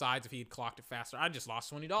offsides if he had clocked it faster. I just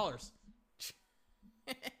lost $20.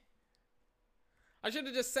 I should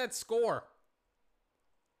have just said score.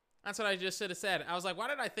 That's what I just should have said. I was like, why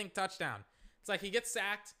did I think touchdown? It's like he gets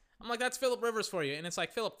sacked. I'm like, that's Phillip Rivers for you. And it's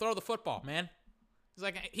like, Phillip, throw the football, man. He's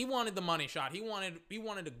like, he wanted the money shot. He wanted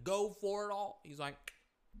to go for it all. He's like,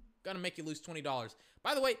 gonna make you lose $20.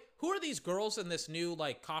 By the way, who are these girls in this new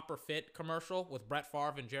like Copper Fit commercial with Brett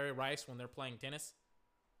Favre and Jerry Rice when they're playing tennis?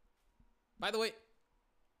 By the way,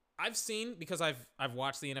 I've seen, because I've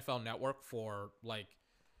watched the NFL Network for like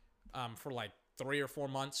 3 or 4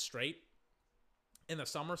 months straight in the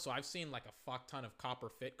summer, so I've seen like a fuck ton of Copper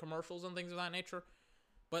Fit commercials and things of that nature.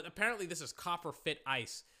 But apparently this is Copper Fit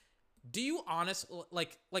Ice. Do you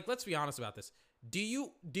like let's be honest about this. Do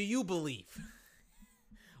you believe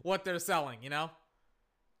what they're selling, you know?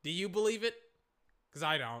 Do you believe it? Because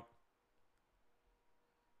I don't.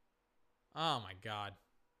 Oh my God.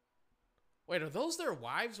 Wait, are those their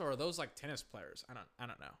wives or are those like tennis players? I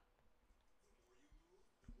don't know.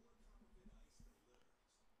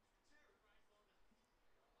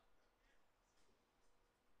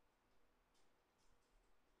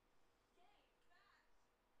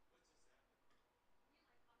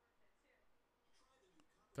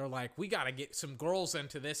 They're like, we got to get some girls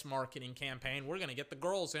into this marketing campaign. We're going to get the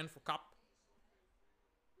girls in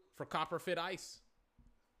for Copper Fit Ice.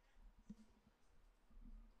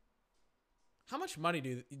 How much money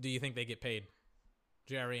do you think they get paid,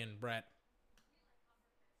 Jerry and Brett?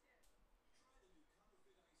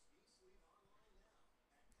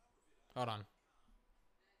 Hold on.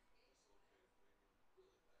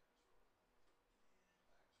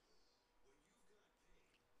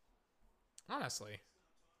 Honestly,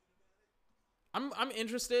 I'm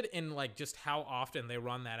interested in like just how often they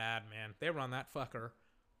run that ad, man. They run that fucker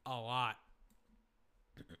a lot.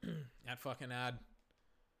 That fucking ad.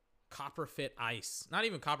 Copper Fit Ice. Not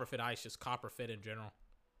even Copper Fit Ice, just Copper Fit in general.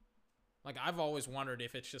 Like, I've always wondered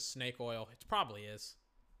if it's just snake oil. It probably is.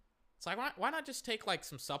 It's like, why not just take like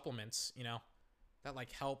some supplements, you know, that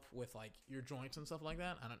like help with like your joints and stuff like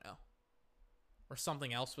that? I don't know. Or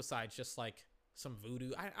something else besides just like some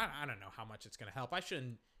voodoo. I don't know how much it's going to help. I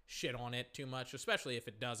shouldn't shit on it too much, especially if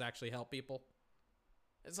it does actually help people.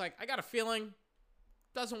 It's like, I got a feeling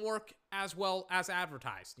it doesn't work as well as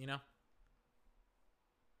advertised, you know?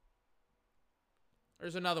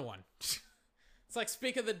 There's another one. It's like,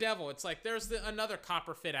 speak of the devil. It's like, there's another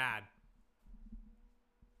Copper Fit ad.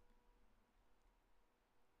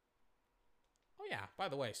 Oh, yeah. By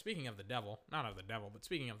the way, speaking of the devil, not of the devil, but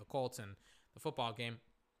speaking of the Colts and the football game,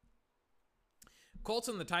 Colts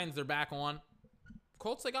and the Titans, they're back on.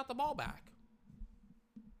 Colts, they got the ball back.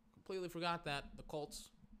 Completely forgot that. The Colts,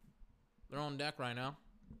 they're on deck right now.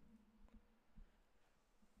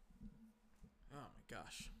 Oh, my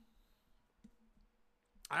gosh.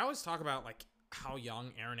 I always talk about, like, how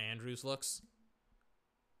young Erin Andrews looks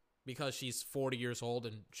because she's 40 years old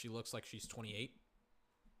and she looks like she's 28.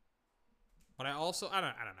 But I also, I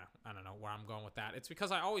don't know where I'm going with that. It's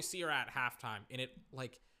because I always see her at halftime and it,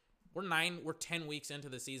 like, we're 10 weeks into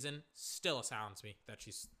the season, still astounds me that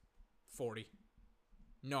she's 40.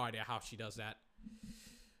 No idea how she does that.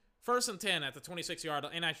 1st and 10 at the 26-yard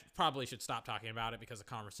line, and I probably should stop talking about it because the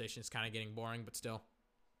conversation is kind of getting boring, but still.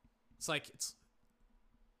 It's like,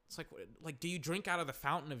 do you drink out of the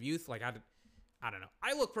fountain of youth? Like, I don't know.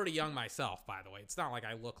 I look pretty young myself, by the way. It's not like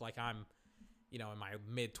I look like I'm, you know, in my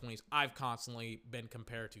mid-20s. I've constantly been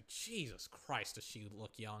compared to, Jesus Christ, does she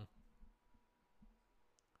look young?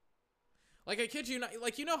 Like, I kid you not,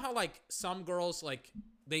 like, you know how, like, some girls, like,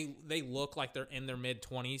 they look like they're in their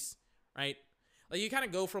mid-20s, right? Like, you kind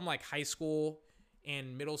of go from, like, high school,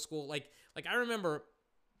 in middle school. Like I remember,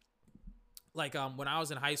 like when I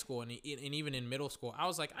was in high school and even in middle school, I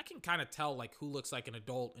was like, I can kind of tell like who looks like an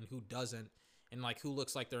adult and who doesn't, and like who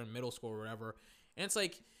looks like they're in middle school or whatever. And it's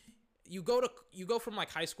like you go from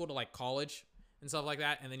like high school to like college and stuff like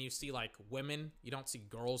that, and then you see like women. You don't see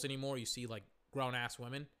girls anymore. You see like grown ass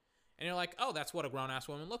women, and you're like, oh, that's what a grown ass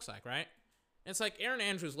woman looks like, right? And it's like Erin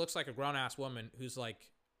Andrews looks like a grown ass woman who's like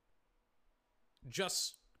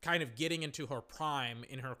just kind of getting into her prime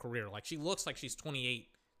in her career. Like she looks like she's 28,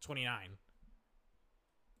 29.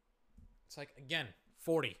 It's like, again,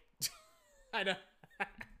 40. I know.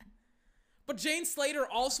 But Jane Slater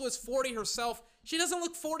also is 40 herself. She doesn't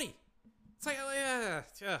look 40. It's like,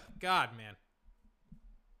 yeah, God, man.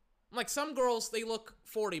 Like some girls, they look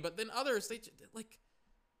 40, but then others, they like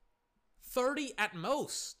 30 at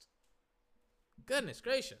most. Goodness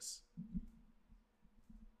gracious.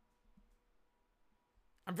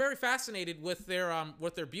 I'm very fascinated with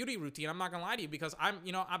their beauty routine. I'm not gonna lie to you, because I'm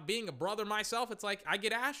being a brother myself. It's like I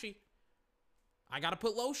get ashy. I gotta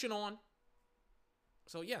put lotion on.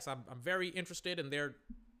 So yes, I'm very interested in their.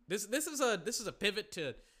 This is a pivot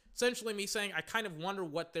to essentially me saying I kind of wonder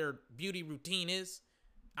what their beauty routine is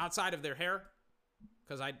outside of their hair,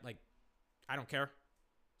 because I don't care.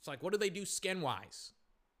 It's like, what do they do skin wise?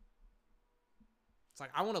 It's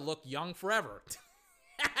like, I want to look young forever.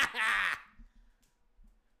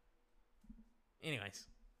 Anyways.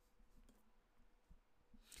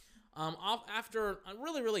 After a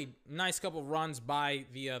really, really nice couple of runs by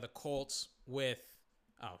the Colts with,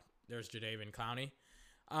 there's Jadeveon Clowney.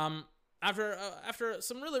 After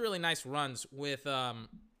some really, really nice runs with the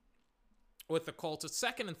Colts, it's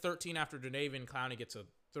 2nd and 13 after Jadeveon Clowney gets a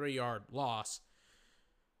 3-yard loss.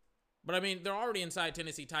 But I mean, they're already inside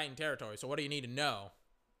Tennessee Titan territory, so what do you need to know?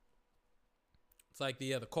 It's like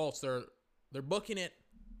the Colts, they're booking it.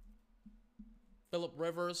 Phillip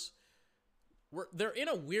Rivers. They're in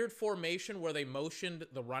a weird formation where they motioned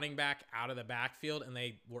the running back out of the backfield, and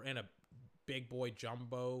they were in a big boy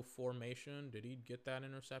jumbo formation. Did he get that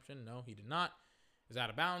interception? No, he did not. Is out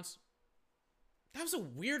of bounds. That was a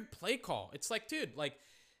weird play call. It's like, dude, like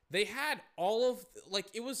they had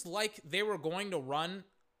it was like they were going to run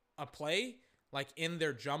a play like in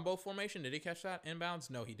their jumbo formation. Did he catch that inbounds?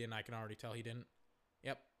 No, he didn't. I can already tell he didn't.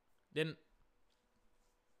 Yep, didn't.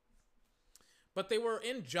 But they were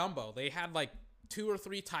in jumbo. They had like 2 or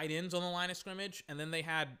 3 tight ends on the line of scrimmage, and then they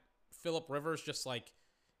had Phillip Rivers just like,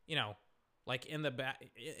 like in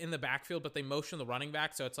the backfield, but they motion the running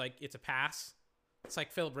back, so it's like it's a pass. It's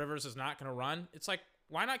like Phillip Rivers is not going to run. It's like,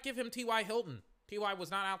 why not give him T.Y. Hilton? T.Y.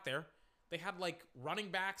 was not out there. They had like running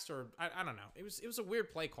backs, or I don't know. It was a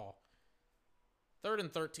weird play call. 3rd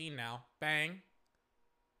and 13 now. Bang.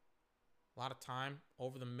 A lot of time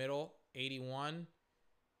over the middle. 81.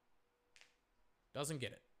 Doesn't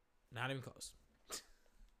get it. Not even close.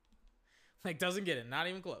 Doesn't get it. Not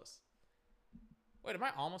even close. Wait, am I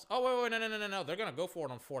almost? Oh, wait, no. They're going to go for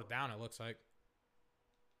it on 4th down, it looks like.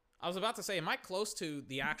 I was about to say, am I close to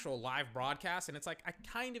the actual live broadcast? And it's like, I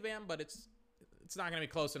kind of am, but it's not going to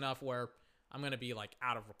be close enough where I'm going to be, like,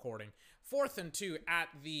 out of recording. 4th and 2 at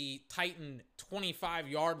the Titan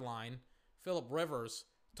 25-yard line. Phillip Rivers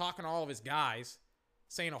talking to all of his guys,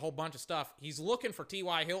 saying a whole bunch of stuff. He's looking for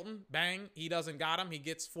T.Y. Hilton. Bang. He doesn't got him. He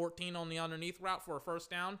gets 14 on the underneath route for a 1st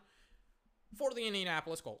down for the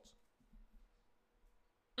Indianapolis Colts.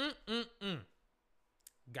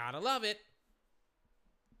 Gotta love it.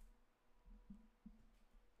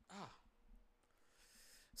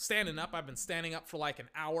 Standing up. I've been standing up for like an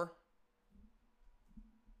hour.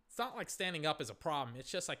 It's not like standing up is a problem. It's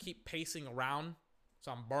just I keep pacing around,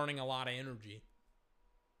 so I'm burning a lot of energy.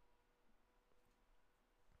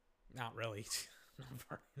 Not really.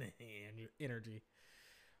 Not burning any energy.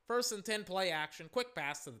 1st and 10 play action. Quick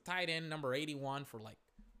pass to the tight end, number 81, for like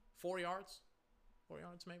 4 yards. 4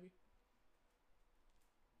 yards, maybe.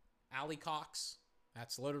 Allie Cox.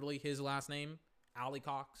 That's literally his last name. Allie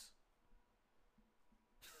Cox.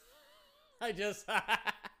 I just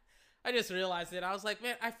realized it. I was like,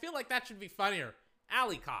 man, I feel like that should be funnier.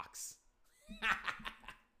 Allie Cox.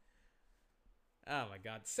 Oh, my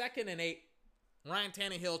God. 2nd and 8. Ryan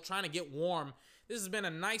Tannehill trying to get warm. This has been a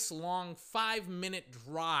nice, long 5-minute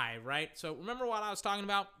drive, right? So remember what I was talking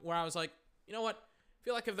about where I was like, you know what? I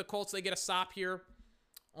feel like if the Colts, they get a stop here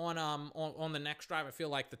on the next drive, I feel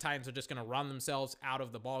like the Titans are just going to run themselves out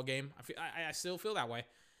of the ball game. I still feel that way.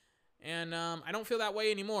 And I don't feel that way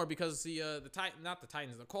anymore because the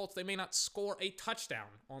Colts, they may not score a touchdown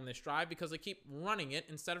on this drive because they keep running it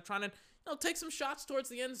instead of trying to take some shots towards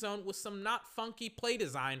the end zone with some not funky play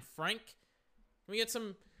design, Frank. Can we get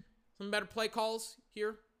some better play calls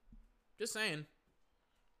here? Just saying.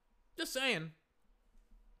 Just saying.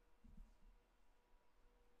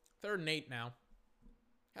 3rd and 8 now.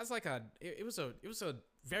 Has like a it was a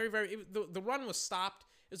very the run was stopped.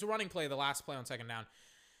 It was a running play, the last play on 2nd down.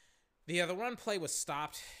 The run play was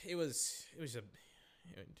stopped. It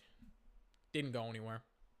didn't go anywhere.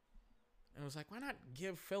 And it was like, why not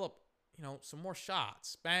give Phillip, some more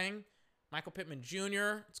shots? Bang. Michael Pittman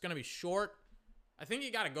Jr. It's going to be short. I think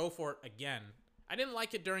you got to go for it again. I didn't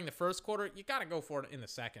like it during the first quarter. You got to go for it in the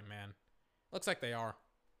second, man. Looks like they are.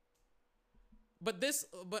 But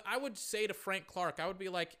I would say to Frank Clark, I would be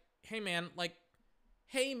like, hey, man,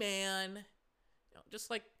 just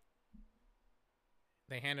like,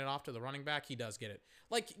 they hand it off to the running back. He does get it.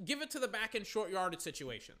 Like, give it to the back in short yardage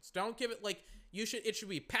situations. Don't give it like it should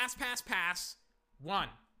be pass, run.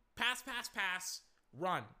 Pass,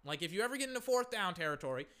 run. Like, if you ever get into 4th down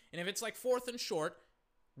territory, and if it's like 4th and short,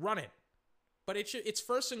 run it. But it's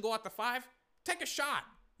 1st and goal at the 5. Take a shot.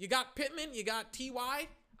 You got Pittman, you got T.Y.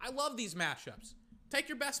 I love these matchups. Take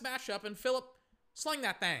your best matchup and Phillip, sling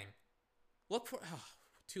that thing. Look for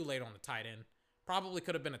too late on the tight end. Probably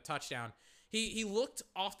could have been a touchdown. He looked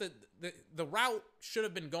off the route should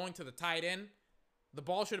have been going to the tight end. The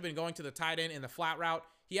ball should have been going to the tight end in the flat route.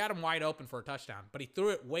 He had him wide open for a touchdown, but he threw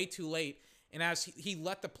it way too late. And as he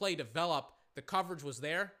let the play develop, the coverage was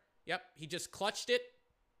there. Yep, he just clutched it.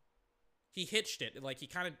 He hitched it. Like, he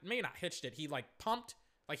kind of, maybe not hitched it. He, like, pumped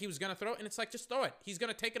like he was going to throw it. And it's like, just throw it. He's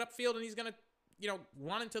going to take it upfield, and he's going to,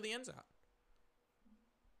 run into the end zone.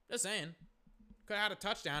 Just saying. Could have had a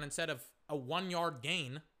touchdown instead of a 1-yard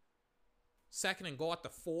gain. 2nd and goal at the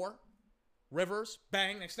 4. Rivers,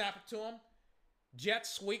 bang, they snap it to him. Jet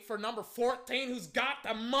sweep for number 14, who's got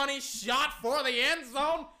the money shot for the end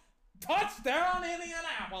zone. Touchdown,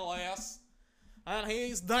 Indianapolis. And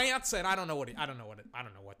he's dancing. I don't know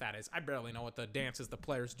what that is. I barely know what the dances the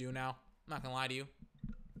players do now. I'm not gonna lie to you.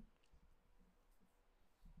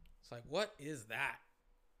 It's like, what is that?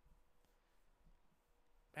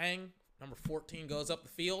 Bang. Number 14 goes up the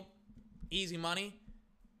field. Easy money.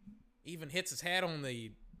 Even hits his head on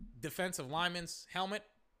the defensive lineman's helmet.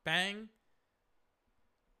 Bang.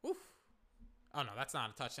 Oof. Oh, no, that's not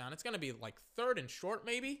a touchdown. It's going to be like 3rd and short,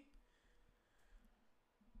 maybe.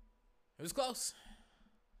 It was close.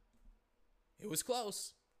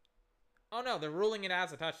 Oh, no, they're ruling it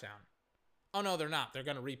as a touchdown. Oh, no, they're not. They're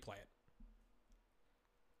going to replay it.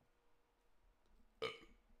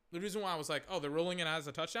 The reason why I was like, oh, they're ruling it as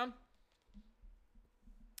a touchdown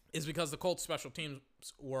is because the Colts special teams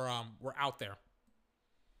were out there.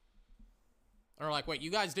 Or like, wait,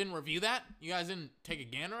 you guys didn't review that? You guys didn't take a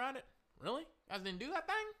gander at it? Really? You guys didn't do that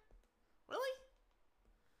thing? Really?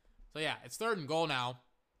 So yeah, it's 3rd and goal now.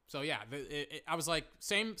 So yeah, I was like,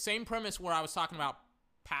 same premise where I was talking about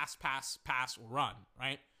pass, run,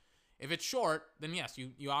 right? If it's short, then yes,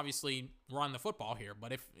 you obviously run the football here.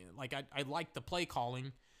 But if, like, I like the play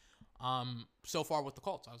calling so far with the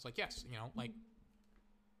Colts. I was like, yes, like,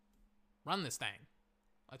 run this thing.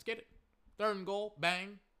 Let's get it. 3rd and goal,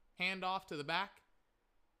 bang, hand off to the back.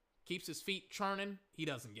 Keeps his feet churning. He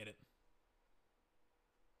doesn't get it.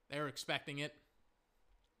 They're expecting it.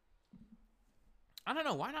 I don't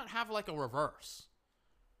know. Why not have like a reverse?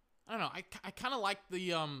 I don't know. I kind of like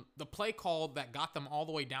the play call that got them all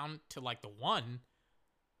the way down to like the 1. I'm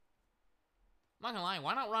not gonna lie.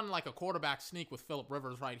 Why not run like a quarterback sneak with Phillip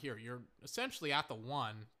Rivers right here? You're essentially at the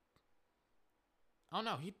 1. Oh,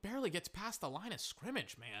 no, he barely gets past the line of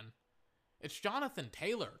scrimmage, man. It's Jonathan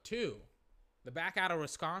Taylor, too. The back out of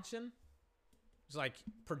Wisconsin. He's, like,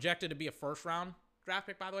 projected to be a 1st-round draft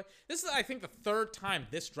pick, by the way. This is, I think, the 3rd time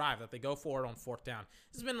this drive that they go for it on 4th down.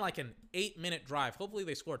 This has been, like, an 8-minute drive. Hopefully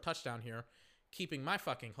they score a touchdown here, keeping my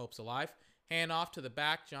fucking hopes alive. Hand off to the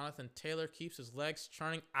back. Jonathan Taylor keeps his legs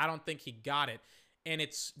churning. I don't think he got it. And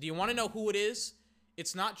it's, do you want to know who it is?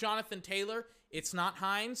 It's not Jonathan Taylor. It's not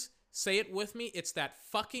Hines. Say it with me. It's that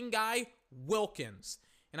fucking guy, Wilkins.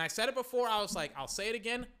 And I said it before. I was like, I'll say it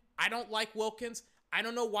again. I don't like Wilkins. I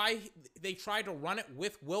don't know why they tried to run it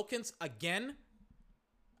with Wilkins again.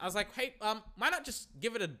 I was like, hey, why not just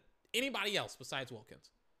give it to anybody else besides Wilkins?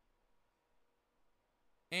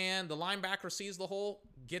 And the linebacker sees the hole,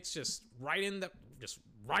 gets just right in there.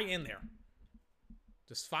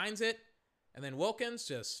 Just finds it. And then Wilkins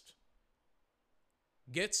just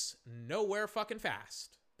gets nowhere fucking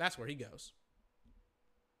fast. That's where he goes.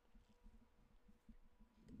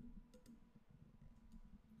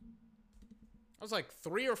 It was like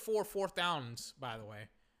 3 or 4 4th downs, by the way,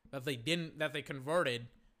 that they converted.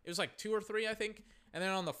 It was like 2 or 3, I think. And then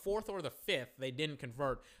on the 4th or the 5th, they didn't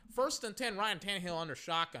convert. 1st and 10, Ryan Tannehill under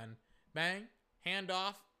shotgun. Bang.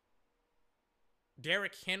 Handoff.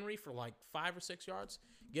 Derrick Henry for like 5 or 6 yards.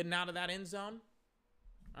 getting out of that end zone.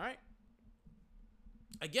 All right.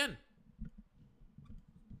 Again,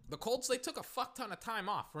 the Colts, they took a fuck ton of time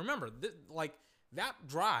off. Remember, that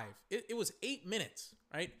drive, it was 8 minutes,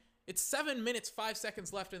 right? It's 7 minutes, 5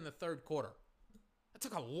 seconds left in the third quarter. That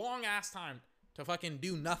took a long-ass time to fucking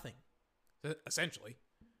do nothing, essentially,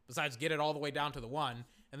 besides get it all the way down to the 1,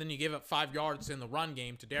 and then you give up 5 yards in the run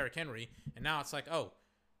game to Derrick Henry, and now it's like, oh,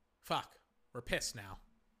 fuck, we're pissed now.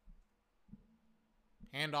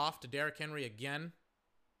 Hand off to Derrick Henry again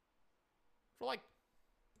for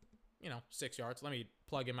 6 yards. Let me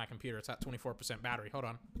plug in my computer. It's at 24% battery. Hold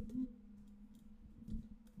on.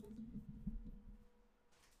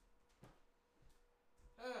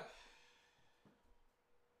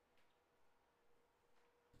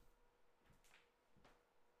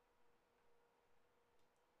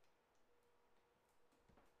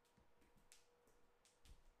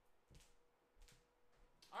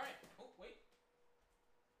 All right. Oh, wait.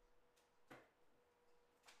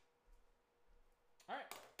 All right.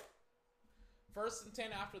 1st and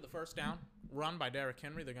 10 after the first down. Run by Derrick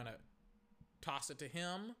Henry. They're going to toss it to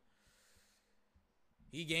him.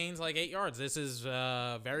 He gains like 8 yards. This is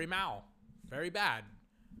very bad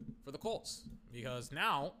for the Colts, because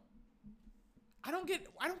now I don't get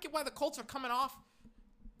why the Colts are coming off,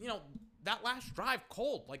 that last drive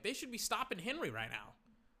cold. Like, they should be stopping Henry right now.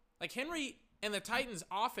 Like, Henry and the Titans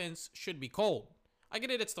offense should be cold. I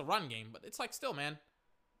get it, it's the run game, but it's like, still, man,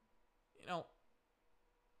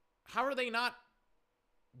 how are they not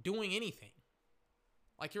doing anything?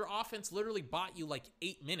 Like, your offense literally bought you like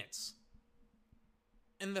 8 minutes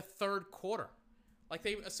in the third quarter. Like,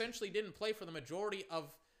 they essentially didn't play for the majority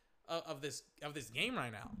of this game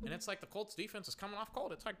right now. And it's like the Colts defense is coming off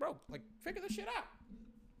cold. It's like, bro, like, figure this shit out.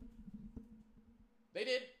 They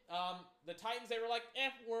did. The Titans, they were like,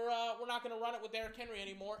 we're not going to run it with Derrick Henry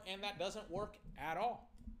anymore, and that doesn't work at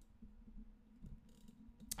all.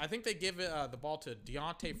 I think they give the ball to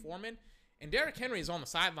Deontay Foreman, and Derrick Henry is on the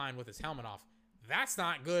sideline with his helmet off. That's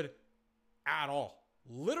not good at all.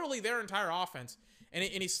 Literally their entire offense, and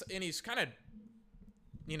he's kind of,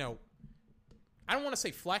 I don't want to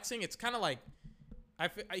say flexing. It's kind of like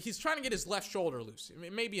he's trying to get his left shoulder loose.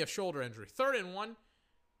 It may be a shoulder injury. 3rd and 1.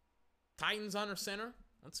 Titans under center.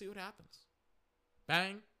 Let's see what happens.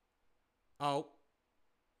 Bang. Oh.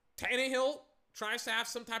 Tannehill tries to have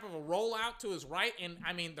some type of a rollout to his right. And,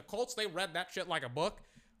 I mean, the Colts, they read that shit like a book.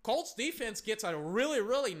 Colts defense gets a really,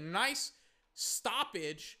 really nice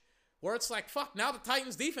stoppage where it's like, fuck, now the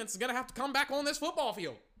Titans defense is going to have to come back on this football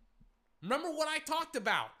field. Remember what I talked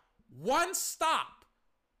about. One stop.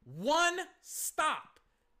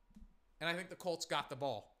 And I think the Colts got the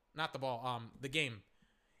ball. Not the ball, the game.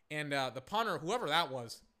 And the punter, whoever that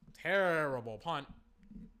was, terrible punt.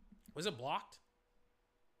 Was it blocked?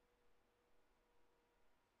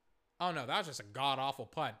 Oh, no, that was just a god-awful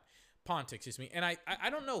punt, excuse me. And I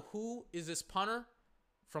don't know who is this punter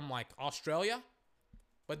from, like, Australia.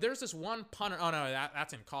 But there's this one punter. Oh, no,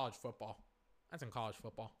 that's in college football. That's in college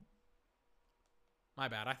football. My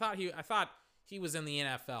bad. I thought he was in the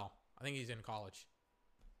NFL. I think he's in college.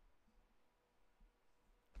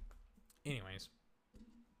 Anyways.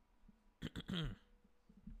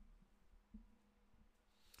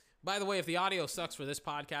 By the way, if the audio sucks for this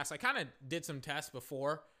podcast, I kind of did some tests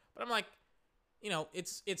before, but I'm like,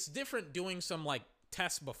 it's different doing some like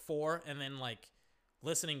tests before and then like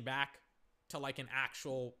listening back to like an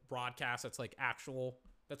actual broadcast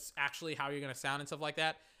that's actually how you're gonna sound and stuff like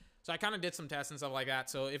that. So I kind of did some tests and stuff like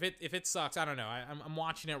that. So if it sucks, I don't know. I'm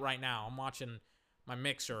watching it right now. I'm watching my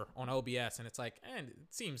mixer on OBS, and it's like, and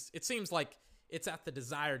it seems like it's at the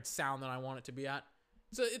desired sound that I want it to be at.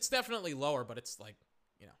 So it's definitely lower, but it's like,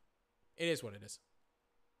 it is what it is.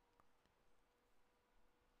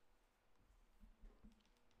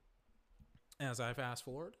 As I fast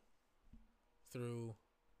forward through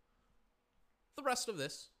the rest of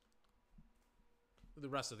this, the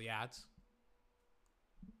rest of the ads.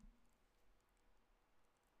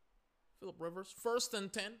 Phillip Rivers, 1st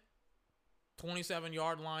and 10.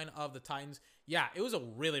 27-yard line of the Titans. Yeah, it was a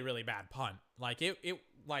really, really bad punt. Like it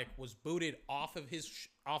like was booted off of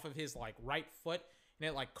his like right foot, and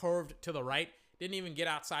it like curved to the right. Didn't even get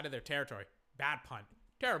outside of their territory. Bad punt.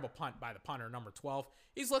 Terrible punt by the punter, number 12.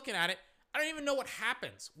 He's looking at it. I don't even know what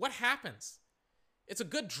happens. What happens? It's a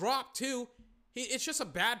good drop too. It's just a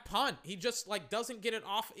bad punt. He just like doesn't get it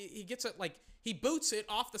off. He gets it like he boots it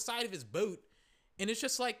off the side of his boot, and it's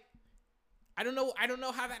just like, I don't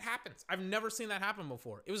know how that happens. I've never seen that happen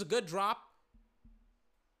before. It was a good drop.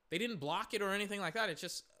 They didn't block it or anything like that. It's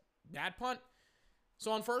just bad punt.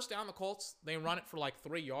 So on 1st down, the Colts, they run it for like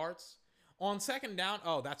 3 yards. On 2nd down,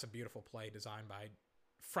 oh, that's a beautiful play designed by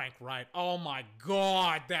Frank Wright. Oh my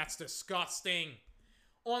God, that's disgusting.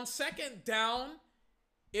 On second down,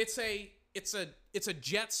 it's a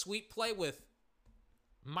jet sweep play with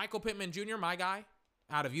Michael Pittman Jr., my guy,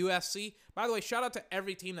 out of USC. By the way, shout out to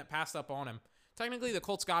every team that passed up on him. Technically, the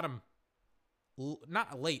Colts got him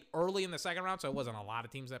not late, early in the second round, so it wasn't a lot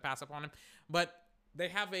of teams that passed up on him. But they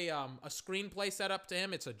have a screenplay set up to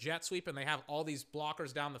him. It's a jet sweep, and they have all these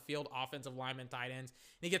blockers down the field, offensive linemen, tight ends.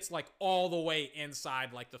 And he gets like all the way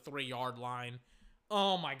inside like the 3-yard line.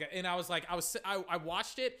 Oh my God. And I was like, I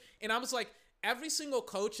watched it, and I was like, every single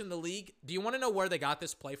coach in the league, do you want to know where they got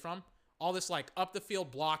this play from? All this like up the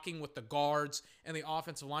field blocking with the guards and the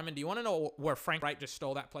offensive linemen. Do you want to know where Frank Wright just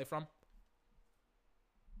stole that play from?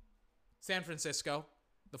 San Francisco.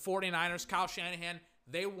 The 49ers, Kyle Shanahan,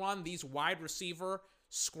 they run these wide receiver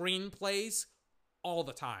screen plays all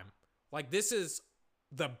the time. Like, this is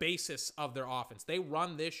the basis of their offense. They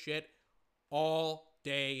run this shit all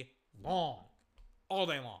day long. All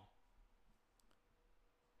day long.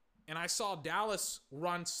 And I saw Dallas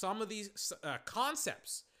run some of these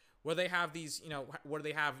concepts where they have these,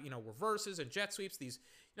 reverses and jet sweeps, these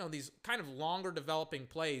kind of longer developing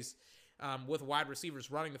plays with wide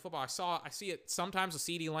receivers running the football. I see it sometimes with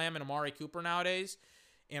CeeDee Lamb and Amari Cooper nowadays.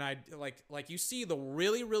 And I like you see the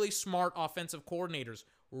really, really smart offensive coordinators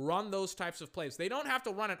run those types of plays. They don't have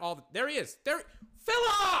to run it all. There he is. There,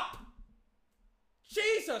 Phillip!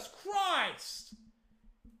 Jesus Christ!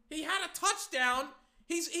 He had a touchdown.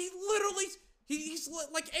 He's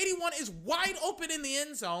like 81 is wide open in the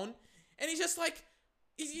end zone, and he's just like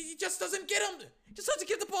he just doesn't get him. Just doesn't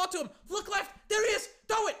get the ball to him. Look left. There he is.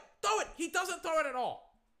 Throw it. He doesn't throw it at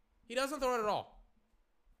all. He doesn't throw it at all.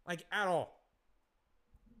 Like, at all.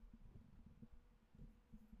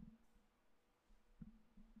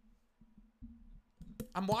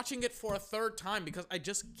 I'm watching it for a third time because I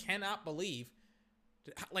just cannot believe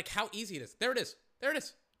like how easy it is. There it is.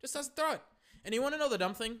 Just doesn't throw it. And you want to know the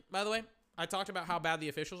dumb thing, by the way? I talked about how bad the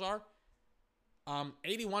officials are.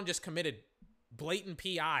 81 just committed blatant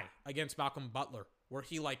PI against Malcolm Butler, where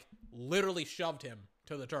he like literally shoved him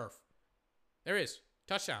to the turf. There he is.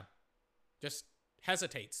 Touchdown. Just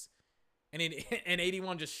hesitates. And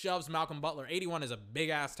 81 just shoves Malcolm Butler. 81 is a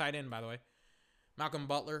big-ass tight end, by the way. Malcolm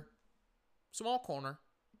Butler, small corner.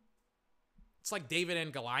 It's like David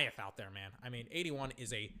and Goliath out there, man. I mean, 81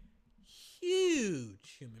 is a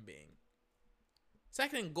huge human being.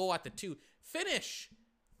 Second and goal at the 2. Finish.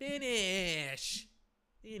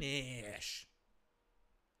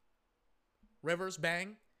 Rivers,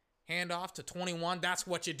 bang. Hand off to 21. That's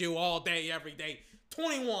what you do all day, every day.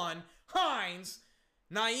 21. Hines.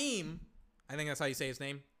 Nyheim. I think that's how you say his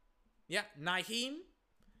name. Yeah, Nyheim.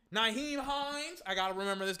 Nyheim Hines. I got to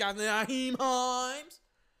remember this guy. Nyheim Hines.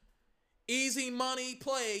 Easy money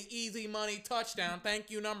play. Easy money touchdown. Thank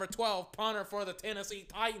you, number 12, punter for the Tennessee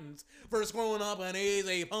Titans, for screwing up an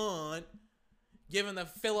easy punt. Giving the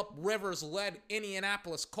Phillip Rivers-led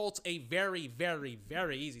Indianapolis Colts a very, very,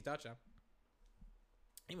 very easy touchdown.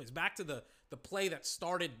 Anyways, back to the play that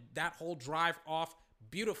started that whole drive off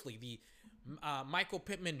beautifully. The Michael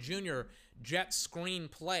Pittman Jr. jet screen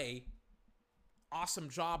play. Awesome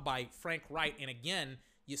job by Frank Wright. And again,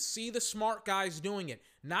 you see the smart guys doing it.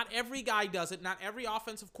 Not every guy does it. Not every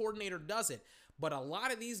offensive coordinator does it. But a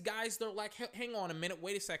lot of these guys, they're like, hang on a minute.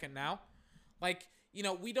 Wait a second now. Like,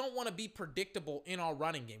 we don't want to be predictable in our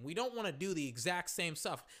running game. We don't want to do the exact same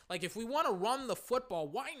stuff. Like, if we want to run the football,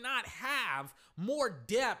 why not have more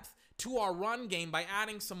depth to our run game by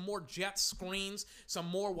adding some more jet screens, some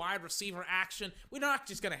more wide receiver action? We're not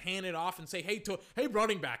just going to hand it off and say, hey,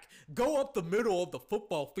 running back, go up the middle of the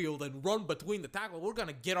football field and run between the tackles. We're going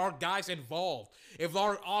to get our guys involved. If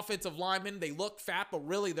our offensive linemen, they look fat, but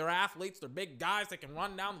really they're athletes, they're big guys that can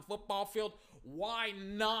run down the football field, why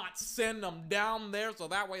not send them down there so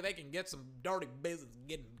that way they can get some dirty business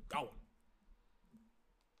getting going?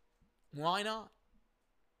 Why not?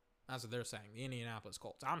 That's what they're saying, the Indianapolis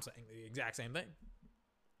Colts. I'm saying the exact same thing.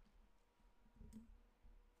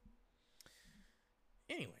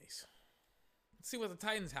 Anyways, let's see what the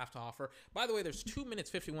Titans have to offer. By the way, there's 2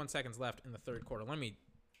 minutes, 51 seconds left in the third quarter. Let me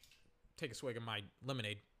take a swig of my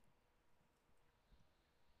lemonade.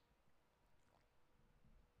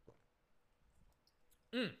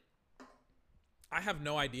 I have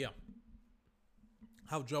no idea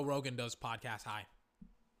how Joe Rogan does podcast high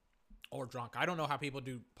or drunk. I don't know how people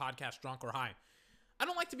do podcast drunk or high. I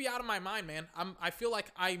don't like to be out of my mind, man. I feel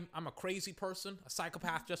like I'm a crazy person, a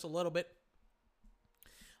psychopath just a little bit.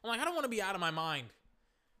 I'm like, I don't want to be out of my mind.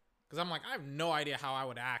 Because I'm like, I have no idea how I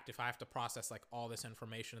would act if I have to process like all this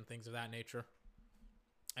information and things of that nature.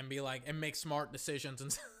 And be like, and make smart decisions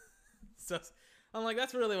and stuff. I'm like,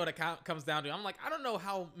 that's really what it comes down to. I'm like, I don't know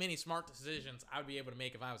how many smart decisions I would be able to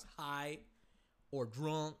make if I was high or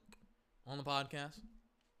drunk on the podcast.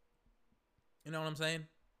 You know what I'm saying?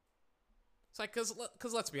 It's like,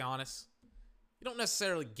 because let's be honest. You don't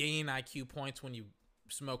necessarily gain IQ points when you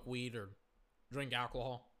smoke weed or drink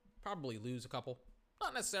alcohol. Probably lose a couple.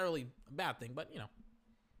 Not necessarily a bad thing, but, you know,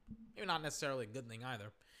 maybe not necessarily a good thing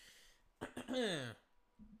either.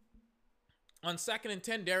 On 2nd and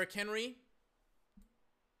 10, Derrick Henry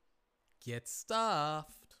gets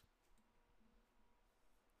stuffed.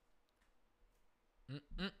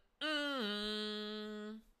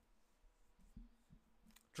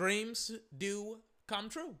 Dreams do come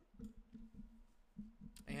true.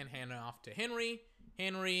 And hand it off to Henry.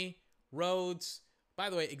 Henry, Rhodes. By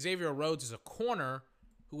the way, Xavier Rhodes is a corner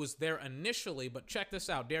who was there initially, but check this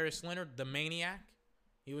out. Darius Leonard, the maniac,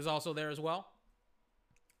 he was also there as well.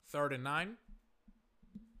 3rd and 9.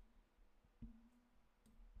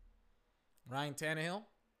 Ryan Tannehill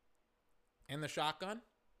in the shotgun.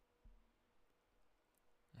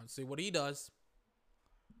 Let's see what he does.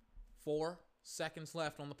 4 seconds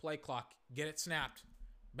left on the play clock. Get it snapped.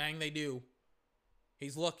 Bang, they do.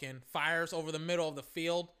 He's looking. Fires over the middle of the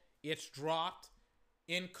field. It's dropped.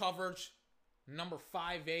 In coverage. Number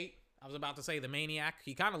 5'8". I was about to say the maniac.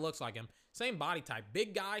 He kind of looks like him. Same body type.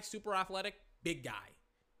 Big guy. Super athletic. Big guy.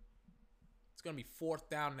 It's going to be 4th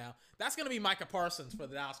down now. That's going to be Micah Parsons for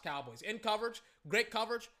the Dallas Cowboys. In coverage. Great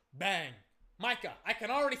coverage. Bang. Micah, I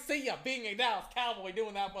can already see you being a Dallas Cowboy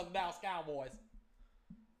doing that for the Dallas Cowboys.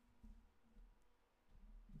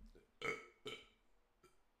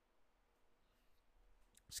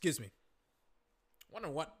 Excuse me. Wonder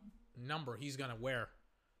what number he's going to wear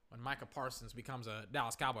when Micah Parsons becomes a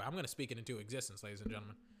Dallas Cowboy. I'm going to speak it into existence, ladies and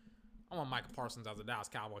gentlemen. I want Micah Parsons as a Dallas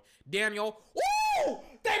Cowboy. Daniel. Woo!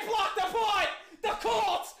 They blocked the punt! The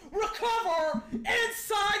Colts recover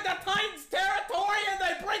inside the Titans territory and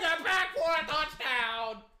they bring it back for a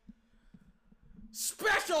touchdown.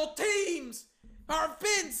 Special teams have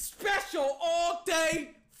been special all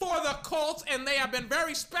day for the Colts, and they have been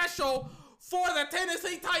very special for the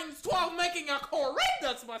Tennessee Titans 12 making a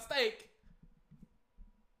horrendous mistake.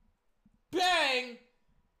 Bang!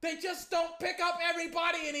 They just don't pick up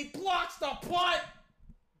everybody and he blocks the punt.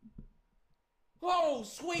 Oh,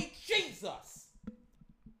 sweet Jesus.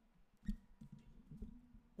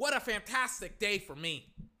 What a fantastic day for me.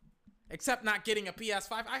 Except not getting a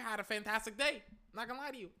PS5. I had a fantastic day. I'm not gonna lie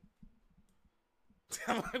to you.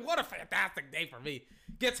 What a fantastic day for me.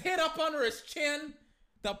 Gets hit up under his chin.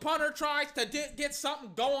 The punter tries to get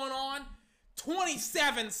something going on.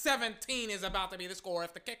 27-17 is about to be the score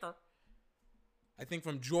if the kicker, I think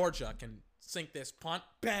from Georgia, can sink this punt.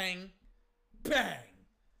 Bang. Bang.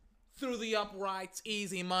 Through the uprights.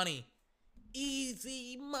 Easy money.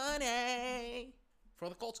 Easy money. For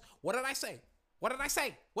the Colts. What did I say? What did I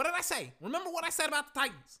say? What did I say? Remember what I said about the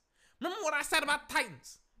Titans. Remember what I said about the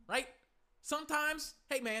Titans, right? Sometimes,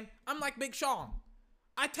 hey man, I'm like Big Sean.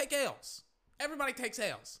 I take L's. Everybody takes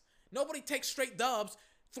L's. Nobody takes straight dubs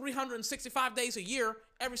 365 days a year,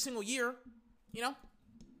 every single year, you know?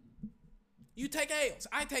 You take L's.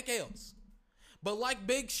 I take L's. But like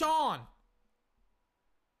Big Sean,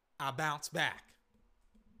 I bounce back.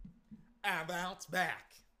 I bounce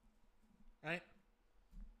back. Right?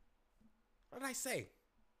 What did I say?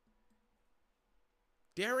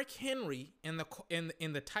 Derrick Henry in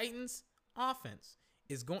the Titans offense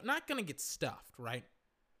is not going to get stuffed, right?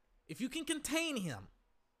 If you can contain him,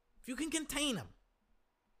 if you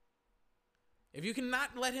can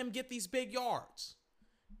not let him get these big yards,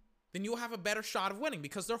 then you'll have a better shot of winning,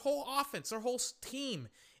 because their whole offense, their whole team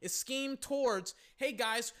is schemed towards, hey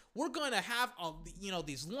guys, we're going to have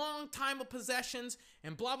these long time of possessions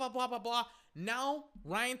and blah, blah, blah, blah, blah. Now,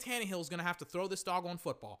 Ryan Tannehill is going to have to throw this doggone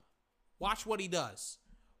football. Watch what he does.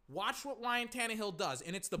 Watch what Ryan Tannehill does.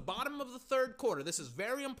 And it's the bottom of the 3rd quarter. This is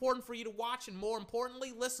very important for you to watch, and more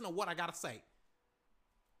importantly, listen to what I got to say.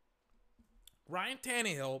 Ryan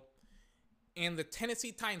Tannehill and the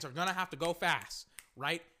Tennessee Titans are going to have to go fast,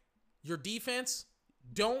 right? Your defense,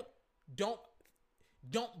 don't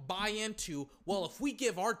buy into, well, if we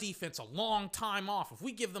give our defense a long time off, if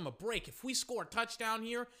we give them a break, if we score a touchdown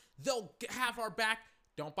here, they'll have our back.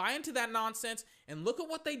 Don't buy into that nonsense. And look at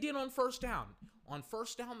what they did on 1st down. On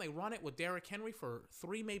 1st down, they run it with Derrick Henry for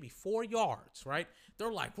 3, maybe 4 yards, right?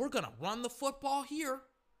 They're like, we're going to run the football here.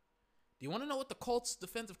 Do you want to know what the Colts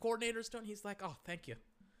defensive coordinator is doing? He's like, oh, thank you.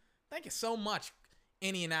 Thank you so much,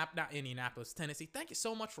 Indianapolis, Tennessee. Thank you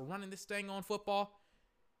so much for running this dang on football.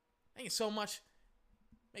 Thank you so much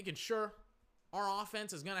making sure our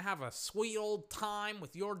offense is going to have a sweet old time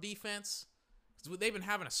with your defense. They've been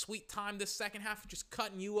having a sweet time this second half, just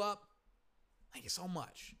cutting you up. Thank you so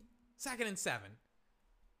much. 2nd and 7.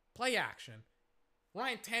 Play action.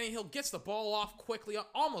 Ryan Tannehill gets the ball off quickly.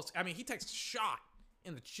 He takes a shot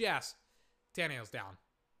in the chest. Tannehill's down.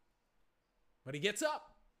 But he gets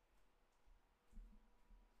up.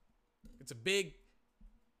 It's a big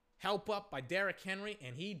help up by Derrick Henry,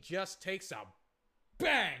 and he just takes a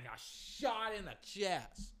shot in the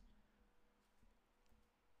chest.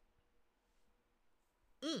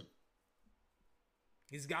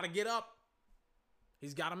 He's got to get up.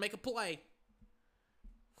 He's got to make a play.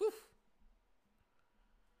 Whew.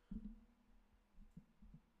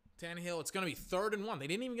 Tannehill, it's going to be 3rd and 1. They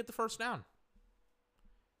didn't even get the first down.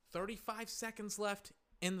 35 seconds left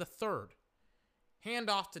in the third.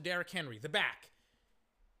 Handoff to Derrick Henry, the back.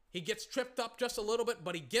 He gets tripped up just a little bit,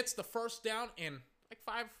 but he gets the first down and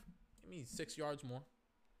 6 yards more.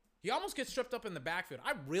 He almost gets tripped up in the backfield.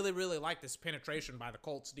 I really, really like this penetration by the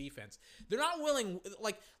Colts defense. They're not willing,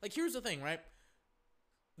 here's the thing, right?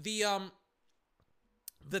 The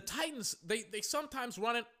Titans, they sometimes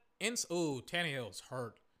run it in. Ooh, Tannehill's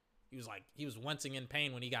hurt. He was wincing in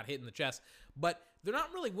pain when he got hit in the chest. But they're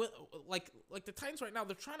not really, like the Titans right now,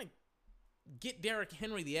 they're trying to get Derrick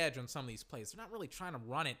Henry the edge on some of these plays. They're not really trying to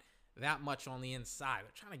run it that much on the inside.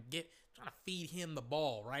 They're trying to feed him the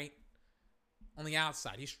ball, right? On the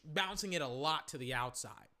outside. He's bouncing it a lot to the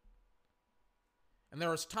outside. And there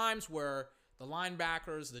was times where the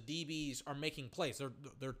linebackers, the DBs are making plays.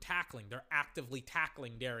 They're tackling. They're actively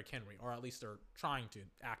tackling Derrick Henry, or at least they're trying to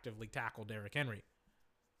actively tackle Derrick Henry.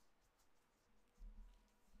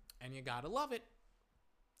 And you gotta love it.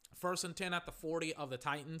 1st and 10 at the 40 of the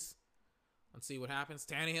Titans. Let's see what happens.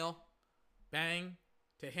 Tannehill, bang,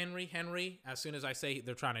 to Henry. Henry, as soon as I say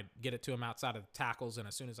they're trying to get it to him outside of the tackles, and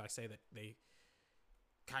as soon as I say that they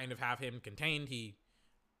kind of have him contained, he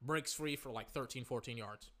breaks free for 13, 14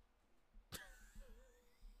 yards.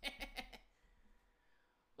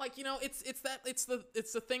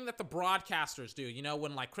 It's the thing that the broadcasters do.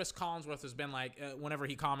 When Chris Collinsworth has been whenever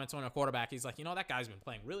he comments on a quarterback, he's like, that guy's been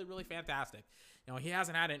playing really, really fantastic. He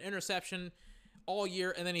hasn't had an interception all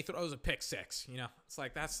year, and then he throws a pick 6. It's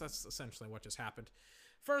that's essentially what just happened.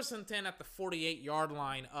 1st and 10 at the 48-yard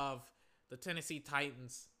line of the Tennessee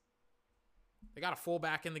Titans. They got a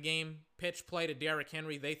fullback in the game. Pitch play to Derrick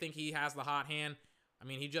Henry. They think he has the hot hand.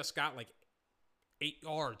 He just got 8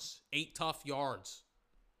 yards. 8 tough yards.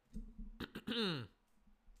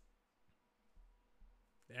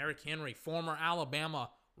 Derrick Henry, former Alabama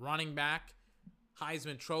running back,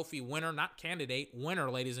 Heisman Trophy winner, not candidate,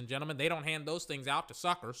 winner, ladies and gentlemen. They don't hand those things out to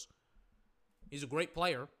suckers. He's a great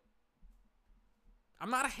player.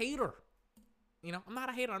 I'm not a hater. I'm not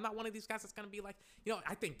a hater. I'm not one of these guys that's going to be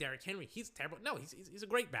I think Derrick Henry, he's terrible. No, he's a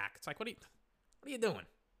great back. It's what are you doing?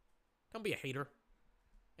 Don't be a hater.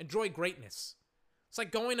 Enjoy greatness. It's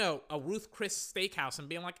like going to a Ruth Chris Steakhouse and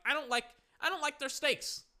being like, I don't like their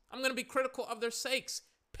steaks. I'm going to be critical of their steaks.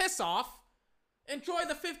 Piss off. Enjoy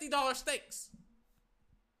the $50 steaks.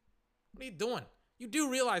 What are you doing? You do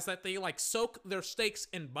realize that they soak their steaks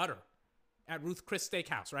in butter at Ruth Chris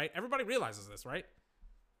Steakhouse, right? Everybody realizes this, right?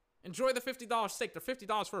 Enjoy the $50 steak. They're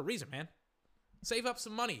 $50 for a reason, man. Save up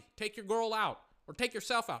some money. Take your girl out. Or take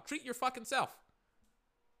yourself out. Treat your fucking self.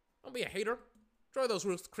 Don't be a hater. Enjoy those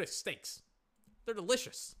Ruth Chris steaks. They're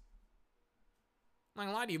delicious. I'm not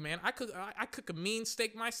gonna lie to you, man. I cook a mean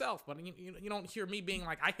steak myself, but you don't hear me being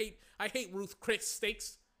like, I hate Ruth Chris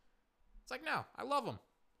steaks. It's no, I love them.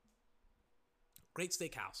 Great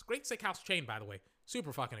steakhouse. Great steakhouse chain, by the way.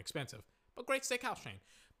 Super fucking expensive, but great steakhouse chain.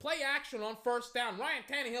 Play action on 1st down. Ryan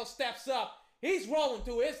Tannehill steps up. He's rolling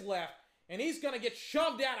to his left, and he's gonna get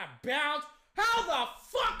shoved out of bounds. How the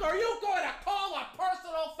fuck are you going to call a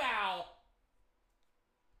personal foul?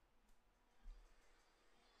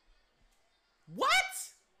 What?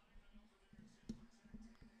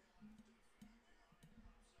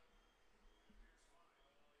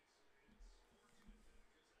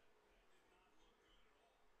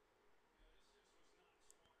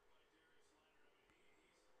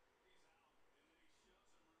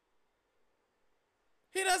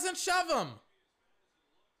 He doesn't shove him.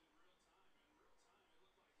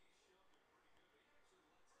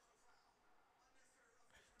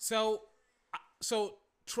 So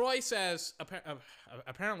Troy says,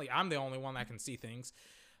 apparently I'm the only one that can see things.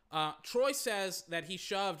 Troy says that he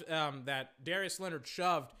shoved, that Darius Leonard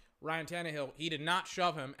shoved Ryan Tannehill. He did not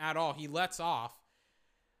shove him at all. He lets off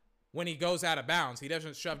when he goes out of bounds. He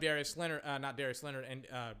doesn't shove Darius Leonard, not Darius Leonard, and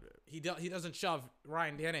he doesn't shove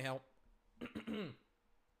Ryan Tannehill.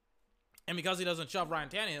 And because he doesn't shove Ryan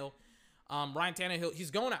Tannehill,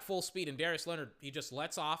 he's going at full speed, and Darius Leonard, he just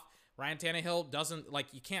lets off. Ryan Tannehill doesn't, like,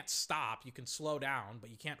 you can't stop. You can slow down, but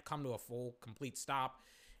you can't come to a full, complete stop.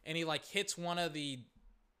 And he, like, hits one of the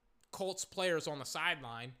Colts players on the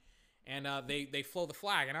sideline, and they flow the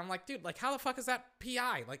flag. And I'm like, dude, like, how the fuck is that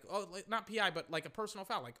PI? Like, oh, like, not PI, but, like, a personal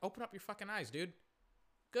foul. Like, open up your fucking eyes, dude.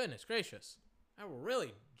 Goodness gracious. That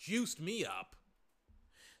really juiced me up.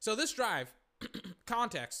 So this drive,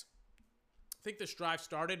 context, I think this drive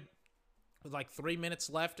started with, like, 3 minutes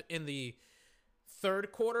left in the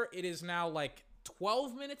third quarter. It is now, like,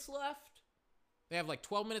 12 minutes left. They have, like,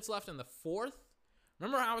 12 minutes left in the fourth.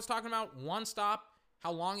 Remember how I was talking about one stop,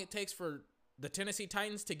 how long it takes for the Tennessee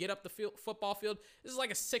Titans to get up the football field? This is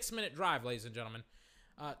like a 6-minute drive, ladies and gentlemen.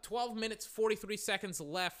 12 minutes, 43 seconds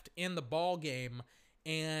left in the ball game,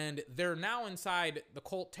 and they're now inside the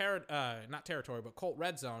Colt Colt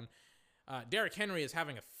red zone. Derrick Henry is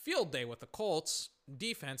having a field day with the Colts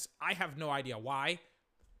defense. I have no idea why.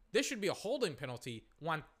 This should be a holding penalty,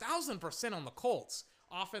 1,000% on the Colts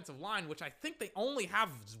offensive line, which I think they only have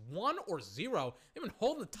 1 or 0. They've been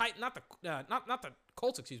holding the not the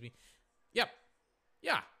Colts, excuse me. Yep.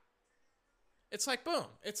 Yeah. It's like, boom.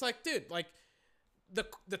 It's like, dude, like,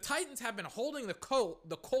 the Titans have been holding the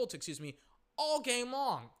Colts, excuse me, all game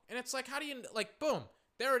long. And it's like, how do you, like, boom,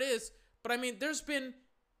 there it is. But I mean, there's been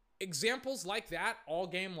examples like that all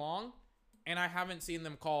game long, and I haven't seen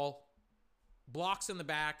them call blocks in the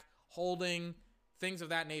back, holding, things of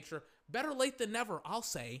that nature. Better late than never, I'll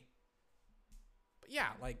say. But yeah,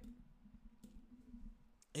 like,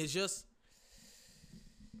 it's just,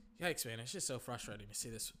 yikes, man. It's just so frustrating to see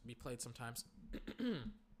this be played sometimes.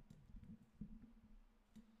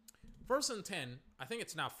 First and 10, I think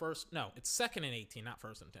it's now it's second and 18, not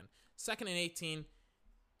first and 10. Second and 18,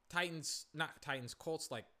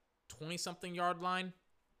 Colts, like, 20-something yard line.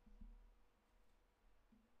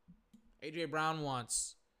 A.J. Brown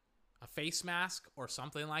wants a face mask or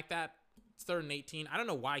something like that. It's third and 18. I don't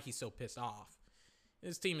know why he's so pissed off.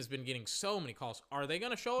 His team has been getting so many calls. Are they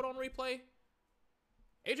going to show it on replay?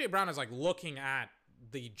 A.J. Brown is, like, looking at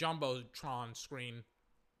the Jumbotron screen.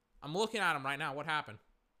 I'm looking at him right now. What happened?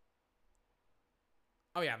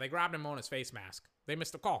 Oh, yeah, they grabbed him on his face mask. They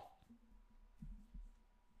missed a call.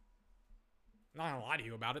 Not going to lie to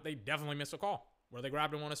you about it. They definitely missed a call where they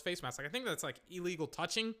grabbed him on his face mask. Like, I think that's, like, illegal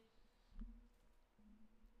touching.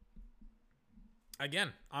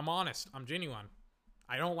 Again, I'm honest. I'm genuine.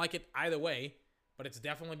 I don't like it either way, but it's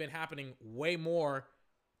definitely been happening way more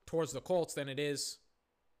towards the Colts than it is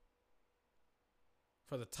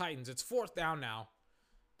for the Titans. It's fourth down now.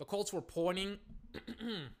 The Colts were pointing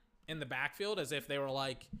in the backfield as if they were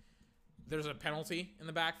like, there's a penalty in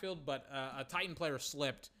the backfield, but a Titan player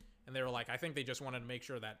slipped, and they were like, I think they just wanted to make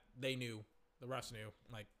sure that they knew, the rest knew.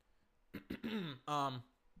 Like,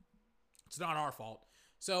 it's not our fault.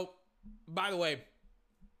 So, by the way,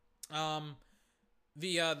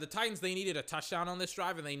 the Titans, they needed a touchdown on this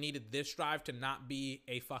drive, and they needed this drive to not be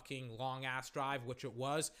a fucking long-ass drive, which it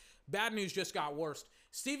was. Bad news just got worse.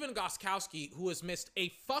 Steven Gostkowski, who has missed a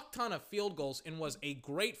fuck ton of field goals and was a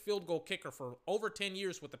great field goal kicker for over 10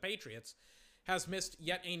 years with the Patriots, has missed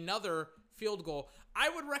yet another field goal. I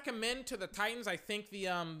would recommend to the Titans, I think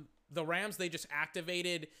the Rams, they just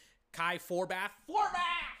activated Kai Forbath.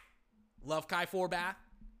 Love Kai Forbath.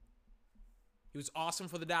 He was awesome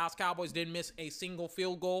for the Dallas Cowboys. Didn't miss a single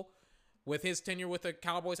field goal with his tenure with the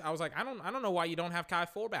Cowboys. I was like, I don't know why you don't have Kai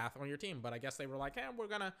Forbath on your team, but I guess they were like, hey,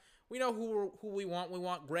 we know who we want. We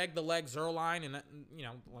want Greg the Leg Zuerlein, and you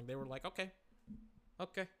know, like, they were like, okay.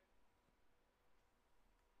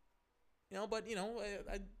 You know, but you know,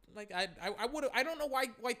 I don't know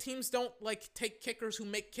why teams don't, like, take kickers who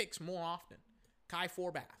make kicks more often. Kai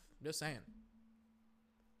Forbath, just saying.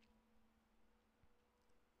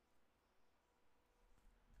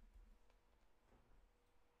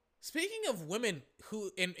 Speaking of women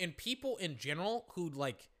who, and people in general who,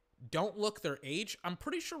 like, don't look their age, I'm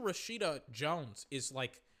pretty sure Rashida Jones is,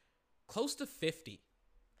 like, close to 50,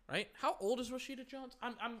 right? How old is Rashida Jones?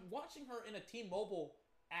 I'm watching her in a T-Mobile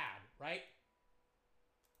ad, right?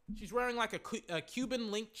 She's wearing, like, a Cuban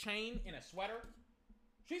link chain in a sweater.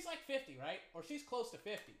 She's, like, 50, right? Or she's close to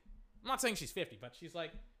 50. I'm not saying she's 50, but she's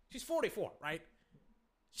 44, right?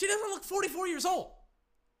 She doesn't look 44 years old.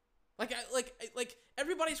 Like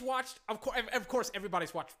everybody's watched, of course,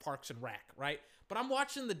 everybody's watched Parks and Rec, right? But I'm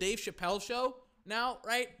watching the Dave Chappelle show now,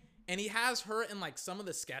 right? And he has her in, like, some of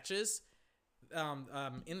the sketches,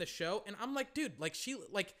 in the show, and I'm like, dude, like,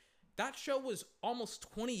 that show was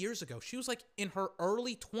almost 20 years ago. She was, like, in her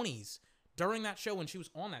early 20s during that show when she was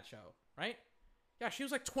on that show, right? Yeah, she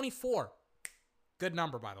was, like, 24. Good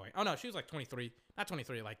number, by the way. Oh no, she was, like, 23, not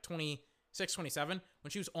 23, like 26, 27 when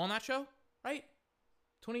she was on that show, right?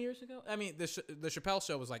 20 years ago? I mean, the Chappelle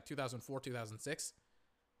Show was like 2004, 2006.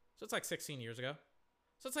 So it's like 16 years ago.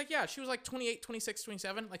 So it's like, yeah, she was like 28, 26,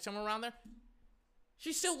 27, like somewhere around there.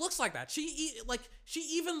 She still looks like that. She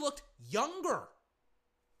even looked younger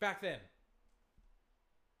back then.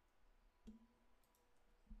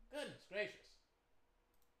 Goodness gracious.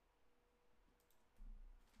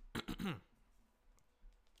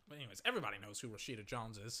 But anyways, everybody knows who Rashida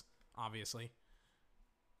Jones is, obviously.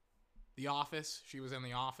 The Office. She was in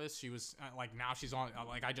The Office. She was, like, now she's on,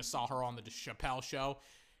 like, I just saw her on the Chappelle Show.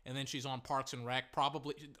 And then she's on Parks and Rec.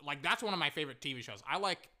 Probably, like, that's one of my favorite TV shows. I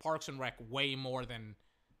like Parks and Rec way more than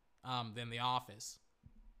The Office.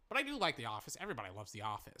 But I do like The Office. Everybody loves The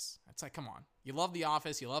Office. It's like, come on. You love The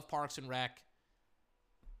Office. You love Parks and Rec.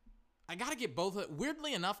 I gotta get both.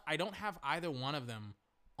 Weirdly enough, I don't have either one of them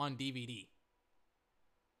on DVD.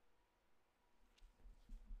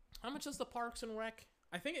 How much is the Parks and Rec?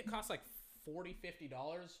 I think it costs like $40, $50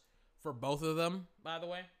 for both of them, by the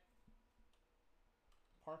way.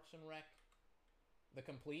 Parks and Rec, the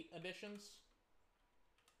complete editions.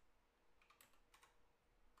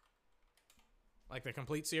 Like the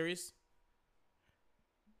complete series.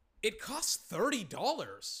 It costs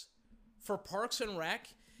 $30 for Parks and Rec,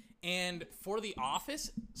 and for The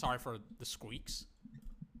Office, sorry for the squeaks.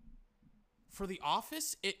 For The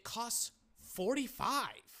Office, it costs $45.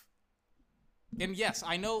 And yes,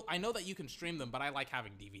 I know that you can stream them, but I like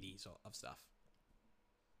having DVDs of stuff.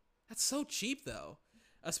 That's so cheap, though.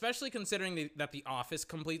 Especially considering that the Office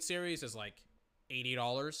complete series is like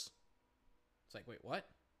 $80. It's like, wait, what?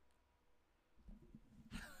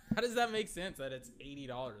 How does that make sense that it's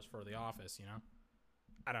 $80 for The Office, you know?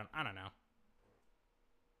 I don't know.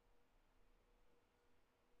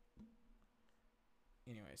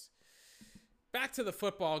 Anyways, back to the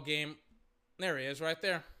football game. There he is right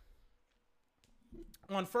there.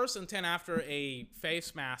 On 1st and 10 after a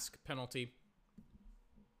face mask penalty,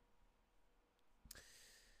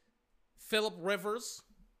 Phillip Rivers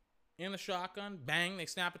in the shotgun. Bang, they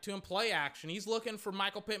snap it to him. Play action. He's looking for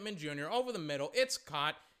Michael Pittman Jr. over the middle. It's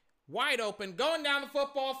caught. Wide open. Going down the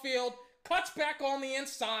football field. Cuts back on the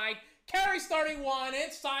inside. Carries 31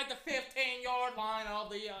 inside the 15-yard line of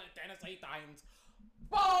the Tennessee Titans.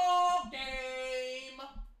 Ball game.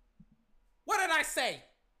 What did I say?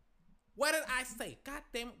 What did I say? God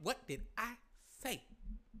damn it. What did I say?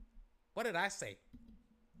 What did I say?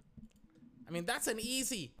 I mean, that's an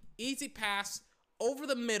easy pass over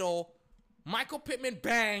the middle. Michael Pittman,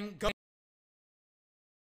 bang. Go.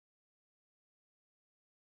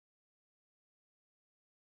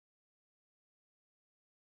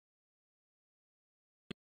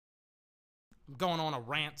 I'm going on a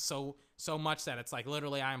rant so much that it's like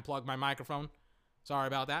literally I unplugged my microphone. Sorry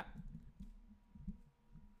about that.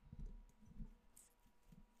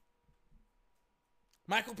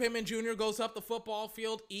 Michael Pittman Jr. goes up the football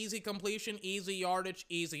field. Easy completion, easy yardage,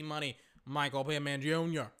 easy money. Michael Pittman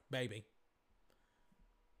Jr., baby.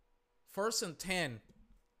 1st and 10,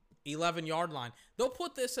 11-yard line. They'll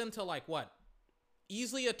put this into like what?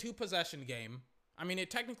 Easily a 2-possession game. I mean,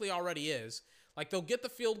 it technically already is. Like they'll get the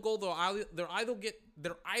field goal. They're either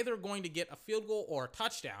going to get a field goal or a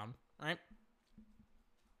touchdown, right?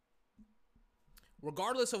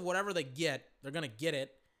 Regardless of whatever they get, they're going to get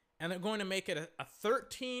it. And they're going to make it a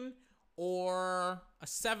 13 or a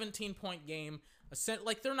 17-point game.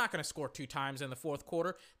 Like, they're not going to score 2 times in the fourth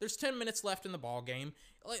quarter. There's 10 minutes left in the ball game.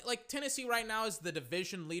 Like Tennessee right now is the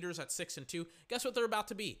division leaders at 6-2. Guess what they're about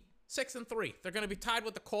to be? 6-3. They're going to be tied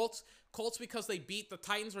with the Colts. Colts, because they beat the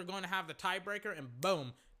Titans, are going to have the tiebreaker. And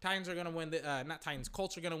boom, Titans are going to win.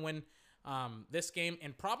 Colts are going to win this game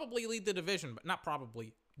and probably lead the division. But not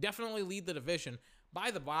probably. Definitely lead the division.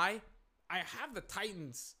 By the by, I have the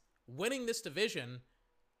Titans winning this division,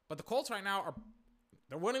 but the Colts right now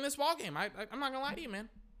they're winning this ball game. I'm not gonna lie to you, man.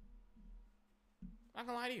 I'm not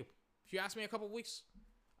gonna lie to you. If you ask me a couple weeks,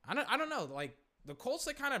 I don't know. Like the Colts,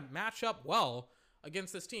 they kind of match up well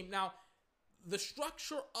against this team. Now, the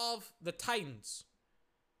structure of the Titans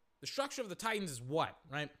is what,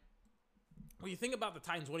 right? When you think about the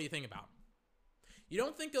Titans, what do you think about? You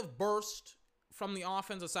don't think of burst from the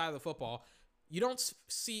offensive side of the football. You don't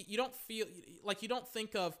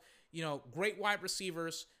think of, great wide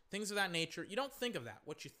receivers, things of that nature. You don't think of that.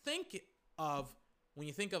 What you think of when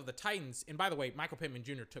you think of the Titans, and by the way, Michael Pittman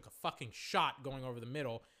Jr. took a fucking shot going over the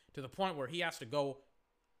middle to the point where he has to go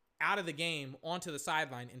out of the game onto the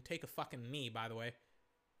sideline and take a fucking knee, by the way.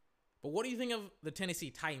 But what do you think of the Tennessee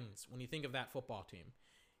Titans when you think of that football team?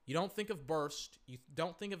 You don't think of burst. You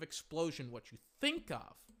don't think of explosion. What you think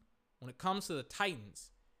of when it comes to the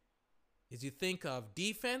Titans is you think of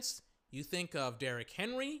defense, you think of Derrick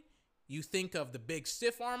Henry, you think of the big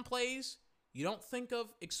stiff arm plays. You don't think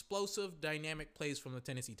of explosive, dynamic plays from the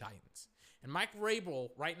Tennessee Titans. And Mike Vrabel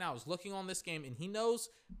right now is looking on this game, and he knows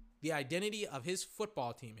the identity of his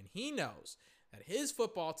football team. And he knows that his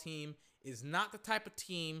football team is not the type of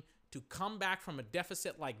team to come back from a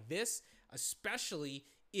deficit like this, especially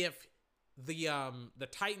if the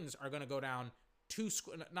Titans are going to go down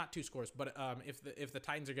not two scores, but if the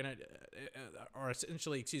Titans are going to, or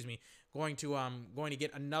essentially, going to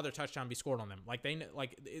get another touchdown be scored on them.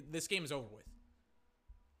 This game is over with.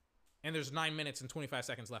 And there's 9 minutes and 25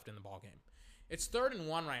 seconds left in the ball game. It's 3rd and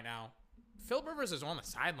 1 right now. Philip Rivers is on the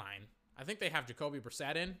sideline. I think they have Jacoby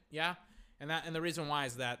Brissett in, yeah. And the reason why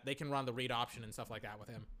is that they can run the read option and stuff like that with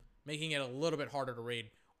him, making it a little bit harder to read.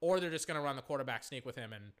 Or they're just going to run the quarterback sneak with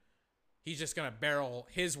him, and he's just going to barrel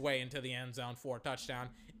his way into the end zone for a touchdown.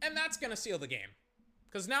 And that's going to seal the game.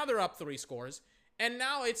 Because now they're up 3 scores. And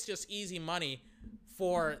now it's just easy money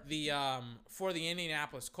for the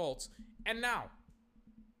Indianapolis Colts. And now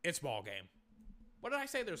it's ball game. What did I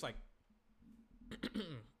say? There's like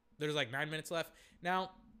 9 minutes left.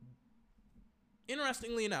 Now,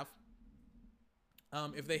 interestingly enough,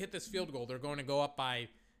 if they hit this field goal, they're going to go up by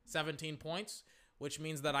 17 points, which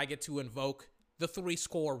means that I get to invoke the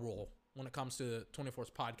 3-score rule when it comes to the 24's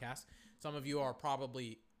podcast. Some of you are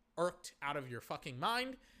probably irked out of your fucking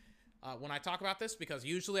mind when I talk about this, because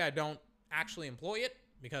usually I don't actually employ it,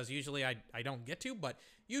 because usually I don't get to, but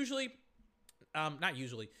usually, not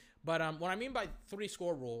usually, but what I mean by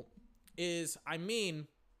 3-score rule is I mean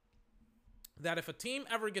that if a team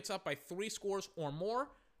ever gets up by 3 scores or more,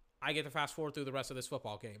 I get to fast forward through the rest of this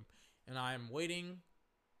football game. And I'm waiting.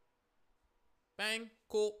 Bang,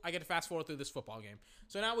 cool. I get to fast forward through this football game.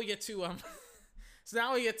 So now we get to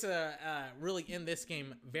really end this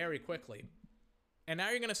game very quickly. And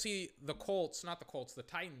now you're going to see the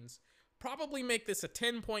Titans probably make this a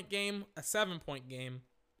 10-point game, a 7-point game.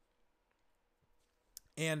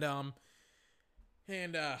 And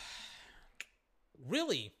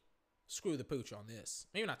really screw the pooch on this.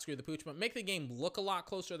 Maybe not screw the pooch, but make the game look a lot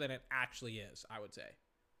closer than it actually is, I would say.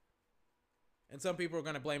 And some people are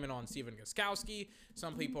going to blame it on Steven Gostkowski.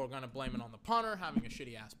 Some people are going to blame it on the punter having a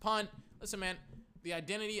shitty-ass punt. Listen, man, the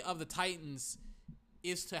identity of the Titans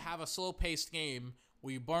is to have a slow-paced game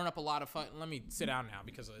where you burn up a lot of fun. Let me sit down now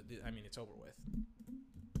because, it's over with.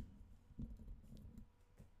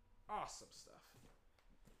 Awesome stuff.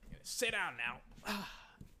 I'm going to sit down now.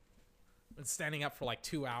 Been standing up for like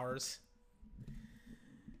 2 hours.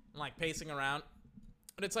 I'm like pacing around.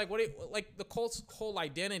 But it's like, the Colts' whole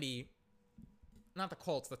identity, not the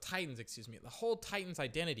Colts, the Titans, the whole Titans'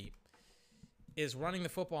 identity is running the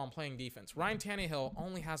football and playing defense. Ryan Tannehill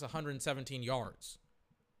only has 117 yards.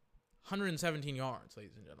 117 yards,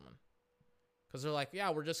 ladies and gentlemen. Because they're like, yeah,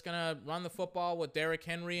 we're just going to run the football with Derrick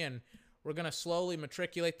Henry, and we're going to slowly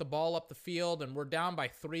matriculate the ball up the field, and we're down by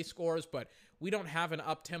 3 scores, but we don't have an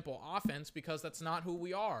up-tempo offense because that's not who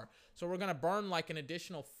we are. So we're going to burn like an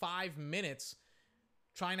additional 5 minutes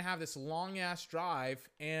trying to have this long-ass drive,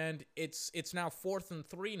 and it's now 4th and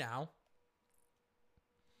 3 now.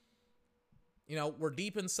 You know, we're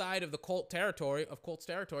deep inside of the Colts territory,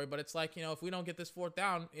 but it's like, if we don't get this 4th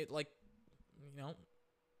down, it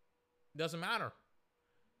doesn't matter.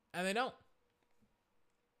 And they don't.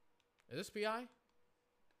 Is this BI?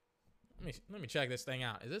 Let me check this thing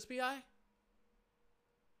out. Is this BI?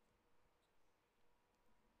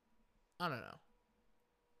 I don't know.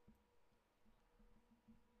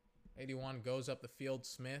 81 goes up the field,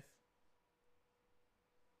 Smith.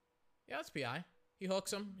 Yeah, that's PI. He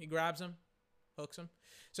hooks him. He grabs him. Hooks him.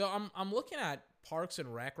 So I'm looking at Parks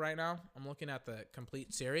and Rec right now. I'm looking at the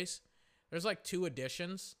complete series. There's like 2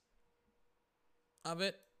 editions of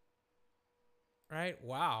it. Right?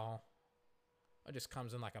 Wow. It just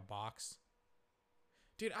comes in like a box.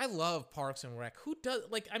 Dude, I love Parks and Rec. Who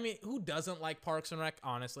doesn't like Parks and Rec?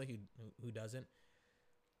 Honestly, who doesn't?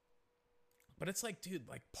 But it's like, dude,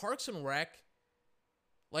 like Parks and Rec,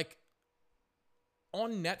 like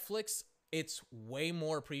on Netflix, it's way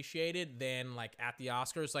more appreciated than like at the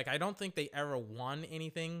Oscars. Like, I don't think they ever won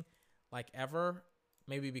anything, like ever.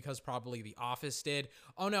 Maybe because probably The Office did.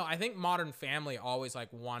 Oh no, I think Modern Family always like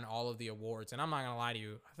won all of the awards. And I'm not gonna lie to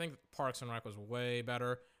you, I think Parks and Rec was way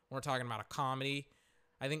better. We're talking about a comedy.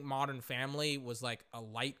 I think Modern Family was like a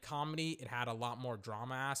light comedy. It had a lot more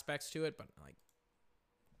drama aspects to it, but like,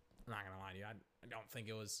 I'm not gonna lie to you, I don't think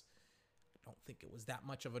it was that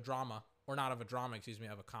much of a drama, or not of a drama,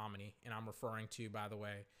 of a comedy. And I'm referring to, by the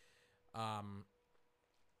way,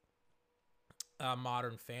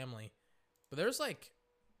 Modern Family. But there's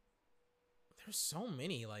so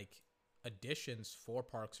many like additions for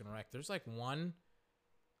Parks and Rec. There's like one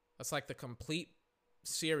That's like the complete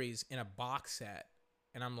series in a box set.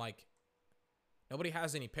 And I'm like, nobody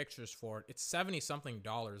has any pictures for it. It's $70-something,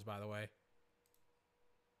 by the way.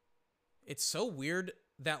 It's so weird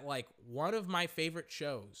that, like, one of my favorite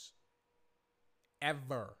shows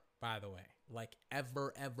ever, by the way, like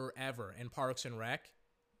ever, in Parks and Rec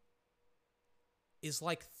is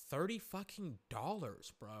like $30 fucking,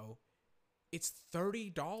 bro. It's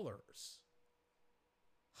 $30.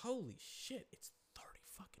 Holy shit, it's $30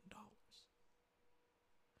 fucking.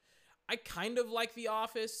 I kind of like The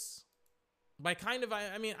Office. By kind of,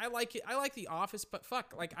 I mean, I like it. I like The Office, but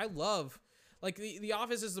fuck, like, I love, like, The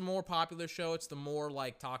Office is the more popular show. It's the more,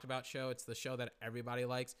 like, talked about show. It's the show that everybody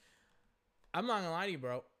likes. I'm not gonna lie to you,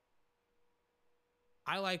 bro.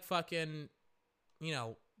 I like fucking, you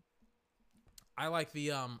know, I like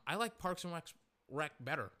Parks and Rec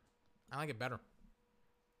better. I like it better.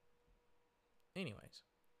 Anyways,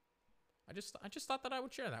 I just thought that I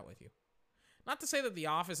would share that with you. Not to say that The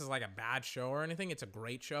Office is like a bad show or anything. It's a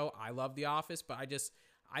great show. I love The Office, but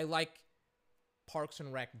I like Parks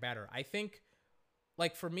and Rec better. I think,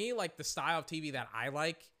 like, for me, like, the style of TV that I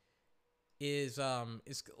like is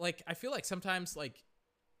like, I feel like sometimes, like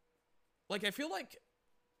I feel like,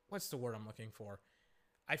 what's the word I'm looking for?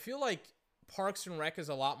 I feel like Parks and Rec is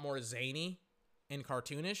a lot more zany and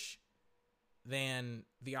cartoonish than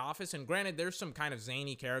The Office. And granted, there's some kind of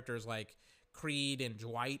zany characters like Creed and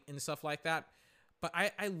Dwight and stuff like that, but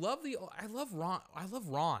I love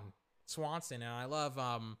Ron Swanson, and I love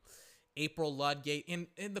April Ludgate.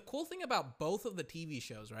 And the cool thing about both of the TV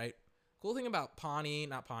shows, right? Cool thing about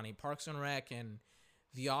Parks and Rec and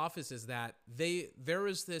The Office is that there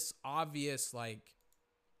is this obvious, like,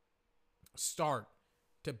 start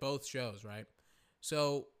to both shows, right?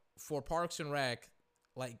 So for Parks and Rec,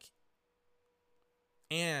 like,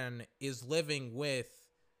 Anne is living with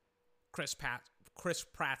Chris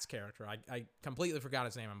Pratt's character. I completely forgot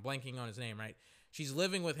his name. I'm blanking on his name, right? She's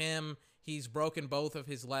living with him. He's broken both of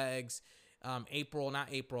his legs. Anne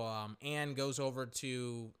goes over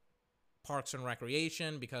to Parks and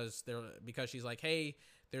Recreation because she's like, hey,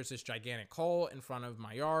 there's this gigantic hole in front of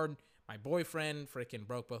my yard. My boyfriend freaking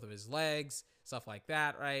broke both of his legs, stuff like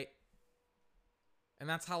that, right? And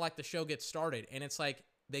that's how, like, the show gets started. And it's like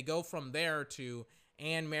they go from there to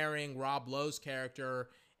Anne marrying Rob Lowe's character,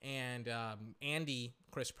 and Andy,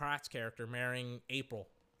 Chris Pratt's character, marrying April.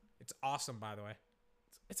 It's awesome, by the way.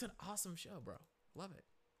 It's an awesome show, bro. Love it.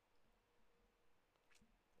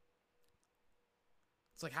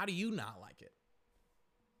 It's like, how do you not like it?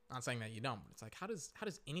 Not saying that you don't, but it's like, how does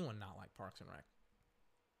anyone not like Parks and Rec?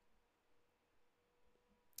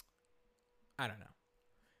 I don't know.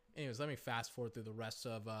 Anyways, let me fast forward through the rest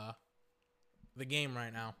of the game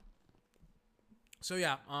right now. So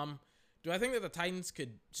yeah, do I think that the Titans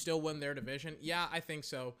could still win their division? Yeah, I think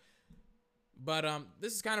so. But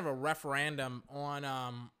this is kind of a referendum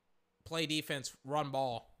on play defense, run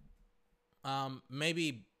ball.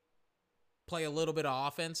 Maybe play a little bit of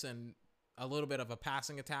offense and a little bit of a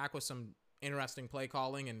passing attack with some interesting play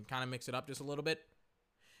calling and kind of mix it up just a little bit.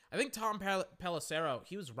 I think Tom Pelissero,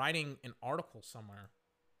 he was writing an article somewhere.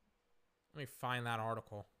 Let me find that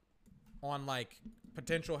article. On, like,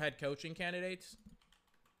 potential head coaching candidates.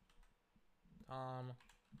 I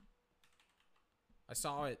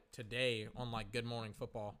saw it today on, like, Good Morning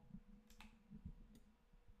Football.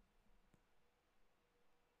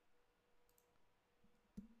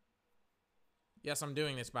 Yes, I'm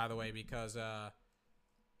doing this, by the way, because why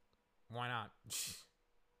not?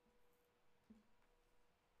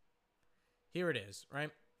 Here it is,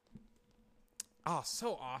 right? Oh,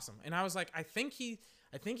 so awesome. And I was like, I think he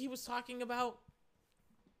was talking about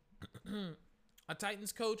a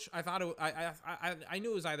Titans coach. I thought I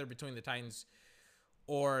knew it was either between the Titans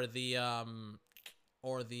or the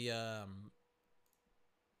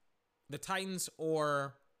Titans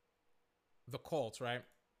or the Colts, right?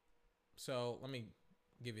 So let me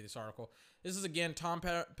give you this article. This is, again, Tom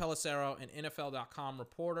Pelissero, an NFL.com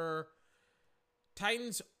reporter.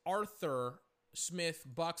 Titans Arthur Smith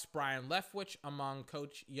bucks Brian Leftwich among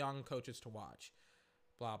young coaches to watch.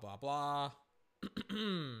 Blah, blah, blah.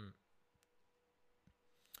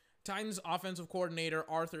 Titans offensive coordinator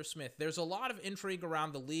Arthur Smith. There's a lot of intrigue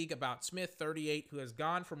around the league about Smith, 38, who has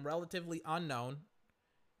gone from relatively unknown,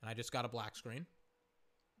 and I just got a black screen,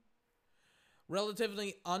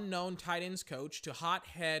 relatively unknown Titans coach to hot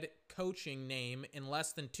head coaching name in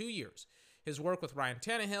less than 2 years. His work with Ryan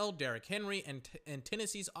Tannehill, Derrick Henry, and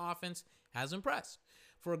Tennessee's offense has impressed.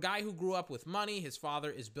 For a guy who grew up with money, his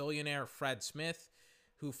father is billionaire Fred Smith,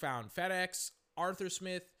 who found FedEx. Arthur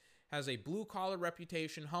Smith has a blue-collar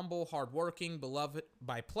reputation, humble, hardworking, beloved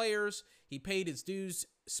by players. He paid his dues,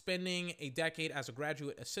 spending a decade as a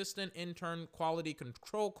graduate assistant, intern, quality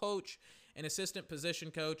control coach, and assistant position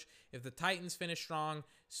coach. If the Titans finish strong,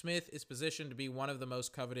 Smith is positioned to be one of the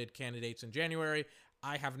most coveted candidates in January.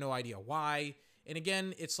 I have no idea why. And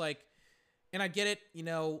again, it's like, and I get it, you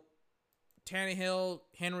know, Tannehill,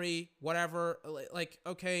 Henry, whatever, like,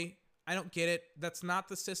 okay, I don't get it. That's not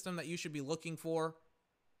the system that you should be looking for.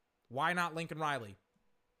 Why not Lincoln Riley?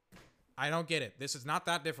 I don't get it. This is not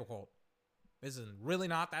that difficult. This is really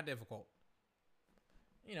not that difficult.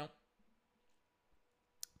 You know,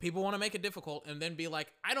 people want to make it difficult and then be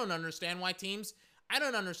like, I don't understand why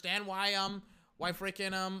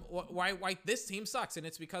this team sucks. And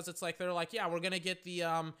it's because it's like, they're like, yeah, we're going to get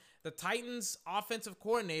the Titans offensive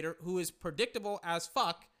coordinator, who is predictable as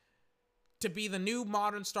fuck, to be the new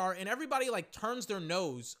modern star. And everybody like turns their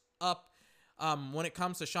nose up when it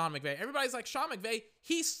comes to Sean McVay. Everybody's like, Sean McVay,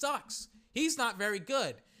 he sucks. He's not very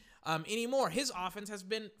good anymore. His offense has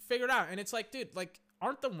been figured out. And it's like, dude, like,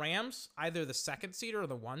 aren't the Rams either the 2nd seed or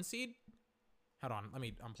the 1 seed? Hold on, let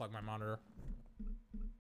me unplug my monitor.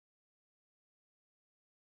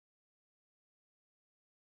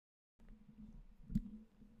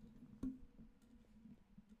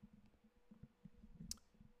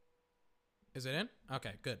 Is it in?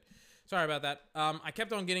 Okay, good. Sorry about that. I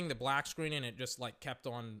kept on getting the black screen and it just like kept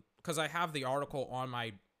on, because I have the article on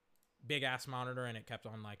my big ass monitor and it kept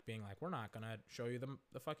on like being like, we're not gonna show you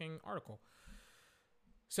the fucking article.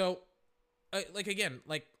 So, like, again,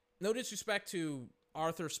 like, no disrespect to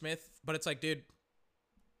Arthur Smith, but it's like, dude,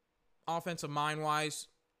 offensive mind wise,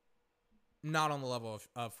 not on the level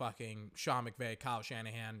of fucking Sean McVay, Kyle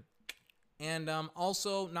Shanahan, and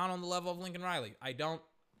also not on the level of Lincoln Riley. I don't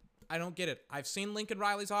get it. I've seen Lincoln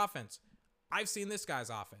Riley's offense. I've seen this guy's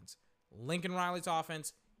offense. Lincoln Riley's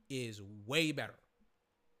offense is way better.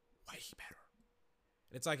 Way better.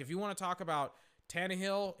 It's like, if you want to talk about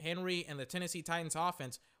Tannehill, Henry, and the Tennessee Titans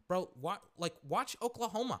offense, bro, watch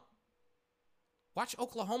Oklahoma. Watch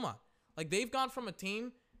Oklahoma. Like, they've gone from a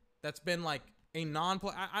team that's been like a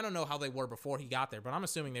non-play. I don't know how they were before he got there, but I'm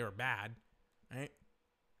assuming they were bad, right?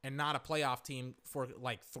 And not a playoff team for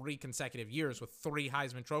like 3 consecutive years with 3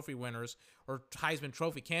 Heisman Trophy winners or Heisman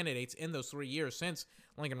Trophy candidates in those 3 years since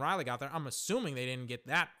Lincoln Riley got there. I'm assuming they didn't get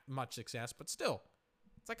that much success, but still,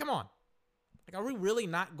 it's like, come on. Like, are we really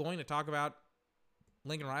not going to talk about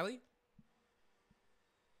Lincoln Riley?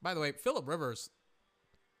 By the way, Phillip Rivers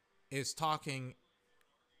is talking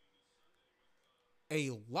a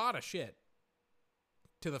lot of shit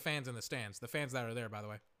to the fans in the stands. The fans that are there, by the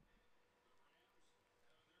way.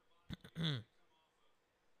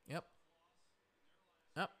 Yep.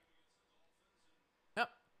 Yep. Yep.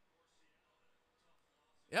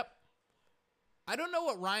 Yep. I don't know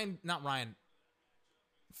what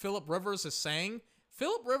Phillip Rivers is saying.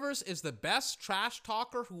 Phillip Rivers is the best trash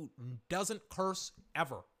talker who doesn't curse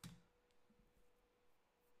ever.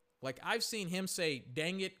 Like, I've seen him say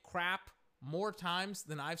dang it, crap more times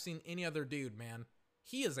than I've seen any other dude, man.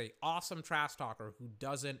 He is a awesome trash talker who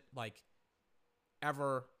doesn't like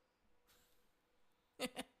ever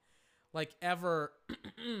ever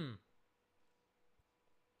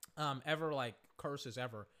like curses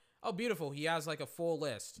ever. Oh, beautiful. He has like a full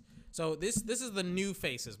list. So this is the new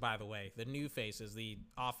faces, by the way. The new faces, the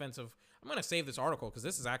offensive. I'm going to save this article because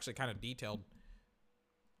this is actually kind of detailed.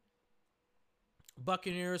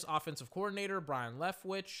 Buccaneers offensive coordinator Brian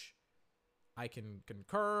Leftwich. I can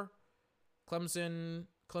concur.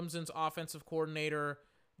 Clemson's offensive coordinator.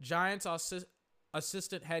 Giants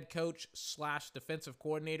assistant head coach / defensive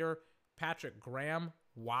coordinator Patrick Graham.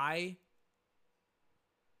 Why?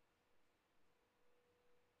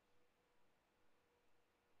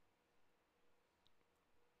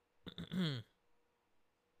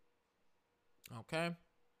 Okay.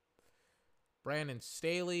 Brandon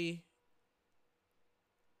Staley,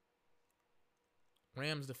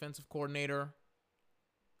 Rams defensive coordinator.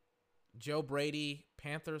 Joe Brady,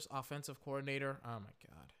 Panthers offensive coordinator. Oh my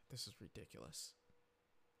God, this is ridiculous.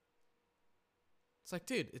 It's like,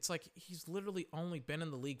 dude, it's like he's literally only been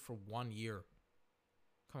in the league for 1 year.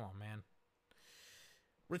 Come on, man.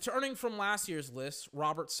 Returning from last year's list,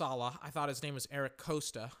 Robert Saleh. I thought his name was Eric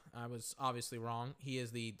Costa. I was obviously wrong. He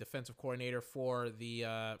is the defensive coordinator for the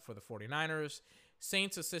 49ers.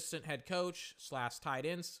 Saints assistant head coach / tight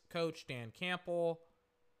ends coach Dan Campbell.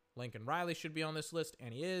 Lincoln Riley should be on this list,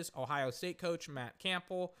 and he is. Ohio State coach Matt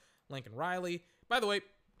Campbell. Lincoln Riley. By the way,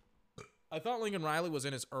 I thought Lincoln Riley was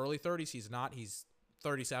in his early 30s. He's not. He's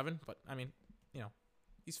 37, but I mean, you know,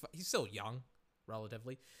 he's still young,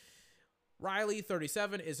 relatively. Riley,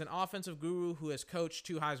 37, is an offensive guru who has coached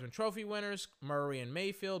 2 Heisman Trophy winners, Murray and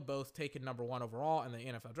Mayfield, both taken number 1 overall in the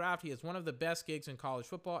NFL draft. He is one of the best gigs in college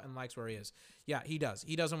football and likes where he is. Yeah, he does.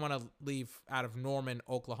 He doesn't want to leave out of Norman,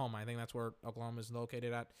 Oklahoma. I think that's where Oklahoma is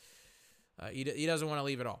located at. He doesn't want to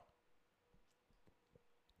leave at all.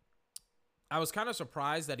 I was kind of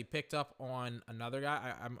surprised that he picked up on another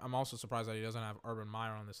guy. I'm also surprised that he doesn't have Urban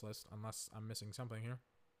Meyer on this list, unless I'm missing something here.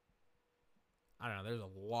 I don't know. There's a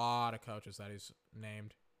lot of coaches that he's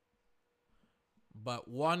named. But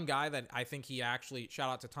one guy that I think he actually, shout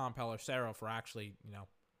out to Tom Pelissero for actually,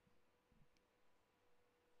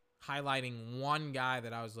 highlighting one guy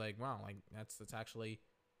that I was like, wow, like that's actually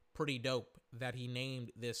pretty dope that he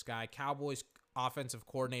named this guy, Cowboys offensive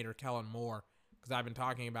coordinator Kellen Moore, because I've been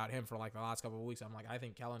talking about him for like the last couple of weeks. I'm like, I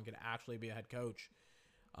think Kellen could actually be a head coach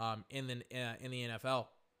in the NFL.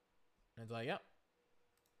 And it's like, yep.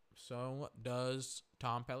 So does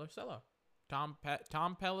Tom Pelissero. Tom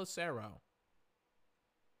Pelissero.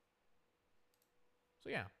 So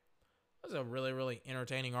yeah, that was a really, really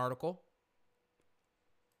entertaining article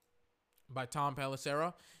by Tom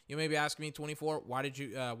Pelissero. You may be asking me, 24, why did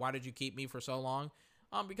you keep me for so long?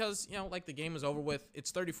 Because like the game is over with.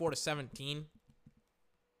 It's 34-17.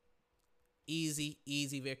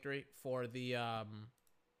 Easy victory for the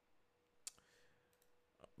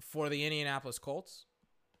Indianapolis Colts.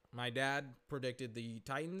 My dad predicted the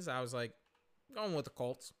Titans. I was like, going with the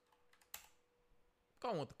Colts.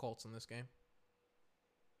 Going with the Colts in this game.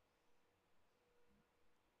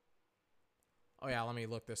 Oh, yeah, let me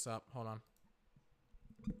look this up. Hold on.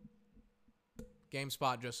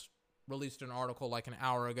 GameSpot just released an article like an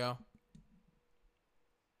hour ago.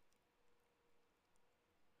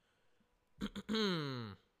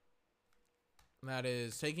 That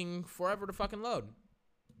is taking forever to fucking load.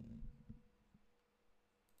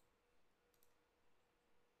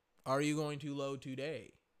 Are you going to load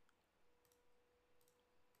today?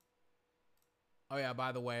 Oh, yeah,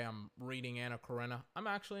 by the way, I'm reading Anna Karenina. I'm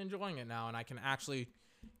actually enjoying it now, and I can actually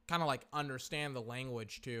kind of, like, understand the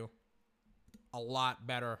language, too, a lot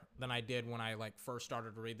better than I did when I, like, first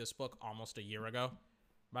started to read this book almost a year ago,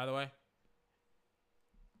 by the way.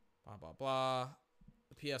 Blah, blah, blah.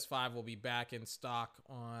 The PS5 will be back in stock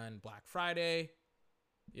on Black Friday.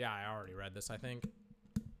 Yeah, I already read this, I think.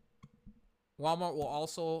 Walmart will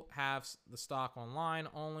also have the stock online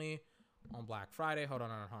only on Black Friday. Hold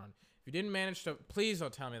on. If you didn't manage to, please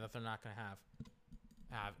don't tell me that they're not going to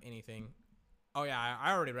have anything. Oh, yeah,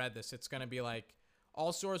 I already read this. It's going to be like,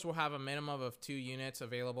 all stores will have a minimum of 2 units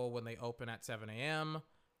available when they open at 7 a.m.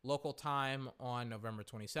 local time on November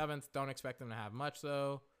 27th. Don't expect them to have much,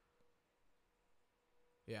 though.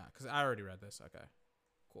 Yeah, because I already read this. Okay.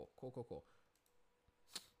 Cool.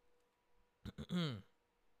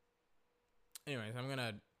 Anyways, I'm going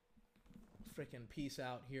to freaking peace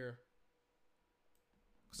out here,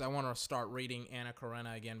 because I want to start reading Anna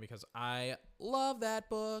Karenina again, because I love that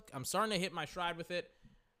book. I'm starting to hit my stride with it.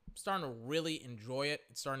 I'm starting to really enjoy it.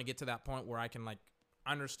 It's starting to get to that point where I can, like,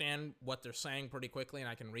 understand what they're saying pretty quickly, and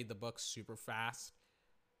I can read the book super fast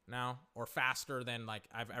now, or faster than, like,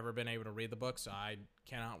 I've ever been able to read the book. So I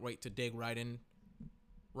cannot wait to dig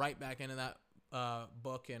right back into that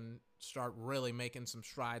book and start really making some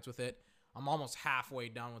strides with it. I'm almost halfway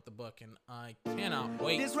done with the book, and I cannot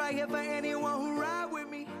wait This right here for anyone who ride with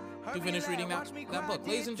me. to finish reading that book.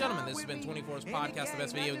 Ladies and gentlemen, this has been 24's podcast, the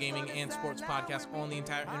best video gaming and sports podcast on the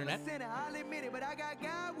entire internet.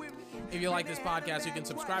 If you like this podcast, you can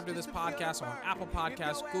subscribe to this podcast on Apple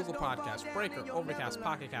Podcasts, Google Podcasts, Breaker, Overcast,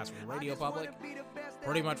 Pocket Cast, Radio Public.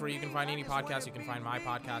 Pretty much where you can find any podcast, you can find my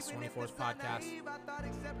podcast, 24's podcast.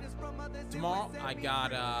 Tomorrow, I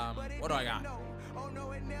got, what do I got?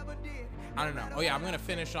 I don't know. Oh, yeah, I'm going to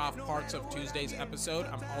finish off parts of Tuesday's episode.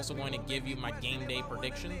 I'm also going to give you my game day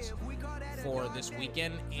predictions for this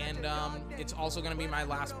weekend. And it's also going to be my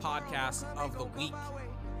last podcast of the week,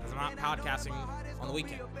 because I'm not podcasting on the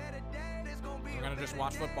weekend. I'm going to just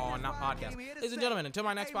watch football and not podcast. Ladies and gentlemen, until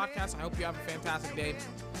my next podcast, I hope you have a fantastic day.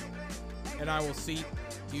 And I will see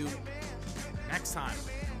you next time.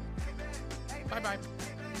 Bye-bye.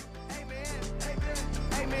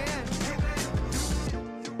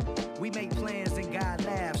 We make plans and God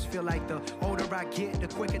laughs. Feel like the older I get, the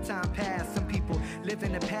quicker time pass. Some people live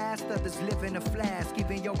in the past, others live in a flash.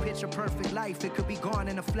 Even your picture perfect life, it could be gone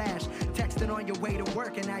in a flash. Texting on your way to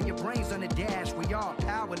work and now your brain's on the dash. We all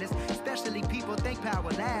powerless, especially people think power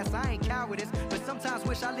lasts. I ain't cowardice, but sometimes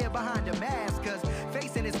wish I lived behind a mask. Cause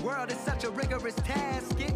facing this world is such a rigorous task.